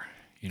doesn't care.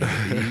 You know,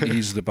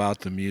 he's about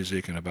the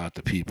music and about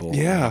the people,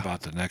 and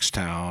about the next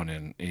town,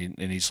 and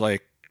he's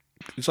like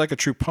a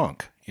true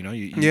punk. You know,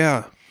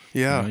 Yeah.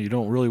 You know, you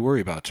don't really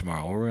worry about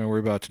tomorrow. We're going to worry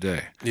about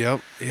today.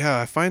 Yep. Yeah,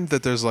 I find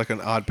that there's like an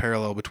odd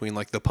parallel between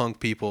like the punk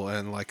people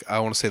and like I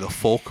want to say the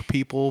folk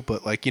people,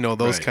 but like, you know,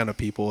 those kind of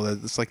people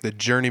that it's like the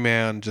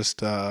journeyman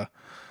just find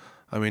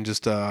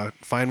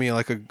me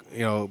like a,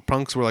 you know,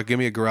 punks were like give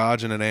me a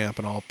garage and an amp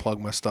and I'll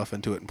plug my stuff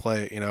into it and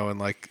play it, you know, and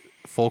like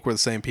folk were the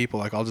same people.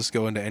 Like I'll just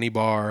go into any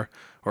bar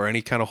or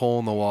any kind of hole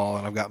in the wall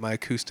and I've got my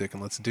acoustic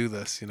and let's do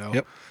this, you know.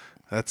 Yep.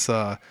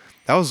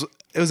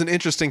 It was an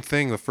interesting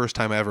thing the first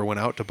time I ever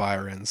went out to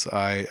Byron's.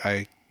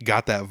 I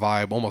got that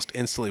vibe almost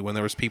instantly when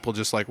there was people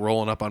just like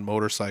rolling up on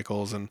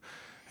motorcycles and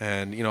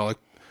you know, like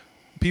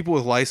people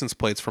with license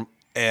plates from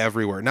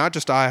everywhere, not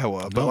just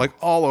Iowa, but like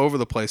all over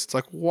the place. It's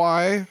like,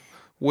 why?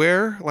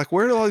 Where? Like,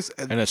 where do all these...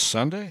 And it's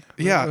Sunday?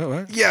 Yeah.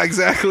 What? Yeah,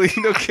 exactly.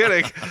 No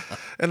kidding.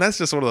 And that's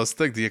just one of those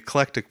things, the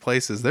eclectic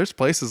places. There's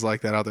places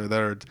like that out there that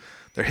are...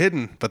 They're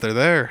hidden, but they're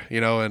there, you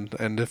know,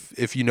 and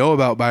if you know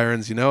about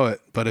Byron's, you know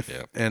it. But if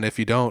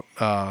you don't,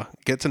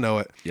 get to know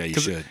it. Yeah, you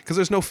should. Because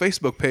there's no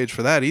Facebook page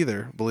for that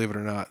either, believe it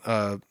or not.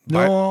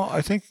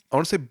 I think... I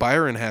want to say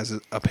Byron has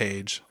a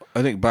page.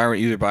 I think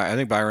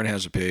Byron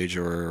has a page,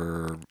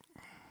 or...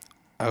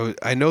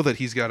 I know that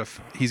he's got a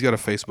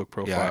Facebook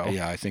profile.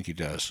 Yeah, I think he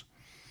does.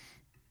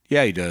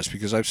 Yeah, he does,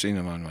 because I've seen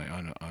him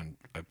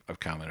I've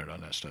commented on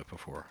that stuff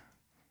before.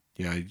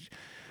 Yeah,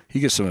 he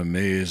gets some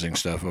amazing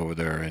stuff over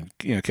there, and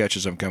you know,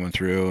 catches them coming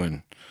through,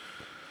 and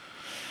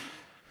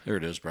there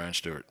it is, Brian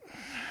Stewart.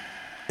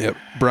 Yep,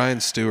 Brian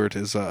Stewart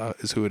is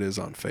who it is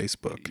on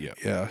Facebook. Yep.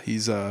 Yeah,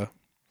 he's or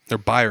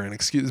Byron,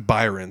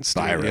 Byron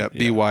Stewart. Byron,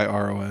 yeah,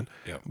 Byron.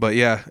 Yep. But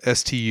yeah,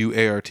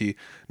 Stuart.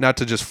 Not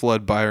to just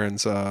flood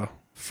Byron's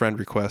friend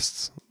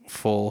requests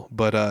full,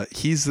 but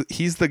he's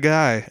the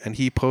guy, and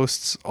he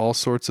posts all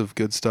sorts of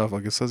good stuff.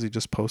 Like it says, he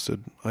just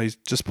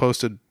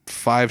posted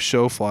 5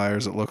 show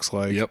flyers, it looks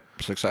like. Yep,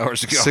 6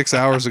 hours ago. 6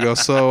 hours ago.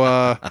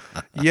 So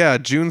yeah,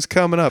 June's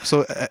coming up,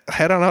 so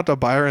head on out to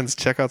Byron's,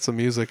 check out some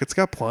music. It's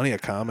got plenty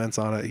of comments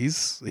on it.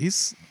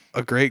 He's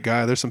a great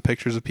guy. There's some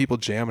pictures of people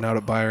jamming out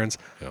at Byron's.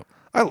 Yep.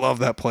 I love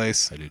that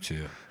place. I do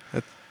too.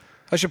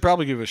 I should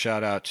probably give a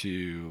shout out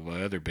to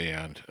my other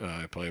band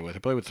I play with. I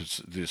play with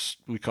this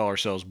we call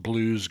ourselves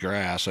Blues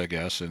Grass, I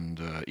guess, and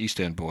East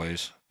End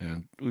Boys.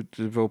 And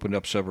we've opened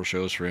up several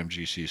shows for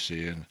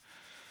MGCC and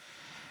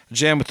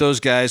jam with those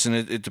guys. And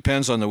it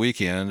depends on the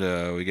weekend.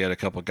 We got a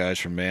couple of guys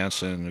from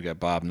Manson. We got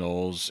Bob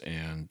Knowles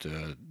and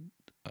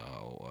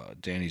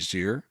Danny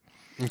Zier.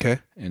 Okay.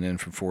 And then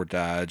from Fort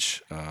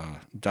Dodge,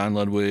 Don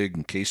Ludwig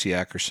and Casey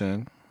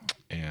Ackerson.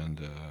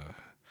 And...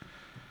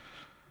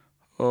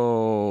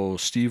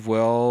 Steve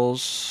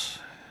Wells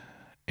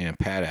and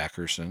Pat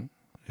Ackerson.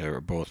 They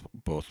were both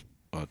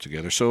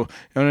together. So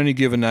on any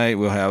given night,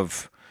 we'll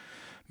have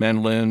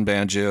mandolin,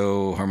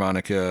 banjo,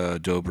 harmonica,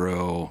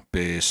 dobro,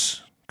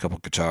 bass, a couple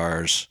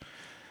guitars,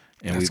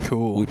 and That's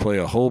cool. We play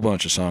a whole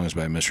bunch of songs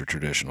by Mr.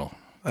 Traditional.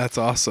 That's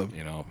awesome.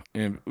 You know,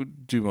 and we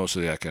do most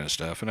of that kind of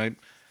stuff. And I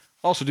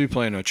also do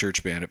play in a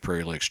church band at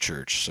Prairie Lakes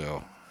Church.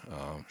 So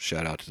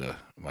shout out to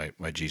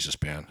my Jesus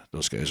band.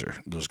 Those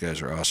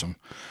guys are awesome.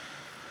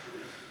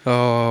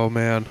 Oh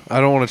man,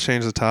 I don't want to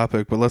change the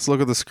topic, but let's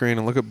look at the screen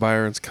and look at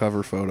Byron's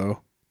cover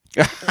photo.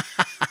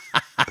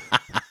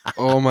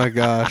 Oh my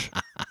gosh,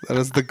 that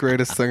is the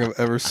greatest thing I've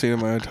ever seen in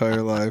my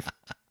entire life.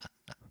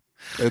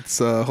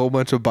 It's a whole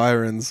bunch of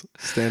Byrons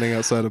standing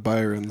outside of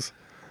Byron's.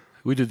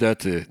 We did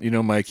that to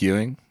Mike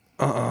Ewing.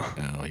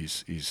 No,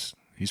 he's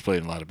played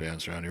in a lot of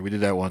bands around here. We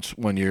did that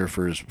one year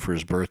for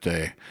his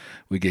birthday.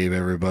 We gave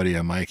everybody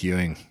a Mike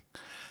Ewing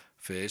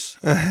face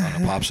on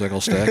a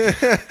popsicle stick,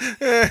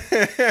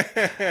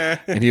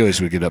 and he always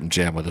would get up and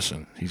jam with us,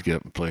 and he'd get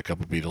up and play a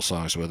couple Beatles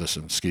songs with us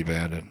and ski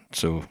band. And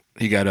so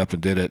he got up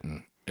and did it,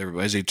 and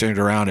as he turned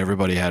around,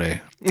 everybody had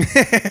a.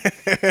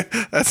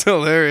 That's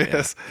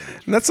hilarious. Yeah.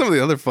 And that's some of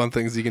the other fun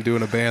things you can do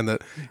in a band,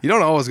 that you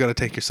don't always got to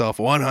take yourself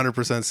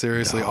 100%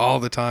 seriously all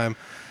the time.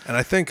 And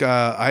I think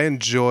I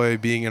enjoy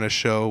being in a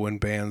show when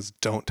bands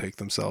don't take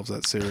themselves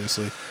that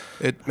seriously.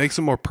 It makes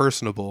them more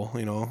personable,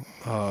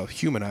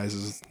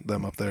 humanizes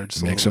them up there.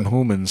 Just makes them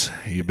humans,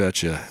 you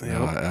betcha.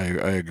 Yep.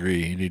 I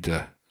agree. You need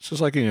to. It's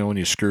just like when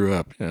you screw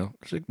up,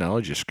 just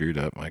acknowledge you screwed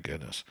up. My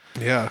goodness.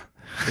 Yeah.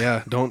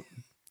 Don't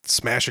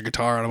smash your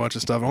guitar on a bunch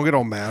of stuff. Don't get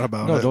all mad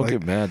about it. No, don't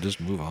get mad. Just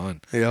move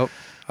on. Yep.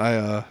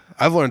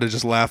 I've learned to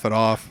just laugh it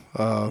off.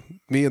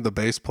 Me and the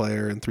bass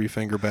player and Three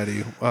Finger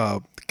Betty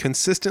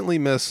consistently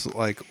miss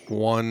like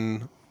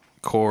one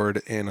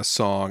chord in a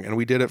song, and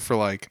we did it for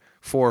like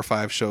 4 or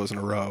 5 shows in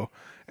a row.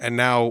 and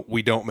now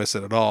we don't miss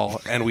it at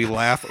all, and we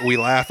laugh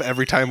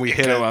every time we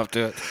hit Come it. up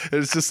to it.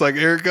 It's just like,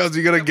 here it comes.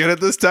 You gonna get it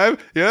this time?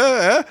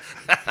 Yeah,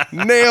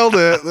 nailed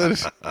it. Then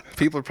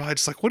people are probably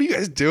just like, what are you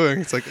guys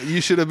doing? It's like,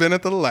 you should have been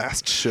at the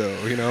last show,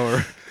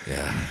 or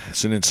Yeah,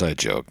 it's an inside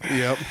joke.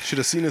 yep, should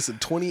have seen us in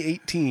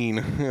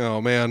 2018. Oh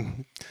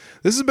man,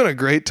 this has been a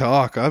great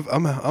talk.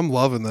 I'm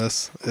loving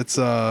this. It's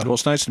Well,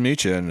 it's nice to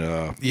meet you,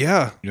 and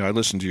yeah, I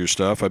listen to your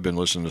stuff. I've been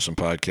listening to some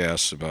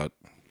podcasts about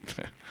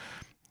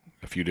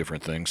a few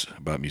different things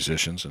about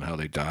musicians and how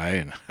they die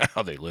and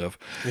how they live.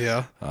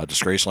 yeah.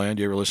 Disgraceland,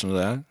 you ever listen to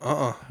that?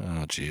 Oh,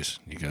 geez,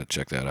 you got to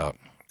check that out.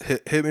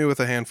 hit me with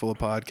a handful of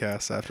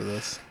podcasts after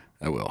this.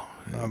 I will.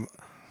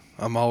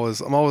 I'm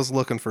always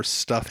looking for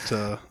stuff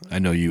to I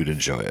know you would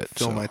enjoy it.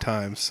 fill so. my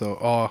time.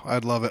 So,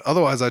 I'd love it.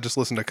 Otherwise, I just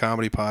listen to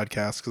comedy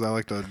podcasts because I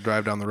like to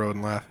drive down the road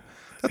and laugh.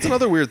 That's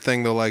another weird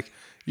thing, though. Like,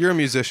 you're a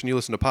musician, you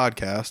listen to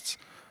podcasts.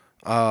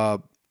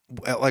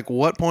 At like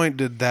what point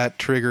did that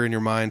trigger in your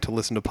mind to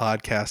listen to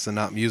podcasts and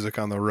not music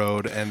on the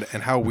road? And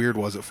how weird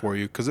was it for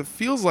you? Because it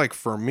feels like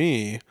for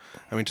me,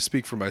 I mean, to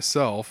speak for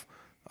myself,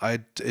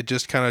 it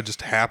just kind of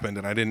just happened,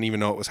 and I didn't even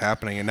know it was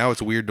happening. And now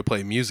it's weird to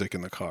play music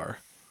in the car.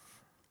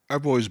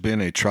 I've always been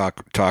a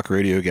talk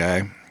radio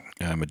guy.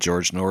 I'm a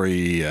George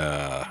Norrie,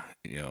 you're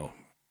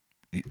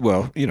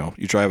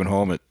driving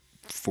home at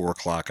 4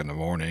 o'clock in the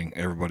morning.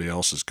 Everybody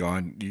else is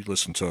gone. You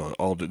listen to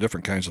all the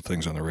different kinds of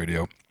things on the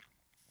radio.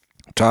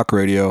 Talk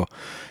radio,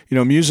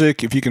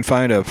 music, if you can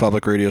find a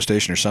public radio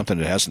station or something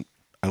that hasn't,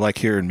 I like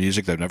hearing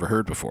music that I've never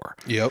heard before.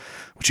 Yep.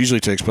 Which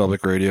usually takes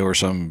public radio or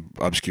some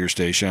obscure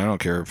station. I don't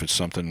care if it's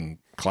something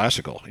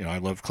classical. I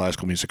love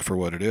classical music for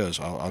what it is.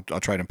 I'll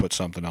try to put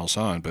something else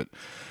on, but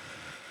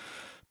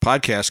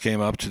podcast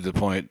came up to the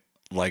point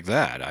like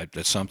that.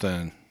 It's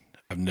something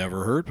I've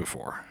never heard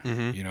before.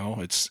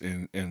 Mm-hmm. It's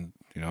in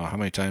how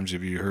many times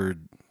have you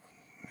heard?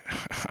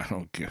 I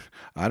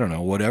don't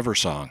know, whatever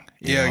song.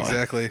 Yeah,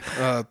 exactly.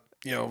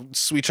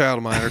 Sweet Child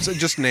of Mine, or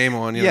just name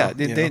one.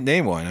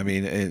 Name one. I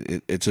mean,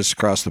 it's just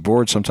across the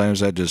board.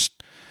 Sometimes that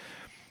just.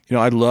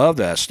 I love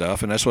that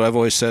stuff, and that's what I've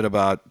always said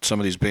about some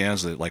of these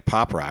bands that like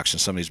pop rocks and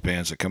some of these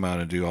bands that come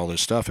out and do all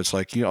this stuff. It's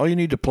like, all you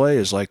need to play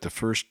is like the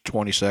first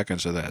 20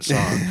 seconds of that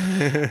song,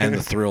 and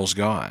the thrill's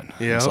gone.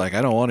 Yeah. It's like,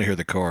 I don't want to hear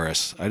the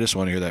chorus. I just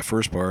want to hear that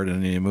first part,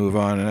 and then you move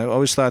on. And I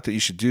always thought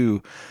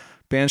that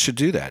bands should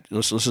do that.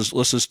 Let's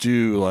just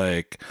do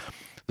like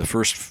the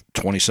first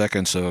 20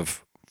 seconds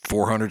of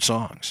 400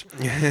 songs,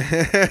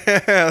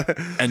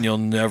 and you'll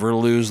never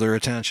lose their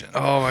attention.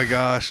 Oh my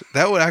gosh,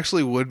 that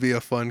would be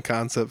a fun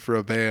concept for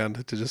a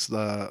band to just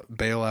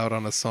bail out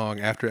on a song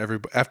after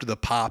the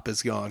pop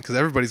is gone, because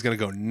everybody's gonna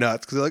go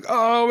nuts because they're like,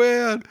 oh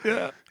man,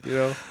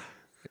 yeah,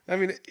 I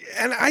mean,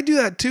 and I do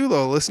that too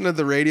though. Listen to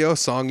the radio,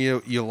 song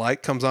you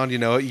like comes on, you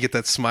get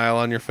that smile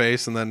on your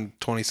face, and then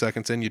 20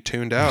 seconds in, you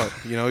tuned out.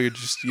 You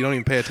don't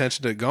even pay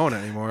attention to it going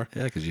anymore.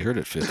 Yeah, because you heard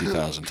it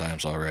 50,000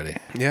 times already.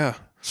 Yeah.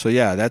 So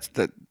yeah,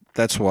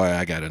 that's why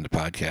I got into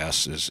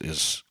podcasts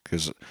is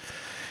because,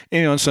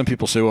 and some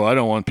people say, well, I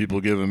don't want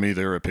people giving me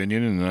their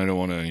opinion, and I don't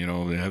want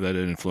to, have that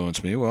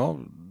influence me.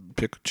 Well,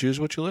 choose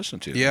what you listen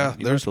to. Yeah,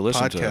 you don't have to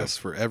listen podcasts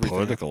to for everything.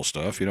 Political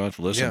stuff. You don't have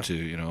to listen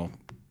to,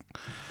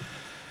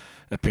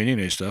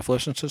 opinionated stuff.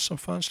 Listen to some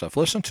fun stuff.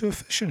 Listen to a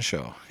fishing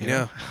show.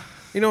 Yeah.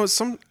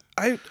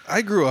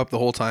 I grew up the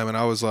whole time, and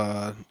I was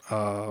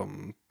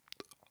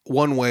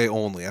one way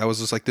only. I was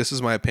just like, this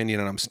is my opinion,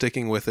 and I'm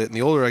sticking with it. And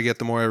the older I get,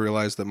 the more I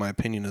realize that my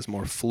opinion is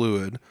more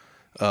fluid.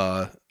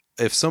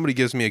 If somebody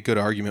gives me a good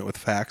argument with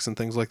facts and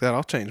things like that,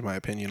 I'll change my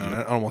opinion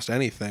on almost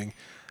anything.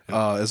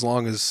 As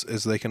long as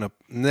they can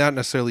not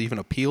necessarily even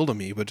appeal to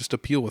me, but just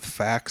appeal with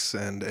facts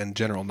and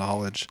general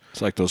knowledge.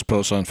 It's like those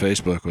posts on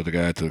Facebook with the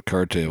guy at the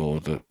card table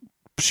with the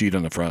sheet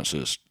on the front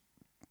says,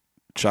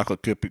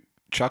 chocolate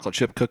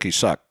chip cookies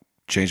suck.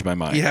 Changed my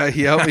mind. Yeah,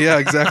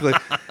 exactly.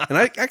 And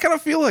I kind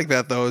of feel like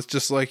that though. It's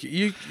just like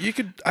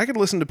I could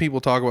listen to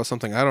people talk about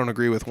something I don't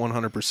agree with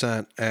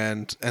 100%,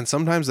 and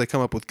sometimes they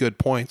come up with good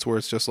points where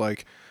it's just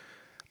like,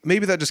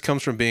 maybe that just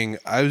comes from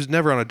I was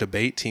never on a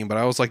debate team, but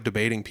I was like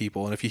debating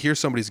people, and if you hear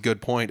somebody's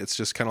good point, it's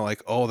just kind of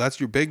like, oh,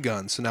 that's your big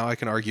gun, so now I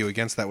can argue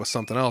against that with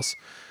something else.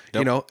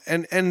 Yep.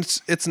 And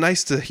it's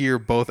nice to hear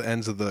both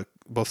sides of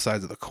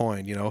the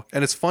coin,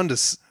 and it's fun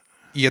to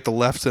you get the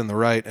left and the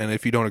right, and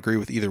if you don't agree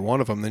with either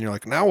one of them, then you're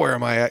like, now where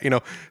am I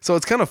at? So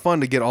it's kind of fun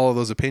to get all of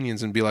those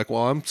opinions and be like,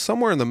 well, I'm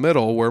somewhere in the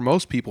middle where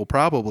most people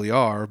probably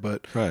are,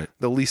 but right.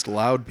 The least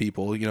loud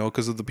people,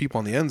 because the people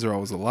on the ends are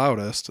always the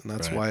loudest, and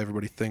that's right. why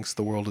everybody thinks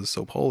the world is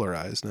so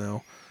polarized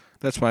now.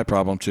 That's my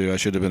problem too. I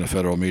should have been a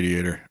federal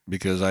mediator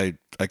because I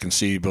can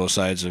see both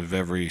sides of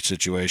every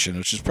situation,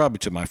 which is probably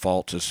to my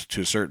fault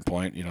to a certain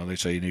point. They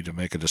say you need to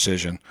make a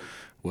decision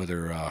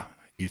whether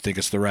you think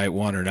it's the right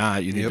one or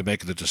not. You need to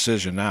make the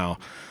decision now.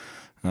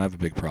 And I have a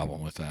big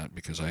problem with that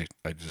because I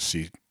just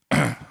see,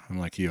 I'm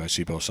like you, I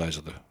see both sides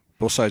of the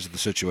both sides of the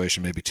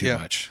situation may be too Yeah.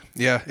 much.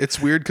 Yeah, it's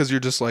weird because you're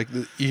just like,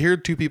 you hear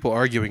two people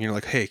arguing, and you're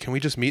like, hey, can we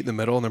just meet in the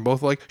middle? And they're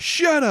both like,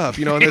 shut up,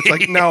 and it's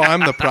like, now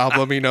I'm the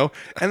problem,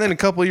 And then a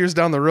couple of years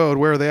down the road,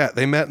 where are they at?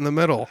 They met in the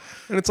middle.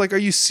 And it's like, are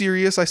you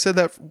serious? I said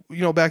that,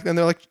 back then.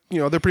 They're like,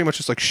 they're pretty much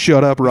just like,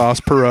 shut up, Ross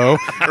Perot,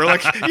 or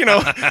like,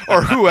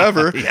 or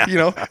whoever,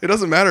 It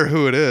doesn't matter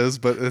who it is,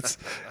 but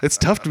it's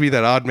tough to be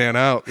that odd man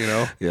out,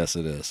 Yes,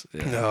 it is.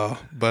 Yeah. No,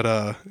 but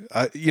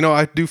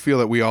I do feel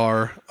that we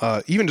are,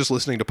 even just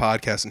listening to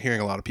podcasts and hearing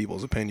a lot of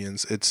people's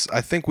opinions.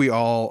 I think we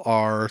all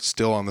are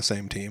still on the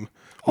same team.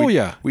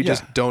 We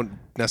just don't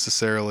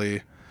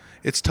necessarily.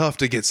 It's tough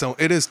to get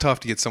It is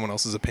tough to get someone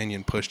else's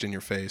opinion pushed in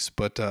your face,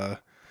 but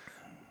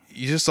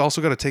you just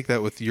also got to take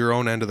that with your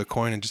own end of the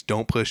coin and just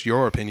don't push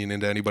your opinion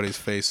into anybody's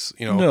face.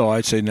 No,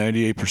 I'd say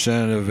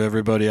 98% of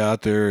everybody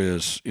out there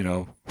is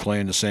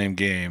playing the same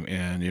game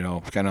and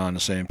kind of on the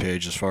same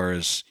page as far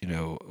as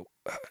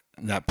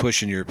not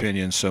pushing your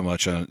opinion so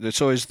much on.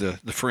 It's always the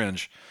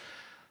fringe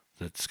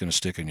that's going to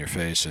stick in your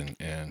face and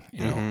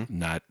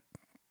not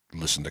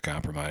listen to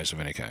compromise of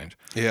any kind.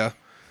 Yeah,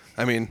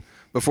 I mean,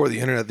 before the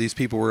internet, these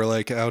people were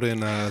like out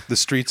in the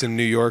streets in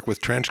New York with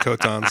trench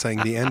coats on, saying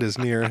the end is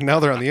near. Now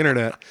they're on the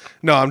internet.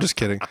 No, I'm just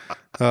kidding.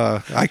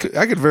 I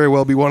could very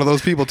well be one of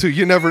those people too.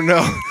 You never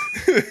know.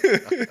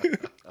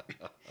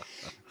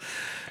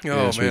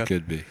 Yes, we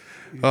could be.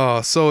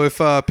 So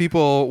if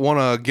people want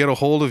to get a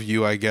hold of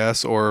you, I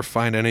guess, or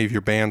find any of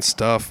your band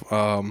stuff,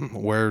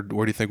 where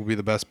do you think would be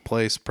the best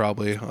place?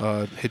 Probably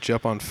hit you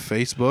up on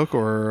Facebook,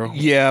 or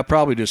yeah,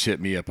 probably just hit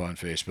me up on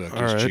Facebook.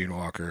 Just right. Gene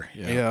Walker.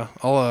 Yeah.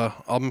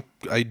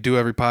 I do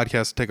every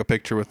podcast, take a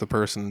picture with the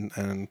person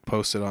and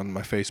post it on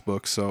my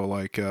Facebook. So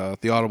like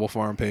the Audible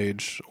Farm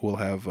page will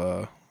have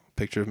a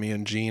picture of me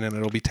and Gene, and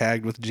it'll be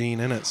tagged with Gene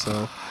in it.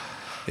 So.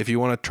 If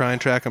you want to try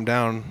and track them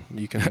down,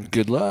 you can.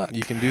 Good luck.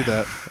 You can do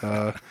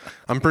that.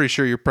 I'm pretty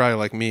sure you're probably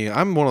like me.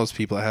 I'm one of those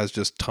people that has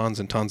just tons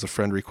and tons of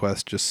friend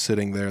requests just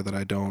sitting there that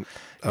I don't.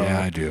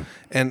 Yeah, I do.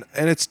 And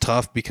it's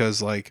tough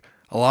because like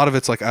a lot of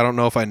it's like I don't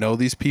know if I know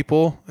these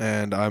people,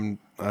 and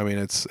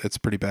it's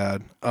pretty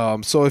bad.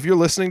 So if you're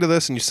listening to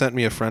this and you sent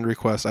me a friend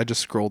request, I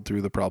just scrolled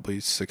through the probably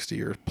 60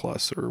 or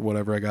plus or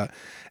whatever I got.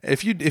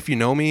 If you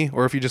know me,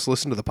 or if you just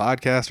listen to the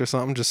podcast or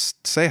something,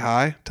 just say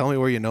hi. Tell me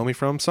where you know me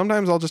from.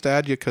 Sometimes I'll just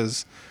add you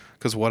because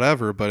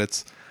whatever.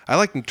 But I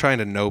like trying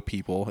to know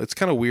people. It's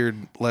kind of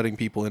weird letting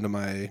people into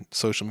my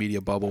social media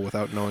bubble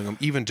without knowing them,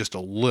 even just a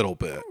little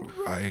bit.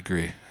 I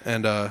agree.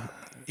 And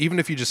even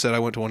if you just said I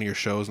went to one of your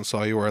shows and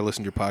saw you, or I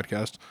listened to your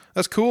podcast,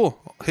 that's cool.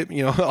 Hit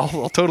me,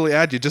 I'll totally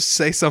add you. Just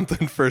say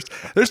something first.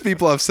 There's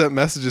people I've sent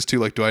messages to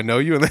like, do I know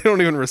you? And they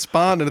don't even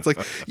respond. And it's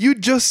like, you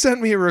just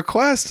sent me a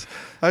request.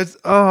 But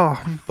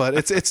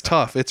it's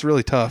tough. It's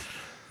really tough.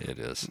 It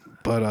is.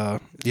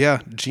 But yeah,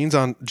 Gene's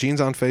on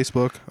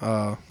Facebook.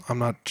 I'm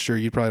not sure.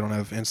 You probably don't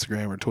have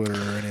Instagram or Twitter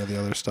or any of the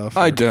other stuff.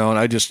 I don't.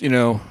 I just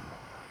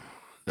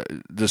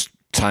this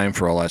time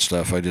for all that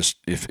stuff. I just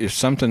if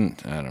something,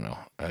 I don't know.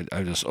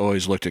 I just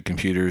always looked at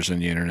computers and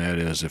the internet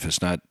as if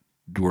it's not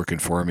working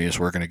for me, it's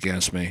working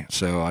against me.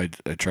 So I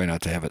try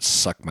not to have it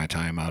suck my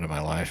time out of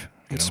my life.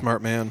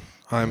 Smart man.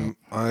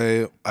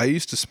 I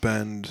used to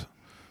spend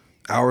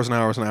hours and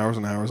hours and hours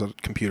and hours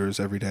at computers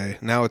every day.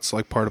 Now it's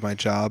like part of my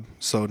job.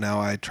 So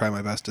now I try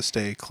my best to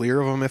stay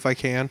clear of them if I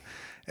can.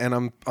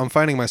 And I'm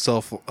finding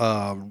myself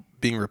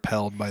being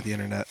repelled by the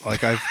internet.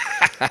 Like I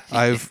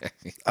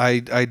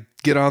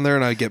get on there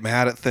and I get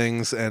mad at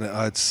things, and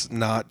it's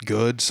not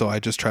good. So I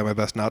just try my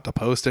best not to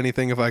post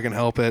anything if I can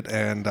help it.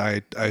 And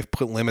I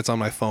put limits on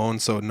my phone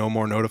so no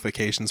more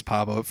notifications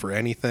pop up for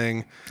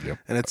anything. Yep.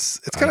 And it's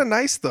kind of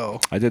nice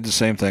though. I did the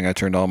same thing. I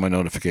turned all my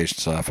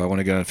notifications off. I want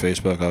to get on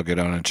Facebook, I'll get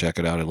on and check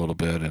it out a little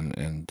bit.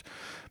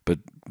 But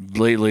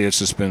lately it's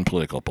just been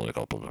political.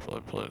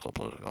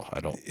 I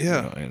don't.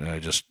 Yeah. And I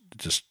just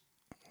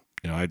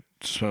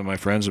some of my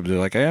friends would be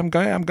like, "Hey, I'm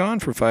gone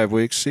for 5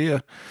 weeks. See ya."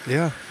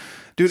 Yeah,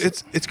 dude,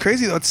 it's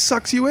crazy though. It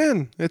sucks you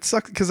in. It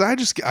sucks because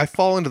I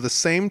fall into the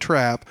same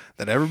trap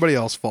that everybody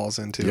else falls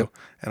into, yep.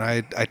 And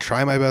I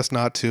try my best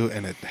not to,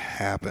 and it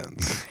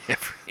happens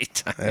every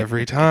time.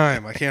 Every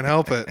time, I can't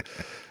help it.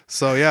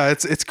 So yeah,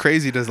 it's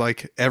crazy to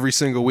like every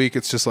single week.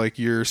 It's just like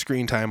your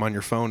screen time on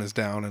your phone is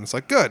down, and it's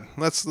like good.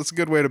 That's a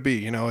good way to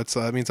be. It's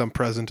it means I'm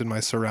present in my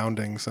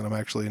surroundings, and I'm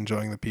actually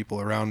enjoying the people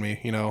around me.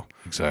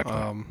 Exactly.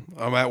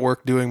 I'm at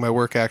work doing my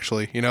work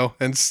actually.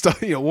 And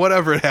stuff.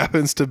 Whatever it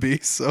happens to be.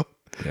 So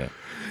yeah.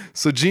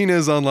 So Gene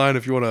is online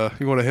if you wanna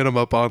hit him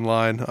up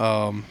online.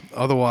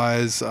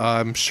 Otherwise,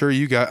 I'm sure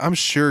you're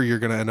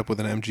gonna end up with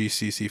an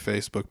MGCC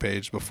Facebook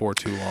page before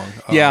too long.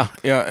 Yeah.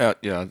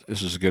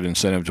 This is a good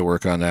incentive to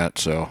work on that.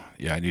 So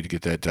yeah, I need to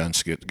get that done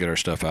to get our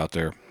stuff out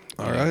there.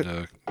 All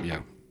right.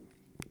 Yeah.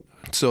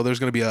 So there's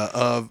going to be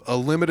a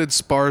limited,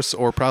 sparse,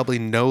 or probably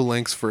no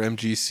links for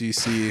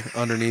MGCC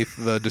underneath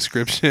the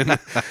description.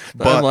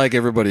 But unlike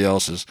everybody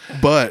else's.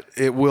 But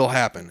it will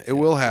happen. It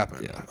will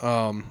happen.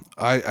 Yeah.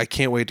 I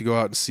can't wait to go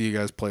out and see you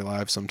guys play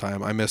live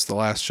sometime. I missed the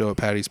last show at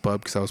Patty's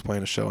Pub because I was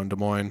playing a show in Des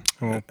Moines,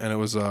 and it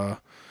was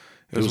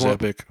It was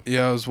epic.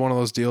 Yeah, it was one of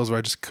those deals where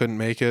I just couldn't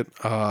make it.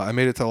 I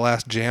made it to the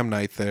last jam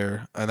night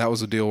there, and that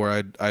was a deal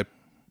where I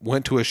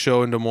went to a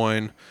show in Des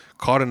Moines,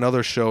 caught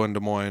another show in Des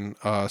Moines,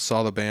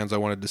 saw the bands I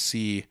wanted to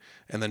see,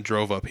 and then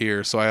drove up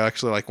here. So I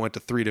actually went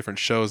to 3 different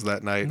shows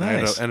that night. Nice.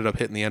 And I ended up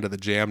hitting the end of the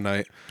jam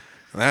night.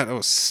 And that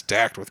was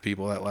stacked with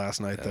people that last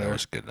night there. That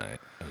was a good night.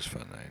 That was a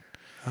fun night.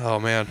 Oh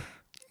man.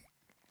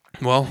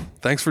 Well,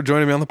 thanks for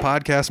joining me on the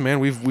podcast, man.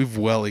 We've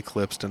well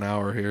eclipsed an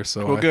hour here,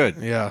 so well, good.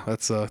 Yeah,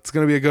 that's it's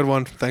gonna be a good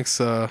one. Thanks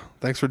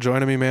for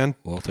joining me, man.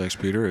 Well, thanks,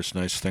 Peter. It's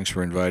nice. Thanks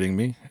for inviting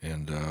me,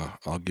 and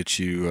I'll get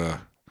you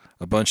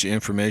a bunch of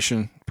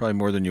information, probably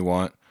more than you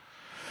want.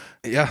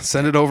 Yeah,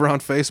 send it over on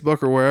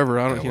Facebook or wherever.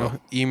 I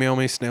don't, email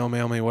me, snail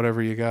mail me,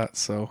 whatever you got.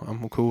 So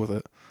I'm cool with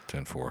it.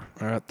 10-4. All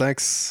right,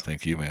 thanks.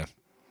 Thank you, man.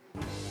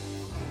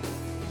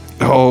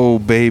 Oh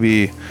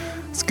baby.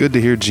 It's good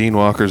to hear Gene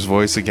Walker's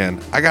voice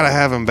again. I gotta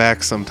have him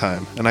back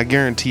sometime, and I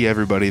guarantee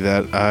everybody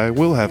that I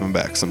will have him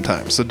back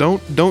sometime. So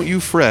don't you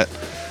fret.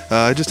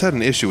 I just had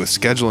an issue with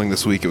scheduling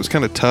this week. It was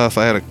kind of tough.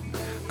 I had a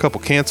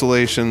couple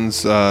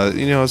cancellations.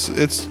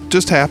 It's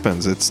just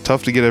happens. It's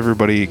tough to get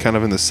everybody kind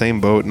of in the same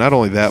boat. Not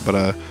only that,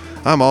 but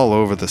I'm all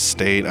over the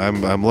state.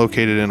 I'm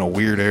located in a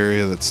weird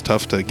area that's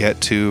tough to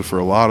get to for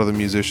a lot of the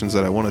musicians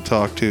that I want to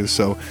talk to.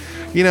 So.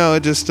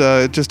 It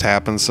just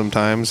happens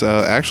sometimes.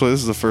 Actually, this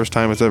is the first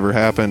time it's ever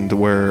happened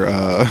where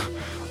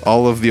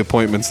all of the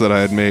appointments that I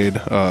had made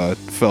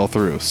fell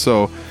through.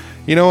 So,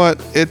 you know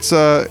what? It's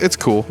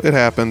cool. It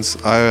happens.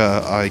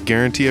 I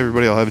guarantee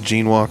everybody I'll have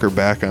Gene Walker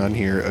back on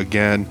here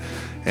again.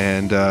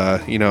 And,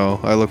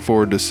 I look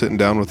forward to sitting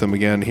down with him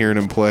again, hearing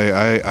him play.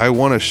 I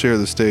want to share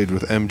the stage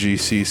with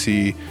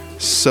MGCC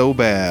so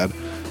bad.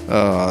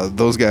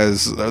 Those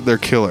guys, they're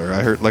killer.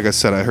 I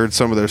heard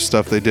some of their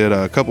stuff they did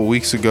a couple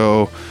weeks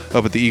ago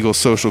up at the Eagle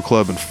Social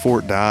Club in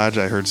Fort Dodge.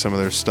 I heard some of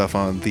their stuff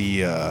I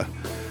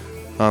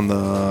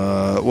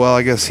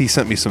guess he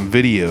sent me some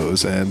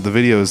videos, and the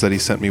videos that he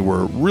sent me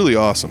were really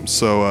awesome.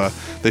 So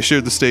they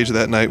shared the stage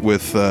that night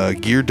with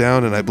Gear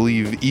Down and I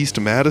believe East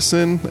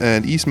Madison.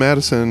 And East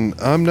Madison,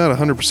 I'm not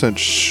 100%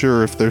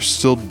 sure if they're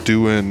still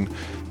doing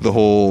the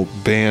whole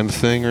band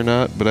thing or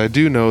not, but I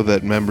do know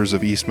that members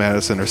of East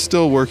Madison are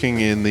still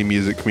working in the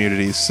music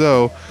community.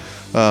 So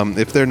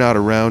if they're not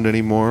around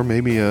anymore,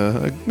 maybe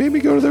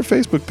go to their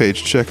Facebook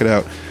page, check it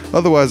out.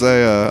 Otherwise,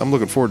 I'm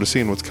looking forward to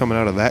seeing what's coming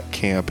out of that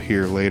camp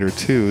here later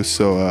too.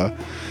 So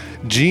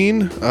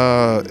Gene,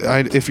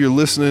 if you're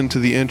listening to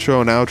the intro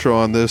and outro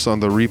on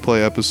the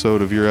replay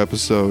episode of your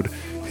episode,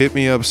 hit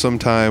me up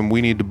sometime.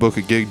 We need to book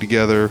a gig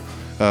together.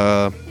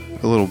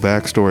 A little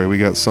backstory. We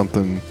got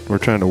something. We're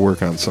trying to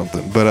work on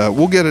something, but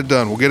we'll get it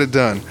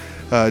done.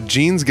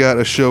 Gene's got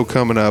a show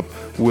coming up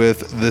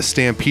with the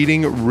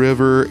Stampeding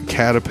River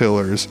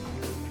Caterpillars,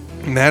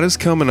 and that is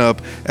coming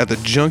up at the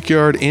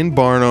Junkyard in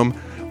Barnum,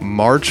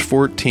 March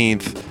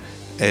 14th.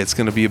 It's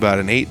going to be about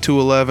an 8 to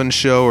 11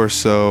 show or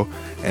so,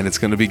 and it's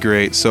going to be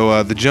great.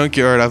 So the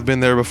Junkyard, I've been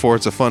there before.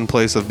 It's a fun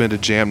place. I've been to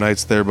jam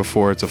nights there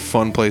before. It's a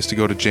fun place to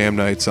go to jam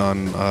nights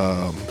on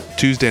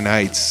Tuesday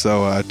nights.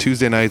 So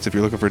Tuesday nights, if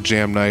you're looking for a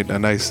jam night, a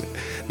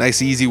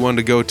nice easy one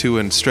to go to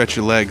and stretch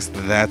your legs,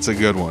 that's a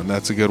good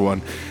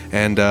one.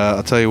 And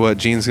I'll tell you what,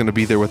 Gene's going to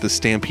be there with the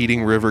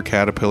Stampeding River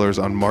Caterpillars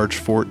on March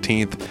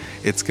 14th.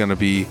 It's going to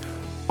be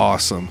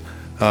awesome.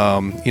 The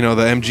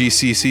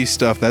MGCC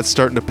stuff, that's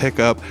starting to pick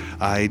up.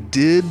 I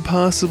did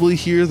possibly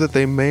hear that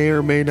they may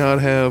or may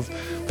not have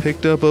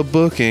picked up a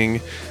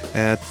booking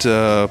at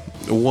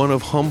one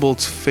of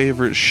Humboldt's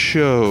favorite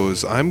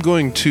shows. I'm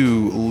going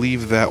to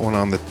leave that one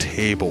on the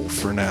table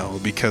for now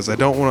because I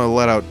don't want to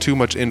let out too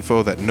much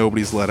info that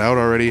nobody's let out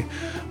already.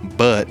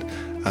 But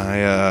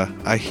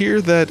I hear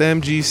that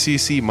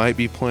MGCC might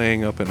be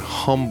playing up in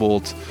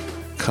Humboldt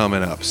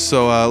coming up.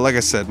 So like I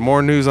said,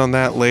 more news on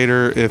that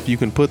later. If you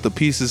can put the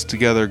pieces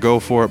together, go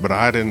for it, but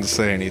I didn't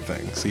say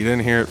anything, so you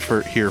didn't hear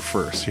it here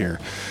first.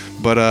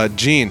 But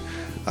Gene,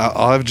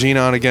 I'll have Gene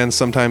on again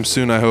sometime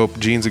soon, I hope.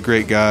 Gene's a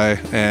great guy,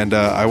 and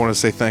I want to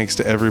say thanks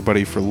to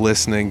everybody for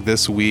listening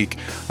this week.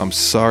 I'm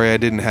sorry I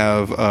didn't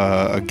have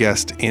a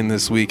guest in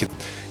this week.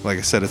 Like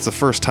I said, it's the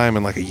first time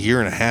in like a year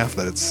and a half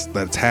that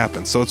it's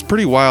happened. So it's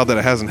pretty wild that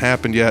it hasn't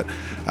happened yet.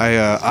 I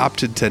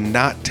opted to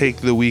not take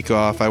the week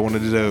off. I wanted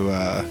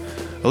to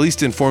at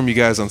least inform you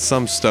guys on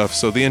some stuff.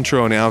 So the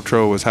intro and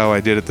outro was how I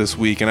did it this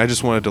week, and I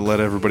just wanted to let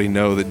everybody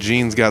know that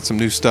Gene's got some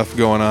new stuff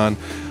going on.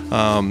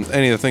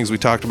 Any of the things we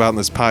talked about in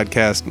this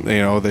podcast,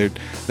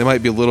 they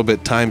might be a little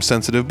bit time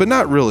sensitive, but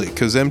not really,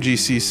 because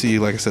MGCC,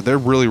 like I said, they're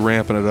really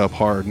ramping it up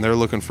hard, and they're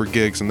looking for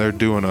gigs, and they're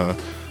doing a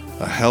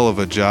hell of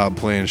a job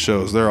playing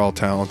shows. They're all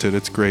talented.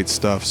 It's great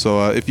stuff.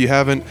 So if you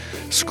haven't,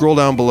 scroll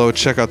down below,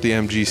 check out the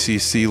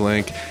MGCC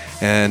link,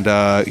 and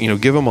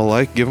give them a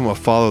like, give them a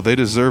follow. They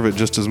deserve it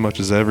just as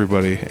much as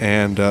everybody.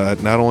 And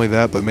not only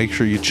that, but make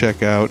sure you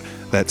check out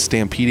that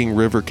Stampeding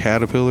River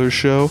Caterpillars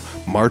show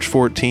March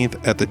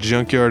 14th at the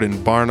Junkyard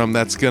in Barnum.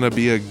 That's going to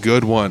be a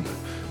good one.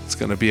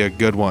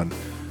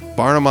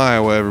 Barnum,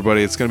 Iowa,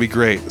 everybody. It's going to be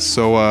great.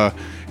 So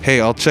hey,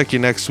 I'll check you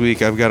next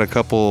week. I've got a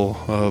couple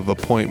of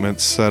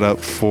appointments set up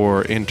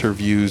for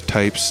interview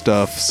type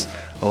stuffs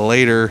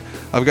later.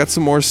 I've got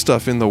some more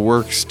stuff in the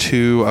works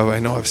too. I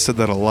know I've said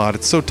that a lot.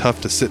 It's so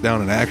tough to sit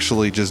down and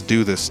actually just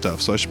do this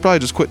stuff. So I should probably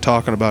just quit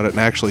talking about it and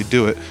actually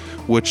do it,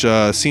 which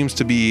seems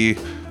to be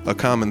a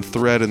common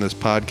thread in this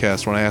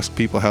podcast. When I ask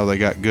people how they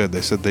got good,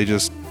 they said they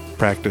just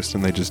practiced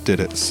and they just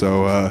did it.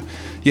 So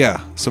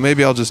yeah, so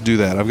maybe I'll just do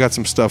that. I've got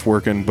some stuff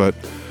working, but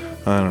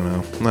I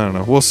don't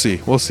know. We'll see.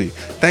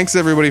 Thanks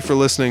everybody for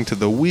listening to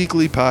the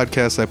weekly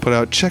podcast I put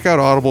out. Check out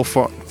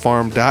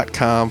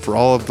audiblefarm.com for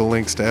all of the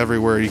links to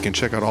everywhere. You can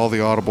check out all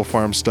the Audible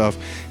Farm stuff.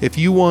 If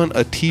you want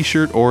a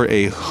t-shirt or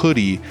a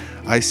hoodie,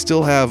 I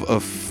still have a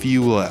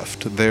few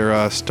left.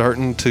 They're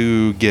starting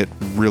to get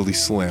really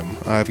slim.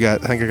 I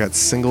think I got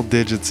single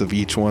digits of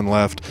each one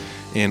left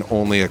in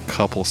only a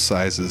couple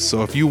sizes.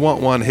 So if you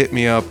want one, hit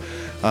me up.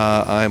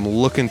 I'm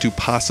looking to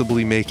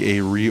possibly make a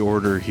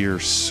reorder here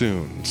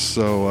soon.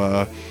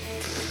 So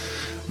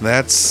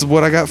that's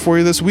what I got for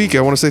you this week.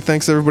 I want to say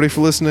thanks everybody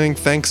for listening.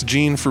 Thanks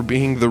Gene for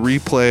being the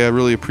replay. I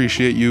really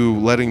appreciate you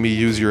letting me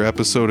use your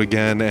episode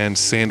again and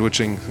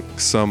sandwiching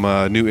some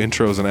new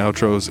intros and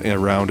outros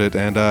around it.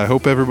 And I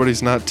hope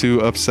everybody's not too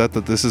upset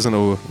that this isn't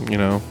a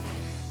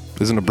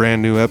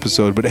brand new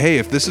episode. But hey,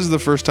 if this is the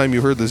first time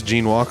you heard this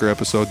Gene Walker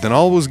episode, then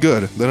all was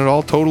good. Then it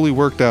all totally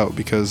worked out,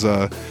 because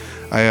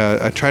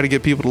I try to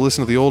get people to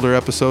listen to the older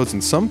episodes,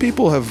 and some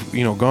people have,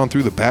 gone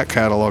through the back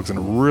catalogs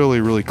and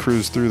really, really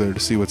cruised through there to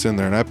see what's in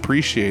there. And I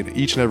appreciate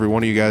each and every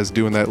one of you guys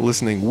doing that,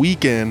 listening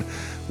week in,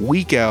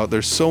 week out.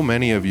 There's so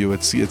many of you.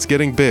 It's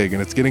getting big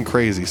and it's getting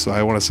crazy. So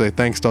I want to say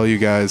thanks to all you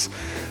guys.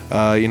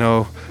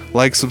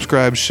 Like,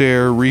 subscribe,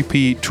 share,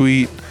 repeat,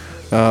 tweet,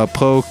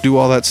 poke, do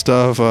all that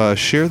stuff.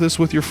 Share this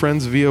with your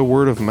friends via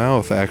word of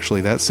mouth.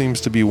 Actually, that seems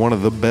to be one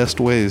of the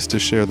best ways to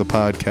share the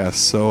podcast.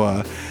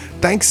 So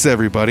thanks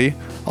everybody.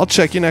 I'll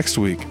check you next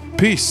week.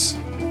 Peace.